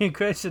genuine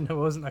question. It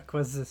wasn't a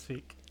quiz this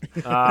week.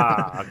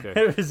 Okay.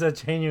 It was a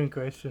genuine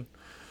question.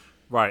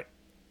 Right.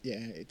 Yeah,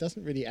 it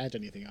doesn't really add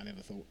anything, I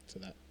never thought, to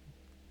that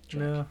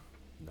track.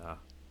 No.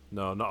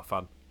 No, not a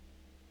fan.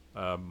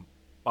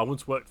 I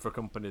once worked for a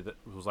company that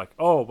was like,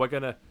 oh, we're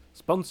going to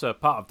sponsor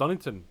part of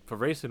Donington for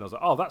racing. I was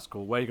like, oh, that's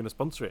cool. Where are you going to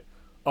sponsor it?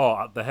 Oh,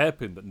 at the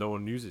hairpin that no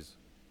one uses.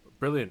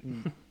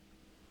 Brilliant.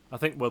 I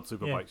think World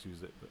Superbikes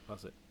use it, but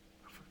that's it.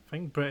 I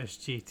think British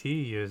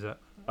GT use it.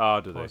 Ah,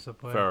 do they?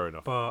 Possibly. Fair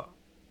enough. But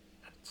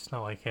it's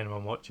not like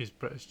anyone watches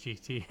British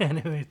GT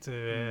anyway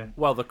to...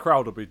 Well, the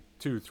crowd will be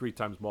 2-3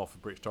 times more for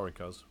British touring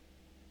cars.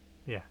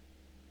 Yeah.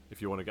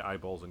 If you want to get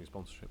eyeballs on your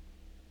sponsorship.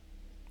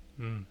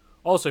 Mm.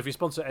 Also, if you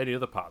sponsor any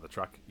other part of the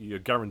track, you're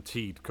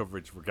guaranteed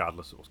coverage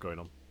regardless of what's going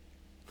on.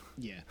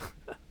 Yeah.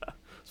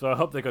 So I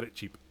hope they got it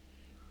cheap.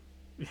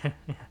 Yeah.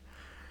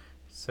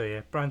 So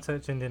yeah, Brands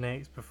Hatch Indy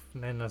next,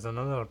 and then there's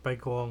another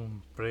big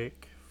long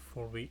break,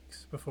 4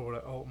 weeks before we're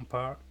at Alton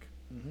Park.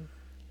 Mm-hmm.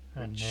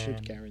 And Which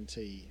should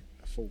guarantee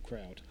a full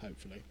crowd,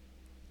 hopefully.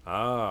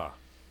 Ah.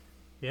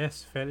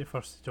 Yes,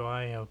 31st of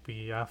July will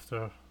be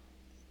after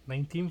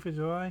 19th of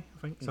July, I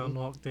think, it's Mhm.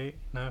 unlock date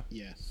now.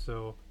 Yeah.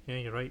 So, yeah,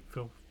 you're right,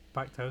 full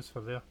packed house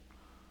for there.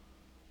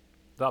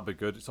 That'd be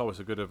good. It's always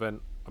a good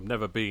event. I've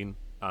never been,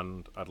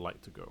 and I'd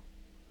like to go.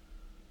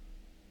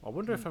 I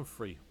wonder if I'm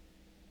free.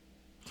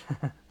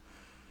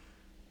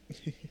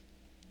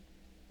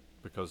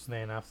 Because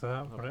Then after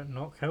that, we're at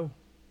Knock Hill.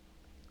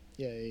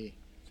 Yay.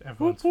 It's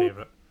everyone's Whoop, whoop.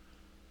 favourite.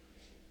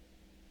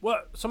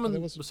 what? Someone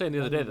There was saying the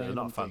other one day that they're random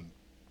not a fan. thing.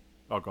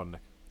 Oh, go on,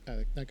 Nick.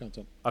 No, go on,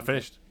 Tom. I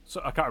finished.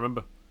 So I can't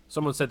remember.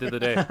 Someone said the other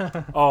day,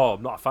 "Oh,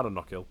 I'm not a fan of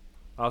Knock Hill."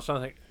 I was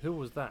trying to think, who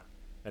was that?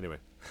 Anyway,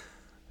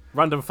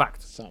 random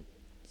fact.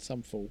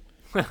 Some fool.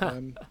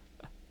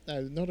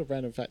 No, not a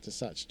random fact as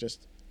such.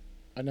 Just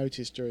I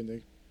noticed during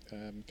the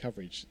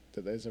coverage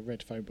that there's a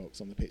red phone box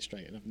on the pit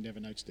straight, and I've never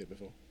noticed it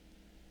before.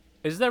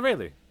 Is there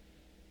really?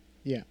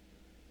 Yeah.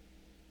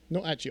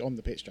 Not actually on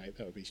the pit straight.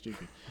 That would be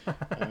stupid.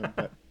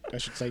 But I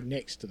should say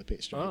next to the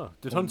pit straight. Oh,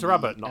 did on Hunter the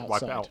Abbott not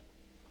wipe it outside. out?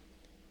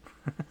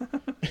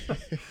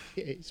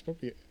 Yeah, it's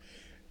probably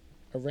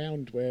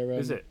around where.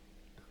 Is it?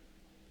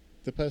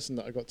 The person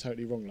that I got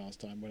totally wrong last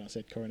time when I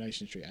said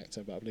Coronation Street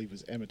actor, but I believe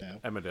was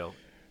Emmerdale, Emmerdale.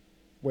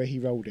 where he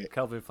rolled it.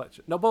 Calvin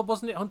Fletcher. No, but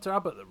wasn't it Hunter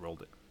Abbott that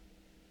rolled it?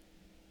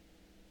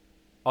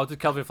 Or did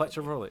Calvin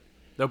Fletcher roll it?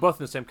 They were both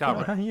in the same car,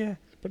 right? Yeah.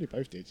 Probably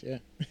both did, yeah.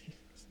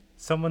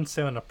 Someone's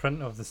selling a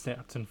print of the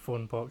Snetterton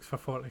phone box for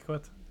 40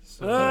 quid.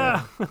 So,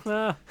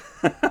 Ah!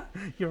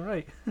 you're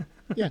right.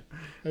 Yeah,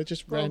 I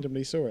just Well-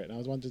 randomly saw it, and I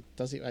was wondering,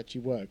 does it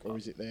actually work, or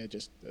is it there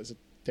just as a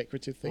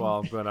decorative thing? Well,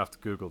 I'm going to have to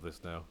Google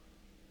this now.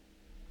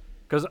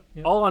 Because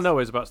Yep. all I know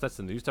is about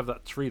Stetson. They used to have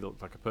that tree that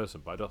looked like a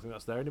person, but I don't think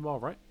that's there anymore,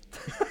 right?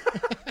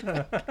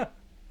 That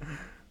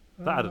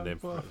had a name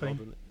for What it a as well, thing.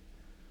 didn't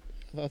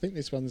it? I think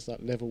this one's like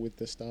level with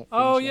the start.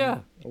 Oh, finish line,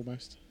 yeah.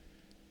 almost.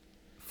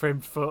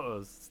 Framed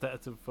photos,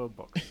 Stetson phone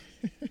box.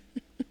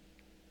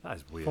 That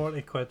is weird.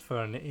 40 quid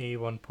for an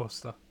A1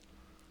 poster.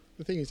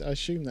 The thing is, I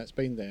assume that's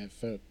been there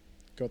for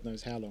God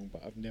knows how long,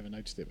 but I've never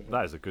noticed it before.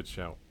 That is a good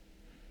shout.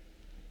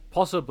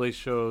 Possibly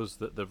shows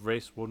that the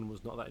race one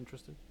was not that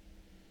interesting.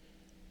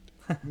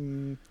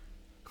 To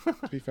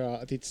be fair,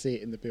 I did see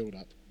it in the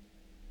build-up.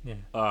 Yeah.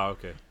 Ah,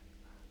 okay.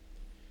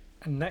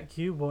 And Nick,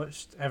 you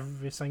watched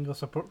every single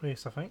support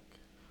race, I think.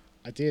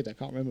 I did. I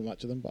can't remember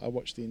much of them, but I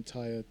watched the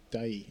entire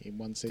day in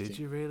one sitting. Did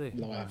you really?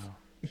 Live.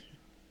 Wow.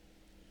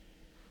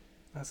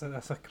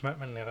 That's a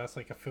commitment there. That's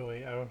like a full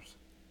 8 hours.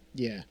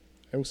 Yeah.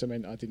 It also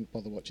meant I didn't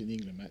bother watching the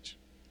England match.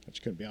 I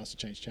just couldn't be asked to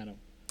change channel.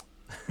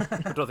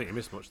 I don't think you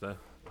missed much there.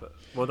 But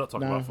we're not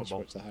talking No, about I just football.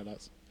 watched the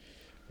highlights.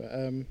 But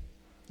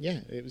yeah,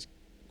 it was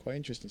quite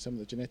interesting. Some of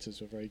the Janettas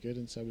were very good,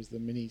 and so was the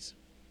Minis.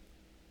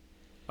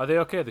 Are they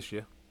okay this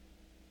year?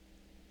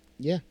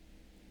 Yeah.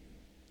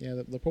 Yeah,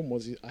 the problem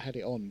was I had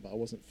it on, but I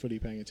wasn't fully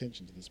paying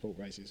attention to the sport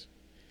races.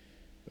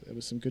 But there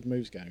was some good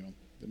moves going on.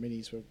 The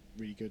Minis were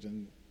really good,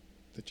 and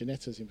the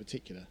Janettas in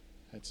particular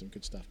had some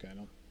good stuff going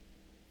on.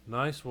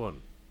 Nice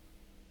one.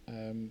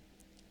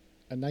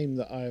 A name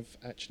that I've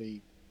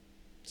actually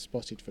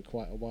spotted for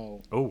quite a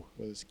while Oh,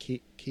 was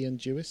Kian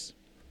Jewis,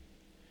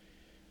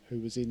 who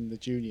was in the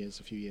juniors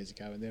a few years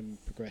ago and then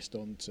progressed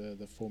on to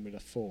the Formula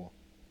 4.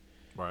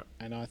 right.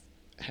 And I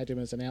had him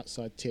as an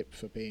outside tip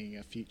for being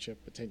a future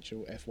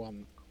potential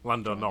F1.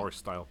 Lando Driver. Norris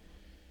style.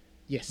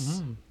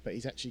 Yes, Mm. but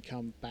he's actually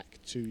come back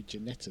to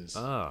Janettas.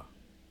 Ah,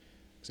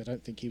 Because I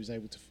don't think he was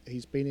able to.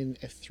 He's been in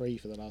F3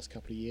 for the last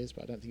couple of years,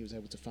 but I don't think he was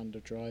able to fund a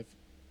drive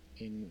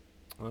in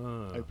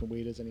open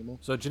wheelers anymore.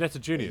 So Janetta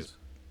Juniors.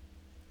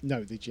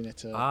 No, the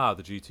Janetta,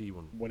 The GT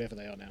one. whatever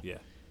they are now. Yeah,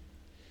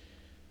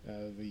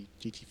 The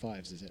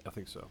GT5s, is it? I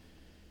think so.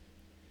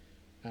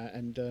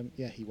 And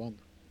yeah, he won.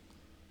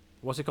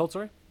 What's it called,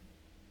 sorry?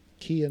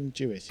 Kian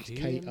Jewis. It's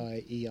Kian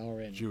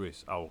Kiern,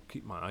 Jewish. I'll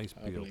keep my eyes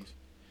I peeled. believe.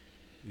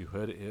 You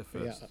heard it here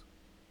But yeah, first.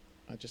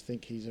 I just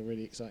think he's a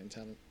really exciting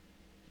talent.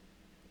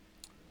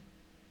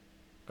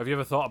 Have you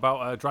ever thought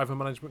about a driver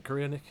management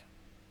career, Nick?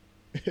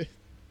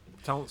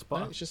 Talent No,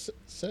 spotter? it's just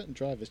certain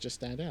drivers just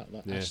stand out.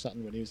 Like Yeah. Ash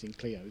Sutton when he was in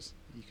Clio's,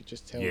 you could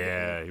just tell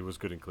Yeah, he was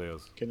good in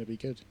Cleos. going to be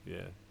good.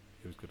 Yeah,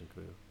 he was good in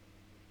Cleos.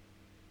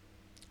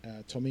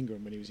 Tom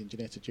Ingram when he was in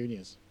Janetta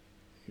Juniors,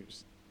 he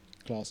was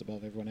class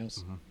above everyone else.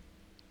 Mm-hmm.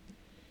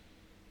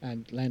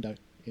 And Lando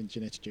in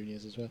Janetta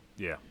Juniors as well.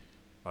 Yeah,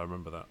 I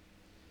remember that.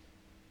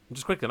 And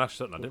just quickly on Ash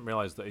Sutton, I didn't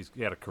realise that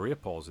he had a career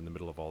pause in the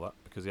middle of all that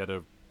because he had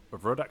a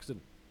road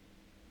accident.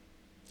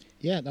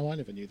 Yeah, no, I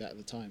never knew that at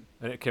the time.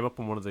 And it came up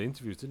on one of the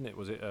interviews, didn't it?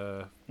 Was it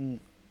Mm.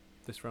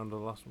 this round or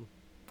the last one?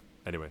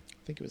 Anyway,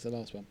 I think it was the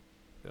last one.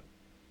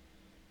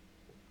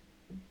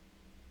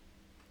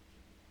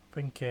 I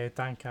think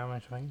Dan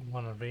Camish, I think,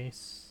 won a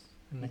race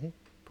in the Mhm.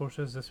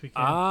 Porsches this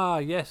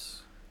weekend.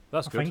 yes,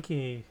 that's I good.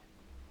 think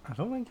I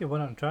don't think he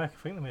won it on track. I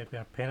think there might be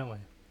a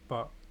penalty,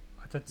 but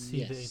I did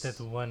see that he Yes. did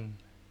win.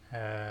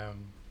 I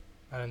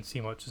didn't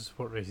see much of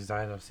sport races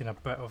either. I've seen a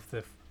bit of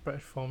the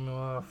British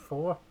Formula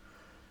 4,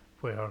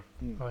 where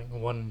Mm. I think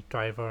one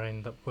driver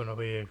ended up going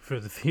away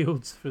through the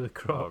fields, through the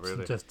crops, really?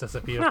 and just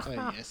disappeared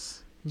Oh,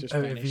 yes. Just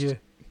out of vanished. view.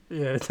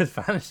 Yeah, it just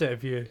vanished out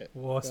of view.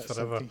 Lost That's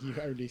forever. something you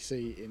only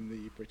see in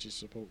the British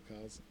support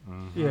cars.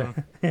 Mhm. Yeah,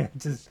 yeah, it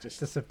Just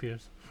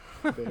disappears.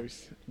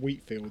 There's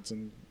wheat fields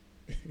and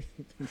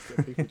things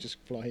that people just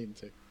fly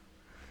into.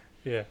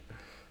 Yeah.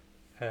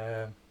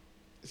 Um,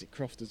 Is it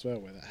Croft as well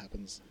where that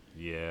happens?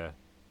 Yeah.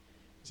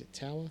 Is it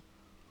Tower?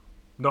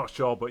 Not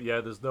sure, but yeah,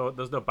 there's no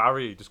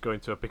barrier. You just go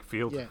into a big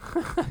field. Yeah.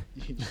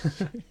 You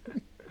just-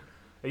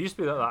 It used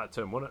to be like that at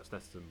Turn 1 at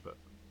Snetterton, but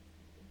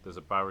there's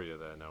a barrier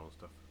there now and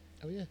stuff.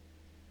 oh yeah.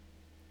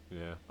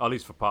 Yeah, at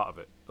least for part of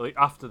it. Like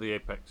after the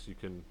apex, you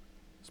can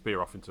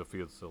spear off into a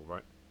field still,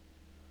 right?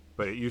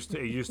 But it used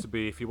to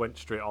be if you went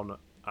straight on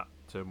at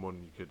Turn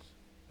 1, you could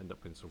end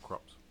up in some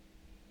crops.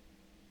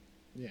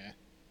 Yeah.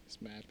 It's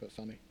mad but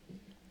funny.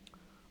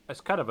 It's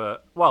kind of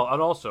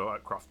and also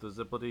at Croft there's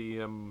a bloody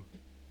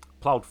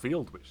ploughed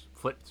field which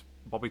flipped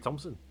Bobby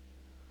Thompson.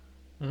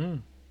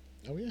 mm.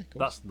 Oh yeah, cool.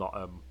 That's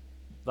not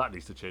that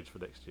needs to change for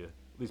next year.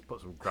 At least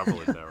put some gravel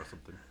in there or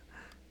something.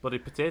 Bloody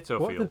potato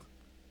What field.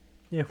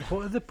 Yeah,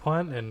 what are they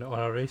planting on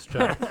a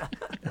racetrack?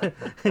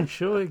 And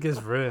surely it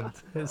gets ruined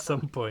at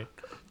some point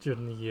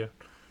during the year.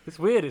 It's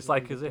weird. It's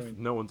like Good as if point.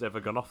 no one's ever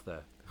gone off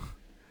there.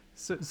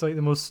 So it's like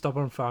the most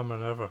stubborn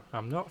farmer ever.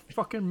 I'm not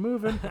fucking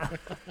moving.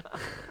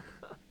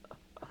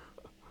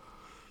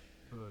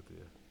 Oh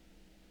dear.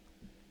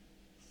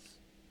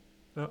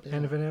 Yeah.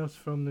 Anything else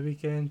from the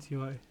weekend you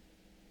want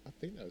I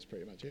think that was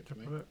pretty much it to for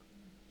me. talk about?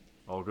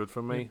 All good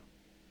from me.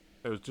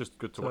 It was just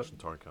good to So- watch some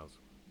touring cars.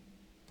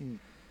 Mm.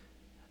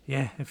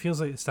 Yeah, it feels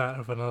like the start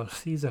of another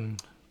season,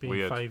 being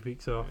Weird. 5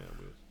 weeks off Yeah,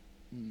 weird.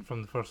 Mm.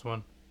 from the first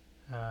one.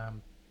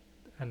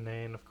 And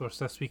then, of course,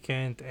 this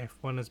weekend,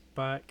 F1 is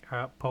back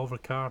at Paul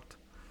Ricard.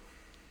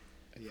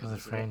 Yeah, For the there's a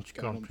lot French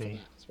going Grand on for Prix.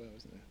 that as well,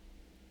 isn't there?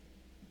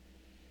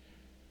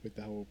 With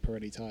the whole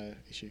Pirelli tyre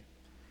issue.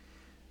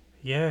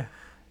 Yeah,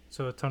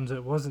 so it turns out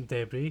it wasn't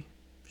debris,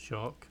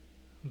 shock,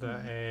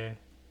 that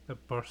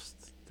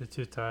burst the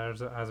two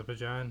tyres at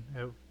Azerbaijan.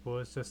 It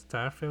was just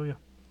tyre failure.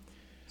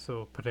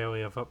 So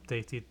Pirelli have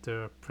updated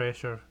their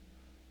pressure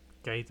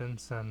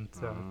guidance and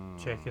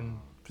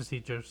checking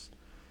procedures.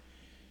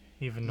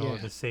 Even though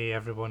Yeah. they say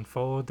everyone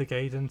followed the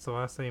guidance the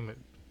last time, it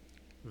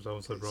was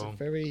also It's wrong. a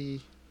very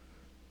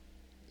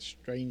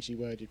strangely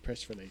worded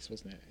press release,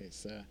 wasn't it?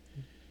 It's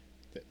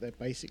they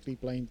basically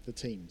blamed the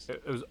teams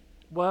It was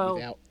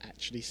without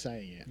actually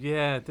saying it.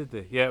 yeah, did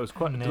they? Yeah, it was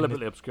quite And then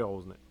deliberately obscure,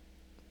 wasn't it?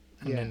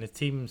 And Yeah. then the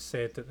team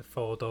said that they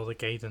followed all the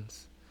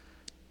guidance.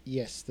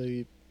 Yes,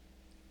 there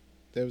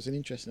was an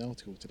interesting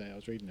article today. I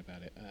was reading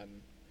about it,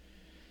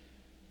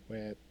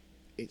 where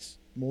it's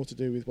more to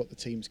do with what the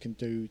teams can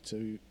do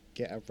to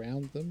get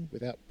around them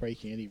without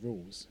breaking any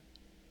rules.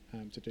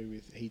 To do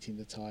with heating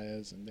the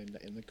tyres and then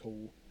letting them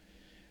cool,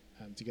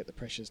 to get the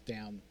pressures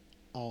down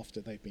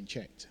after they've been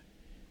checked.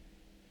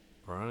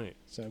 Right.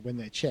 So when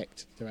they're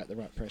checked, they're at the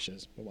right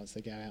pressures, but once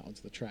they go out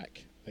onto the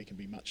track, they can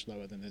be much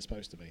lower than they're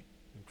supposed to be,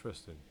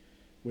 Interesting.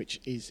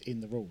 which is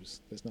in the rules.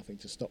 There's nothing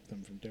to stop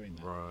them from doing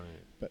that, Right.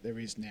 but there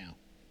is now.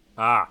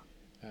 Ah.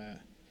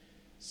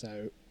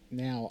 So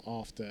now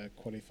after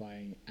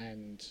qualifying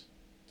and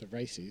the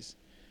races,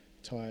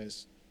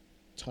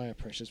 tyre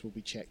pressures will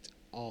be checked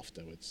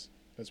afterwards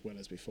as well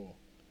as before.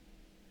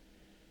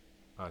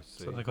 I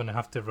see. So they're going to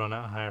have to run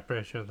at a higher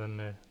pressure than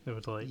they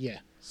would like. Yeah,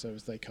 so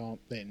as they can't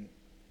then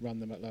run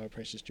them at lower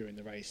pressures during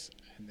the race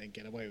and then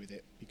get away with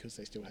it because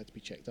they still had to be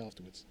checked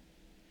afterwards.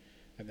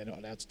 And they're not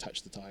allowed to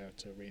touch the tyre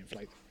to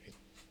reinflate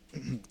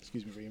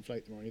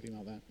reinflate them or anything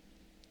like that.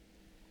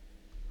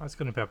 That's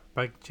going to be a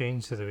big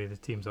change to the way the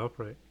teams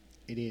operate.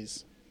 It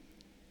is.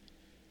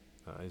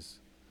 That is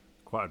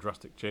quite a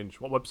drastic change.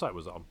 What website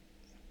was it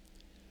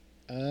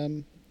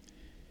on?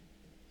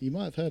 You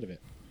might have heard of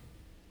it.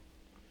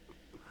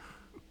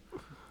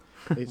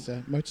 It's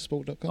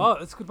motorsport.com. Oh,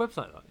 it's a good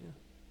website, that. Yeah.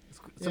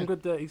 Some Yeah.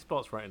 good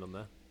esports writing on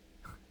there.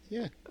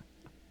 Yeah.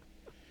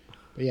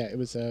 But yeah, it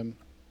was.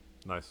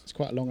 Nice. It's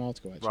quite a long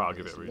article actually. Right, I'll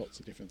give it a There's read. lots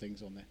of different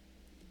things on there.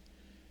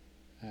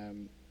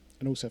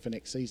 And also for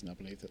next season, I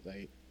believe that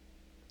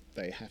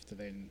they have to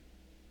then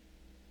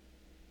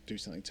do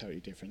something totally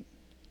different.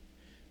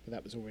 But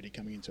that was already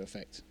coming into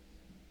effect.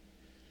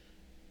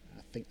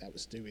 I think that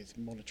was to do with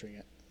monitoring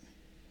it.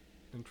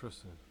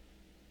 Interesting.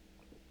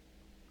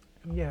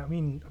 Yeah, I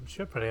mean, I'm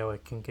sure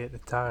Pirelli can get the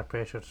tyre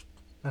pressures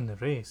in the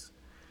race.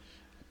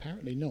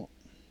 Apparently not.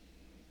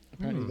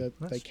 Apparently they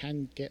that's-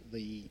 can get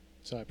the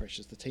tyre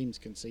pressures. The teams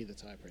can see the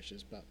tyre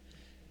pressures, but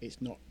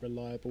it's not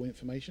reliable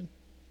information.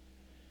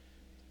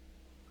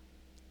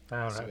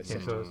 Ah, So right. it's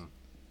Okay, saying-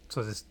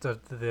 so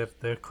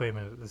they're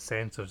claiming that the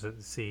sensors that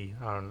they see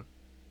aren't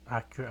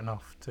accurate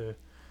enough to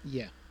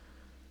Yeah.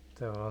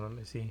 allow them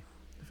to see.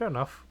 Fair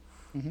enough.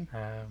 hmm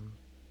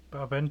But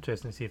I'll be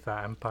interested to see if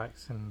that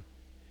impacts in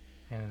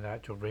any of the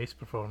actual race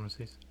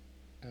performances.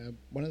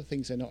 One of the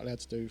things they're not allowed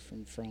to do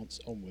from France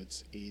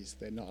onwards is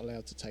they're not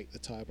allowed to take the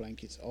tyre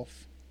blankets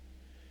off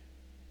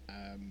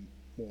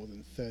more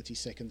than 30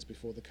 seconds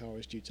before the car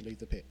is due to leave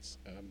the pits.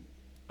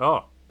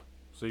 Oh,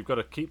 so you've got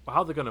to keep.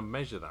 How are they going to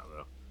measure that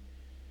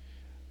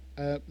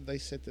though? They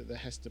said that there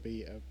has to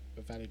be a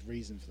valid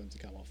reason for them to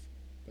come off,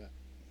 but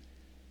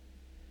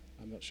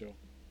I'm not sure.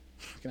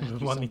 He's going to have to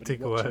be Wanting somebody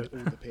to go watching out. all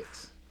the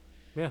pits.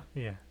 Yeah,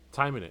 Yeah.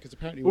 timing it. Because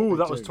apparently what Ooh, they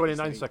that was do is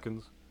 29 they-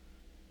 seconds.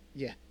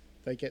 Yeah,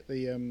 they get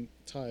the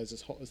tyres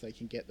as hot as they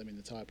can get them in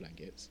the tyre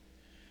blankets,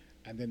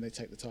 and then they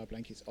take the tyre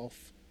blankets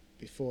off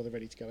before they're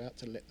ready to go out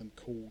to let them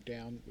cool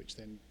down, which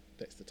then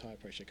lets the tyre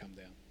pressure come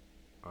down.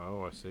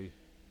 Oh, I see.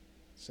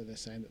 So they're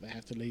saying that they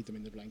have to leave them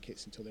in the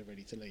blankets until they're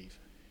ready to leave.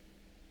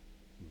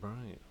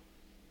 Right.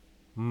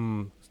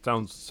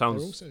 They're Sounds.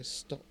 also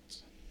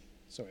stopped.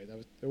 Sorry,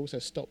 they're also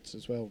stopped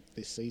as well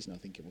this season, I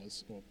think it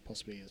was, or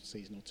possibly a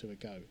season or two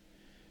ago.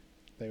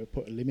 They would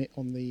put a limit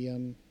on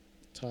the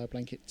tyre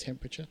blanket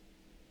temperature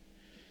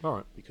All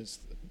right. because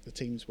the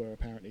teams were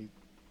apparently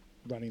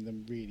running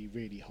them really,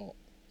 really hot.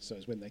 So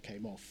as when they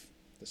came off,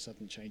 the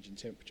sudden change in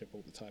temperature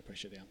brought the tyre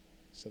pressure down.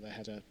 So they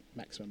had a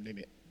maximum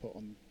limit put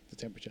on the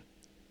temperature.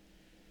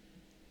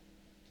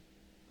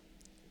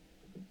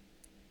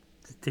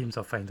 The teams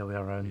will find a way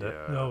around it.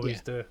 They Yeah. always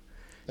Yeah. do.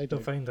 They They'll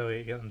do. find a way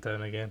to get them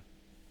down again.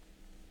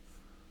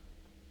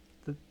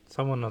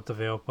 Someone will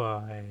develop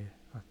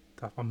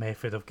a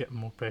method of getting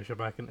more pressure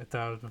back into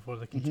tires before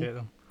they can Mhm. check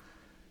them.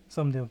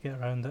 Somebody will get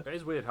around it. It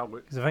is weird how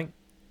Because I think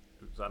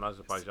it was an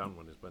Azerbaijan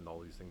one is when all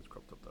these things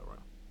cropped up there, right?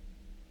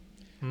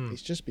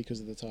 It's just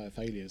because of the tyre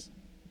failures.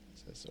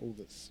 So that's all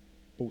that's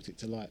brought it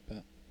to light.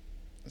 But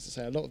as I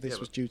say, a lot of this Yeah,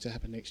 was due to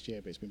happen next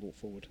year, but it's been brought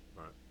forward.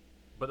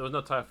 But there was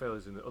no tyre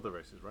failures in the other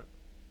races, right?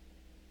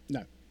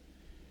 No.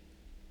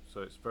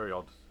 So it's very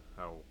odd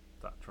how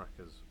that track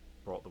has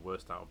brought the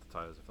worst out of the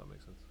tyres, if that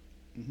makes sense.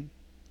 hmm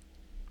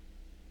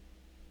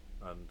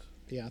And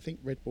Yeah, I think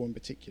Red Bull in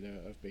particular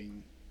have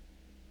been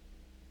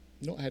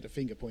not had a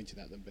finger pointed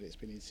at them, but it's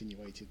been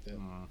insinuated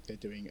that they're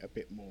doing a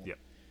bit more. Yep.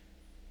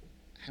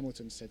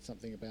 Hamilton said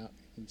something about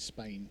in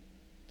Spain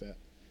that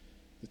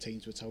the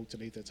teams were told to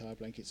leave their tyre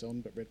blankets on,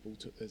 but Red Bull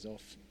took theirs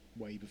off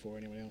way before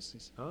anyone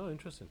else's. oh,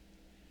 interesting.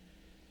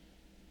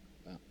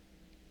 But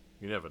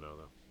You never know,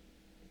 though.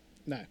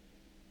 no,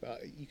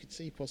 but you could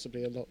see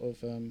possibly a lot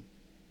of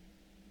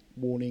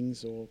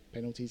warnings or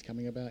penalties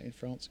coming about in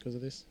France because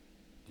of this.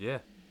 Yeah.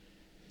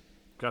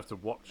 Gonna have to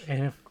watch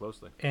Anyth-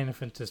 closely.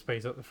 anything to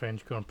spice up the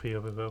French Grand Prix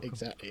will be welcome.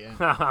 Exactly,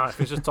 yeah.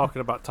 If it's just talking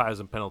about tyres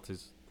and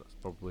penalties, that's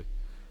probably.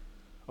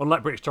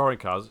 Unlike British touring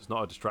cars, it's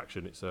not a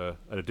distraction; it's an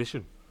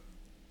addition.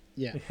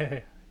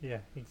 Yeah.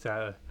 Yeah,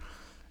 exactly.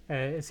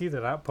 It's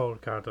either at Power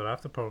Card or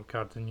after Power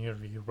Card, and your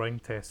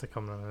round tests are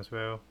coming in as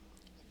well.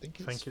 I think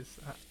it's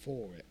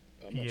for it.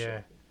 But I'm not Yeah,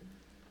 sure.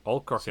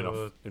 All cracking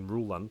So- off in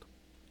rule land.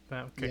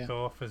 that'll kick Yeah.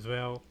 off as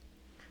well.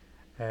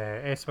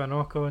 Esteban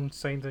Ocon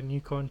signed a new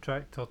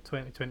contract till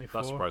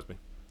 2024. That surprised me.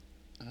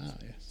 Ah,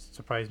 yes.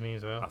 Surprised me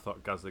as well. I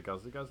thought Gasly.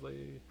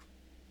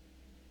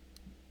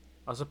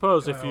 I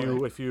suppose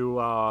Well, if you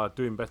are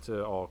doing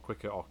better or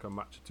quicker or can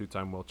match a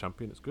 2-time world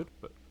champion, it's good.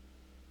 But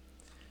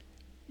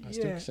I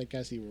still say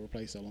Gasly will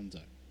replace Alonso.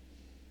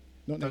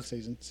 Not next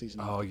season, season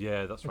oh after.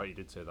 yeah, that's right. You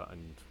did say that,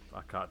 and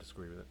I can't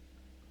disagree with it.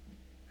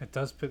 It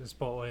does put the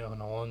spotlight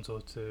on Alonso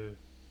to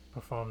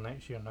perform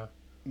next year now,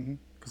 hmm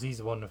because he's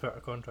the one without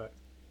a contract.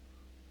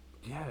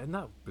 Yeah, isn't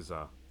that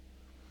bizarre?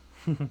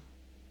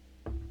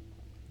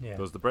 Yeah,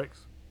 Those are the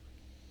breaks.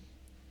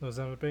 those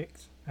are the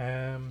breaks.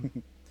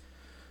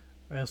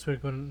 Elsewhere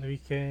going on the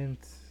weekend,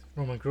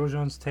 Roman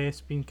Grosjean's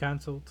test being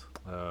cancelled.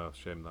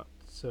 Shame that.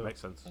 So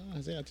Makes sense. Oh,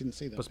 is it? I didn't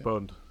see that. bit.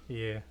 Postponed.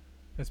 yeah,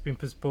 it's been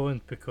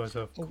postponed because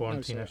of Oh,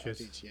 quarantine no, sorry, I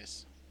issues. did,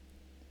 yes.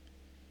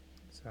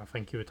 So I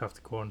think you would have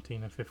to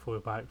quarantine if you flew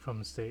back from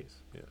the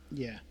States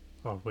Yeah.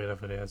 or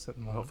wherever it is at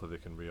the moment. Hopefully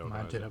they can reorganise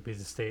Imagine it. it'll be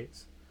the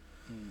States.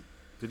 Mm.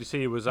 Did you see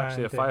he was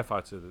actually And, a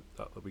firefighter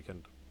that the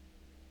weekend?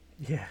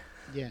 Yeah,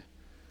 Yeah.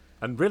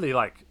 And really,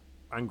 like,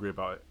 angry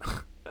about it.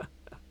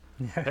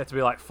 He yeah. had to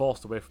be, like,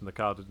 forced away from the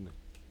car, didn't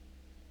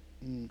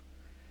he? Mm.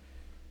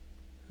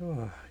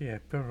 Oh, yeah,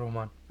 poor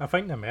Roman. I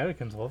think the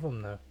Americans love him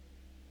now.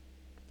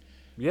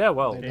 Yeah,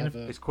 well, They love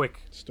a it's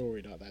quick.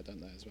 story like that, don't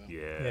they, as well?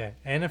 Yeah,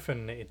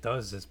 anything that he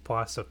does is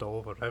plastered all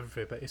over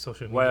every bit of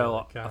social media. Well,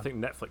 that can. I think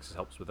Netflix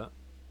helps with that.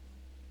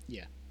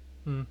 Yeah.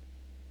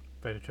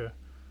 Very true.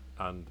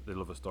 And they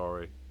love a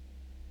story.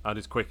 And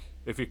it's quick.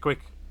 If you're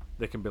quick,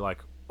 they can be like,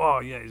 oh,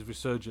 yeah, he's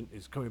resurgent.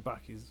 He's coming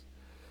back.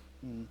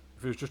 Mm.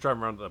 If he was just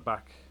driving around at the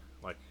back,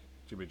 like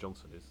Jimmy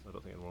Johnson is, I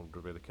don't think anyone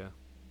would really care.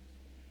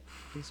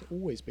 He's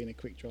always been a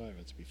quick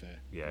driver, to be fair.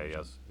 Yeah, he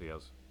has. He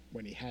has.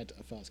 When he had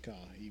a fast car,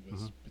 he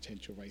was Mhm.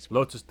 potential race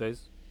winner. Lotus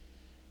days.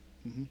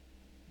 hmm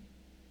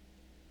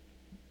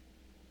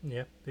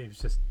Yeah, he was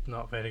just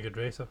not a very good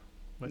racer,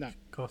 which No.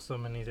 cost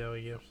him in his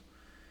early years.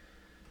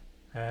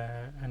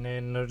 And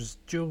then there's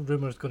dual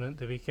rumours going into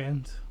the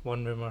weekend.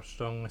 One rumour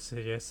strongly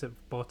suggests that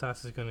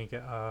Bottas is going to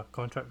get a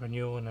contract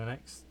renewal in the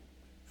next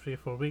 3 or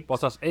 4 weeks.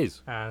 Bottas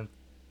is. And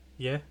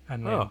yeah,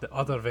 and then Oh. the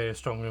other very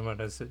strong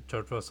rumour is that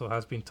George Russell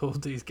has been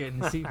told that he's getting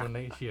the seat for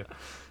next year.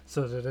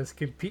 So there is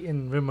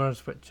competing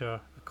rumours which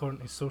are, according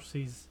to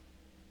sources,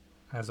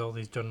 as all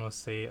these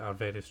journalists say, are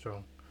very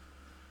strong.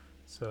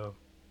 So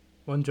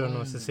one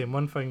journalist is saying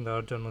one thing, the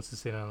other journalist is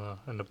saying another,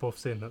 and they're both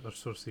saying that their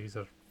sources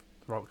are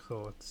rock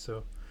solid.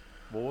 So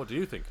Well, what do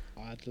you think?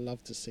 I'd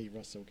love to see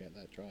Russell get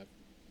that drive.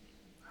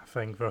 I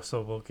think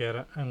Russell will get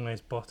it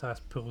unless Bottas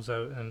pulls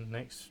out in the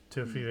next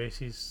 2 or 3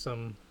 races,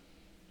 some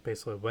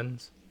basically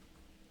wins.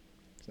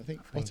 So I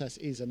think Bottas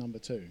is a number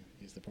 2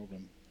 is the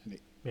problem, and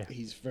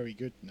he's very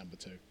good number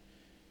 2,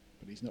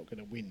 but he's not going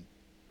to win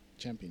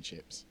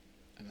championships,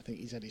 and I think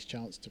he's had his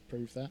chance to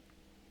prove that.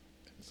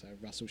 So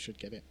Russell should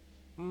get it.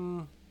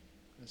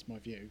 That's my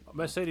view.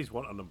 Mercedes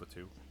want a number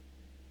 2.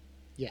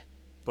 Yeah,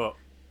 but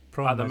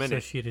problem at the is minute,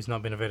 this year he's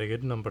not been a very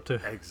good number 2.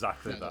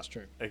 Exactly no, that. That's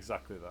true.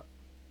 Exactly that.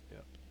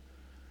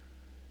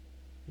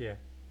 Yeah.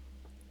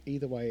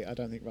 Either way, I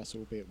don't think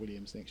Russell will be at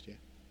Williams next year.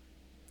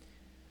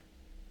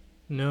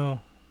 No,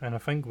 and I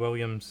think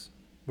Williams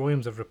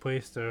have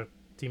replaced their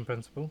team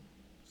principal.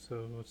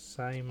 So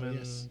Simon. Oh,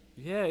 yes.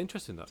 Yeah,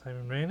 interesting that.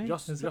 Simon Rainey.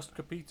 Just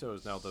Capito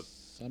is now the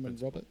Simon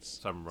Roberts.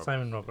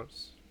 Simon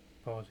Roberts.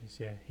 Apologies.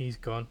 Yeah, he's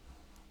gone.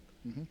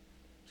 Mm-hmm.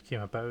 Just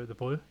came about out of the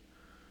blue.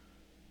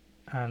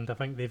 And I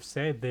think they've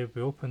said they'll be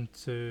open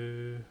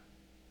to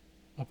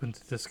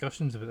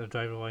discussions about their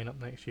driver lineup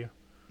next year.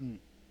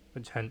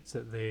 Which hints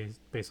that they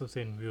basically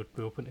saying we would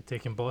be open to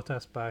taking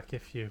Bottas back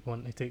if you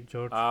want to take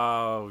George.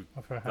 Oh,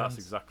 off our that's hands.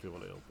 exactly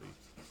what it'll be.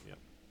 Yeah,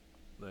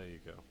 there you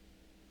go.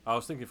 I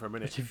was thinking for a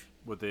minute,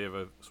 would they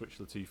ever switch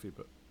Latifi,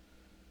 but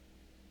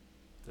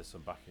there's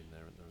some back in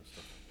there, isn't there, and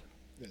stuff.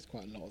 There's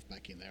quite a lot of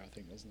back in there, I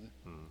think, wasn't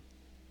there?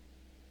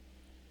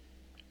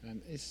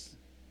 And is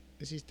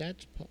his dad?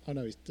 Oh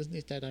no, doesn't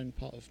his dad own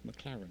part of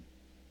McLaren?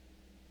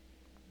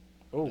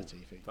 Oh,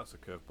 Latifi. that's a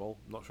curveball.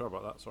 Not sure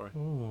about that. Sorry.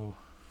 Oh,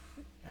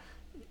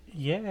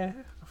 yeah.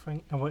 I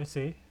think I want to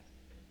say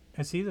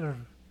it's either.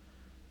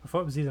 I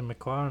thought it was either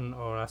McLaren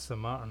or Aston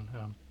Martin,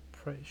 and I'm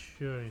pretty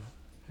sure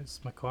it's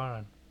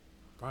McLaren.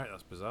 Right,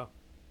 that's bizarre.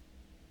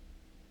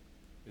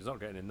 He's not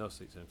getting in those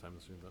seats anytime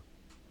soon,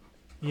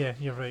 though. Yeah,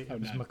 you're right. Oh,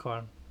 It was no.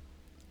 McLaren.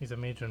 He's a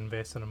major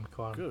investor in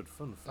McLaren. Good,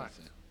 fun fact. That's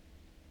it.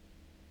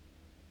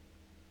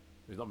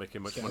 He's not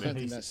making much So I money. don't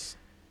think that's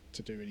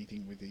to do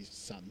anything with his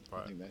son.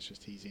 Right. I think that's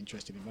just he's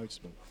interested in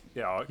motorsport.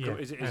 Yeah, Yeah,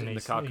 is it and in the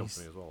he's- car he's-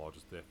 company as well, or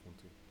just the F1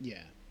 team?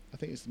 Yeah, I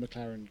think it's the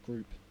McLaren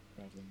group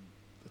rather than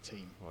the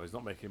team. Well, he's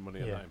not making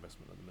money on Yeah. that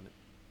investment at the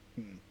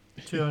minute.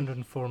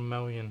 204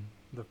 million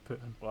they've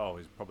put in. Well,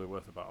 he's probably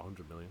worth about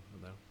 100 million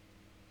now.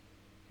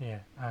 Yeah,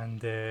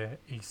 and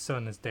his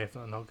son is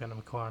definitely not getting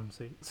a McLaren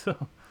seat,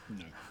 so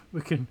No.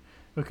 we can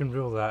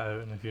rule that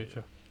out in the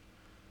future.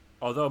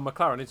 Although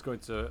McLaren is going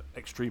to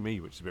Extreme E,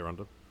 which is a bit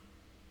random.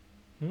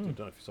 I Hmm. don't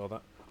know if you saw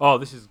that. Oh,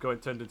 this is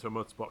turned into a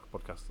motorsport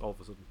podcast all of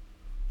a sudden.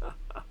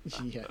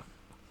 Yeah.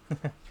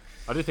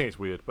 I do think it's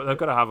weird, but they've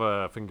got to have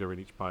a finger in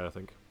each pie, I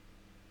think.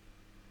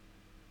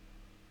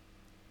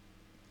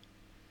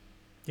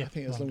 Yeah, I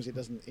think as well, long as it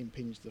doesn't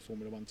impinge the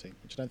Formula One team,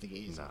 which I don't think it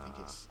is. I think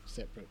Nah. it's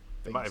separate.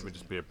 It things, might even isn't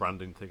just it? be a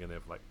branding thing, and they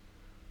have like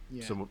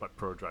Yeah. someone like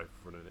ProDrive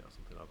running it or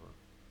something. I don't know.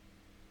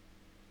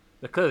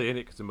 They're clearly in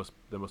it because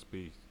there must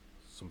be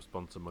some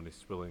sponsor money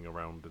swirling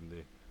around in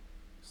the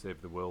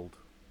save the world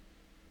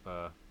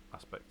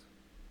aspect.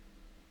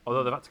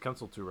 Although they've had to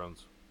cancel 2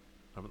 rounds,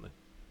 haven't they?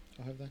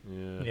 I hope that. Yeah,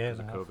 Yeah, because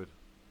of they have. COVID.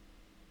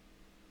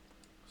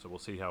 So we'll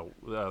see how.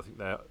 I think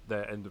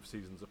their end of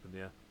season's up in the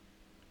air.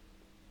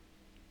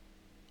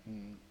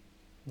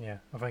 yeah,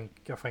 I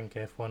think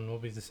F1 will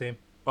be the same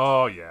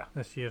Oh yeah.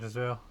 this year as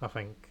well. I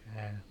think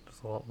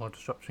there's a lot more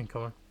disruption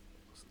coming.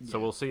 So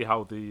Yeah. we'll see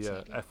how the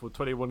Sadly.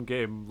 F21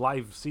 game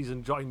live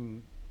season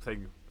join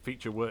thing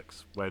feature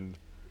works when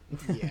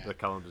Yeah. the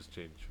calendars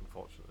change.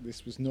 Unfortunately.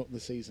 This was not the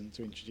season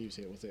to introduce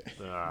it, was it?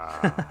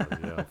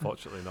 Yeah,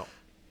 unfortunately not.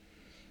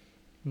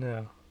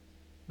 No,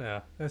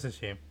 that's a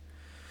shame.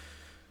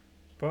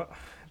 But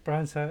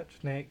Brands Hatch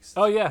next.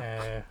 Oh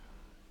yeah.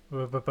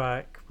 We'll be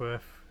back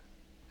with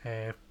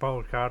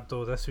Paul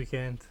Ricardo this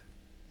weekend.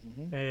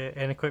 Mm-hmm.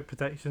 Any quick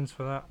predictions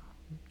for that?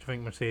 Do you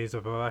think Mercedes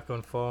will be back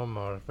on form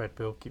or Red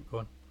Bull keep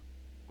going?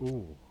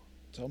 Ooh.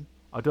 Tom?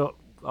 I don't.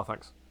 Oh,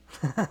 thanks.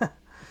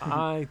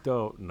 I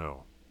don't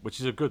know. Which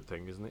is a good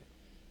thing, isn't it?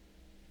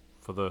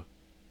 For the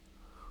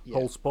Yeah.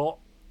 whole sport.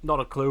 Not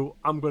a clue.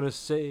 I'm going to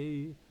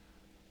say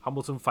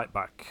Hamilton fight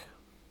back.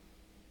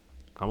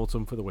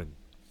 Hamilton for the win.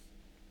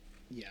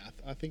 Yeah,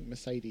 I think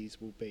Mercedes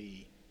will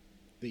be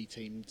the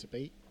team to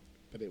beat,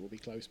 but it will be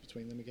close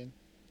between them again.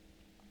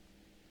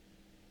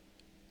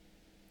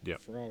 Yeah.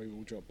 Ferrari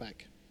will drop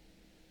back.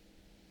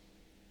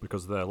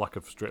 Because of their lack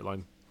of straight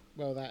line.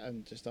 Well, that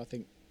and just I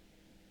think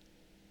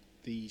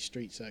the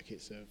street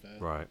circuits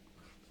have Right.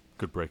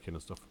 Good braking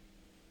and stuff.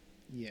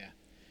 yeah,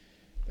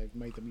 they've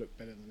made them look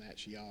better than they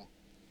actually are.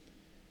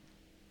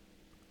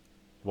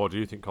 What do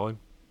you think, Colin?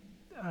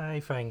 I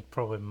think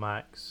probably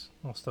Max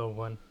will still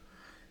win.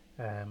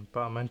 But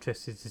I'm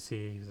interested to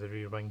see the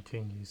rear wing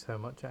changes, how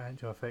much it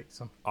actually affects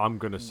them. I'm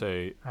going to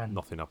say And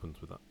nothing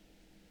happens with that.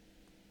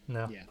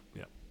 no, Yeah,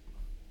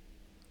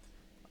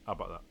 How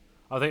about that?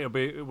 I think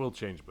it will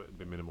change, but it'll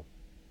be minimal.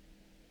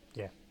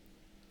 Yeah.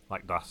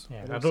 Like Das.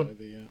 yeah, and I also don't.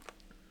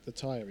 the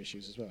tyre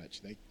issues as well.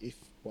 Actually, if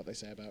what they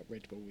say about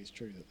Red Bull is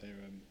true, that they're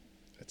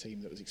a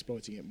team that was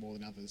exploiting it more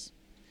than others,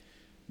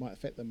 might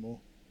affect them more.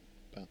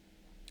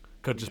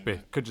 Could we just don't be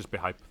know. could just be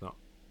hype. That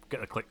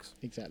get the clicks.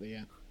 Exactly,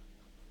 yeah.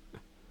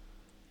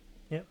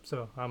 Yep.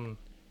 So I'm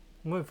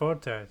looking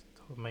forward to it.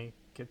 I might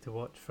get to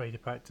watch Friday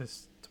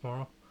practice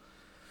tomorrow.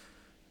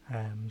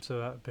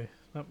 So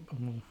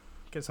we'll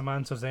get some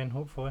answers then,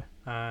 hopefully,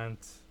 and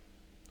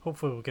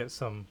hopefully we'll get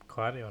some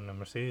clarity on the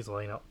Mercedes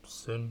lineup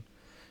soon.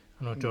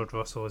 I know George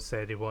Russell has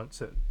said he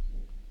wants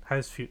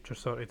his future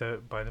sorted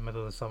out by the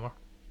middle of the summer,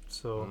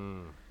 so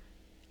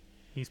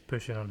he's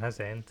pushing on his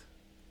end.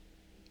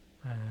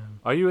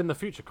 Are you in the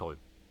future, Colin?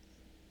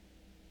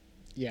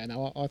 Yeah,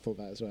 no, I thought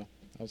that as well.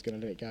 I was going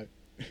to let it go.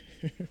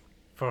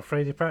 For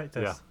Friday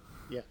practice?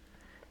 Yeah.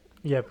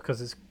 Yeah,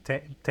 because it's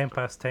 10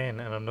 past 10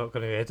 and I'm not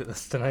going to edit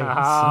this tonight.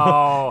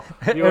 Oh,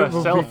 so you are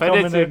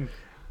self-editing.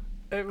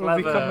 It will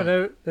be coming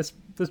out. This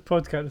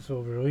podcast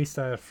will be released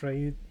either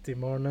Friday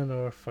morning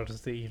or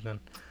Thursday evening.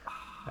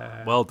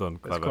 Well done,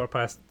 clever.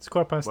 It's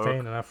quarter past 10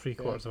 and I have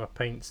 3/4 of a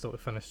pint still to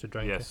finish to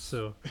drink it.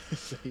 So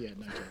yeah,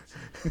 no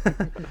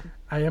chance.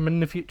 I am in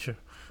the future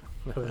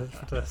for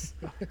this.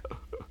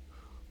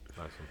 Nice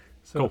one.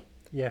 So, cool.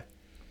 Yeah.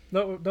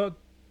 Don't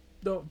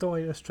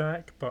like this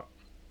track, but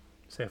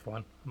it's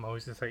F1. I'm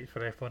always excited for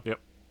F1. Yep.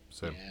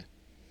 Same. Yeah.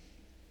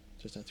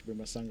 Just had to bring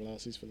my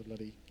sunglasses for the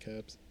bloody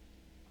curbs.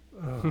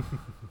 Oh.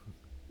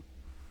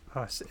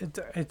 I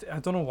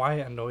don't know why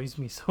it annoys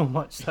me so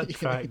much, that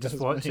track, just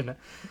watching it.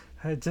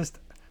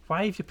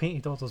 Why have you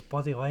painted all those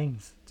bloody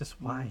lines?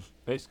 Just why?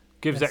 It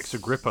gives extra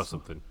grip or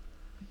something.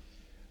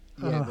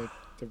 Yeah,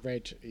 the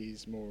red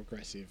is more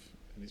aggressive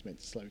and is meant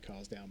to slow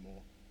cars down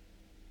more.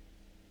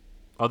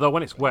 Although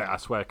when it's wet, I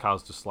swear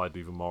cars just slide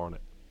even more on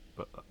it.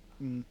 But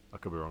I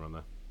could be wrong on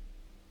there.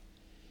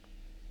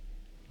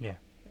 Yeah.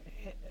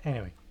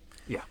 Anyway.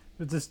 Yeah.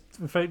 Just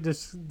without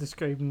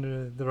describing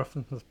the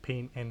roughness of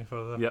paint any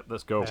further. Yep,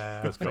 let's go.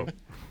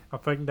 I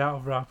think that'll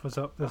wrap us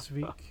up this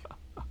week.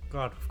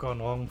 God, we've gone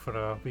long for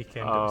a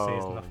weekend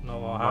episode. Not a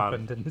lot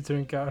happened in the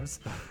touring cars.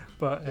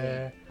 But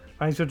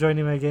thanks for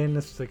joining me again.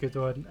 This was a good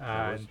one.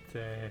 And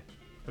it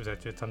was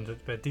actually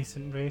a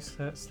decent race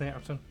at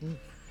Snetterton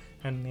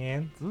in the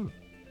end.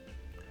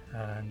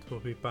 And we'll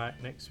be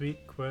back next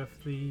week with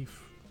it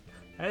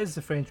is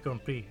the French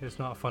Grand Prix. It's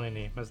not a funny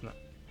name, isn't it?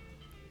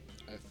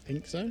 I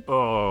think so.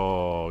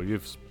 Oh,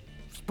 you've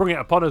sprung it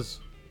upon us.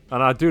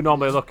 And I do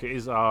normally look, it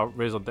is our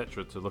raison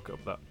d'etre to look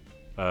up that.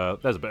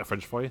 There's a bit of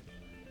French for you.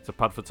 It's a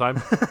pad for time.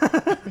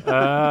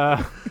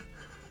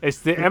 It's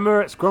the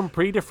Emirates Grand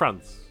Prix de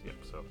France. Yep,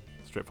 so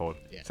straightforward.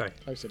 Yeah, sorry.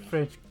 Close enough.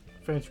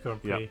 French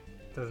Grand Prix.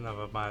 Doesn't have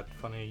a mad,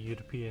 funny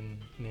European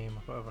name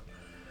or whatever.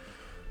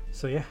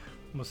 So yeah,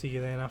 we'll see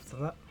you then after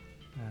that.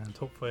 And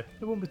hopefully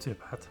it won't be too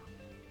bad.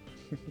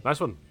 Nice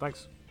one.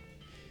 Thanks.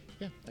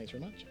 Yeah, thanks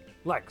very much.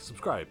 Like,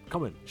 subscribe,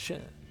 comment,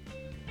 share.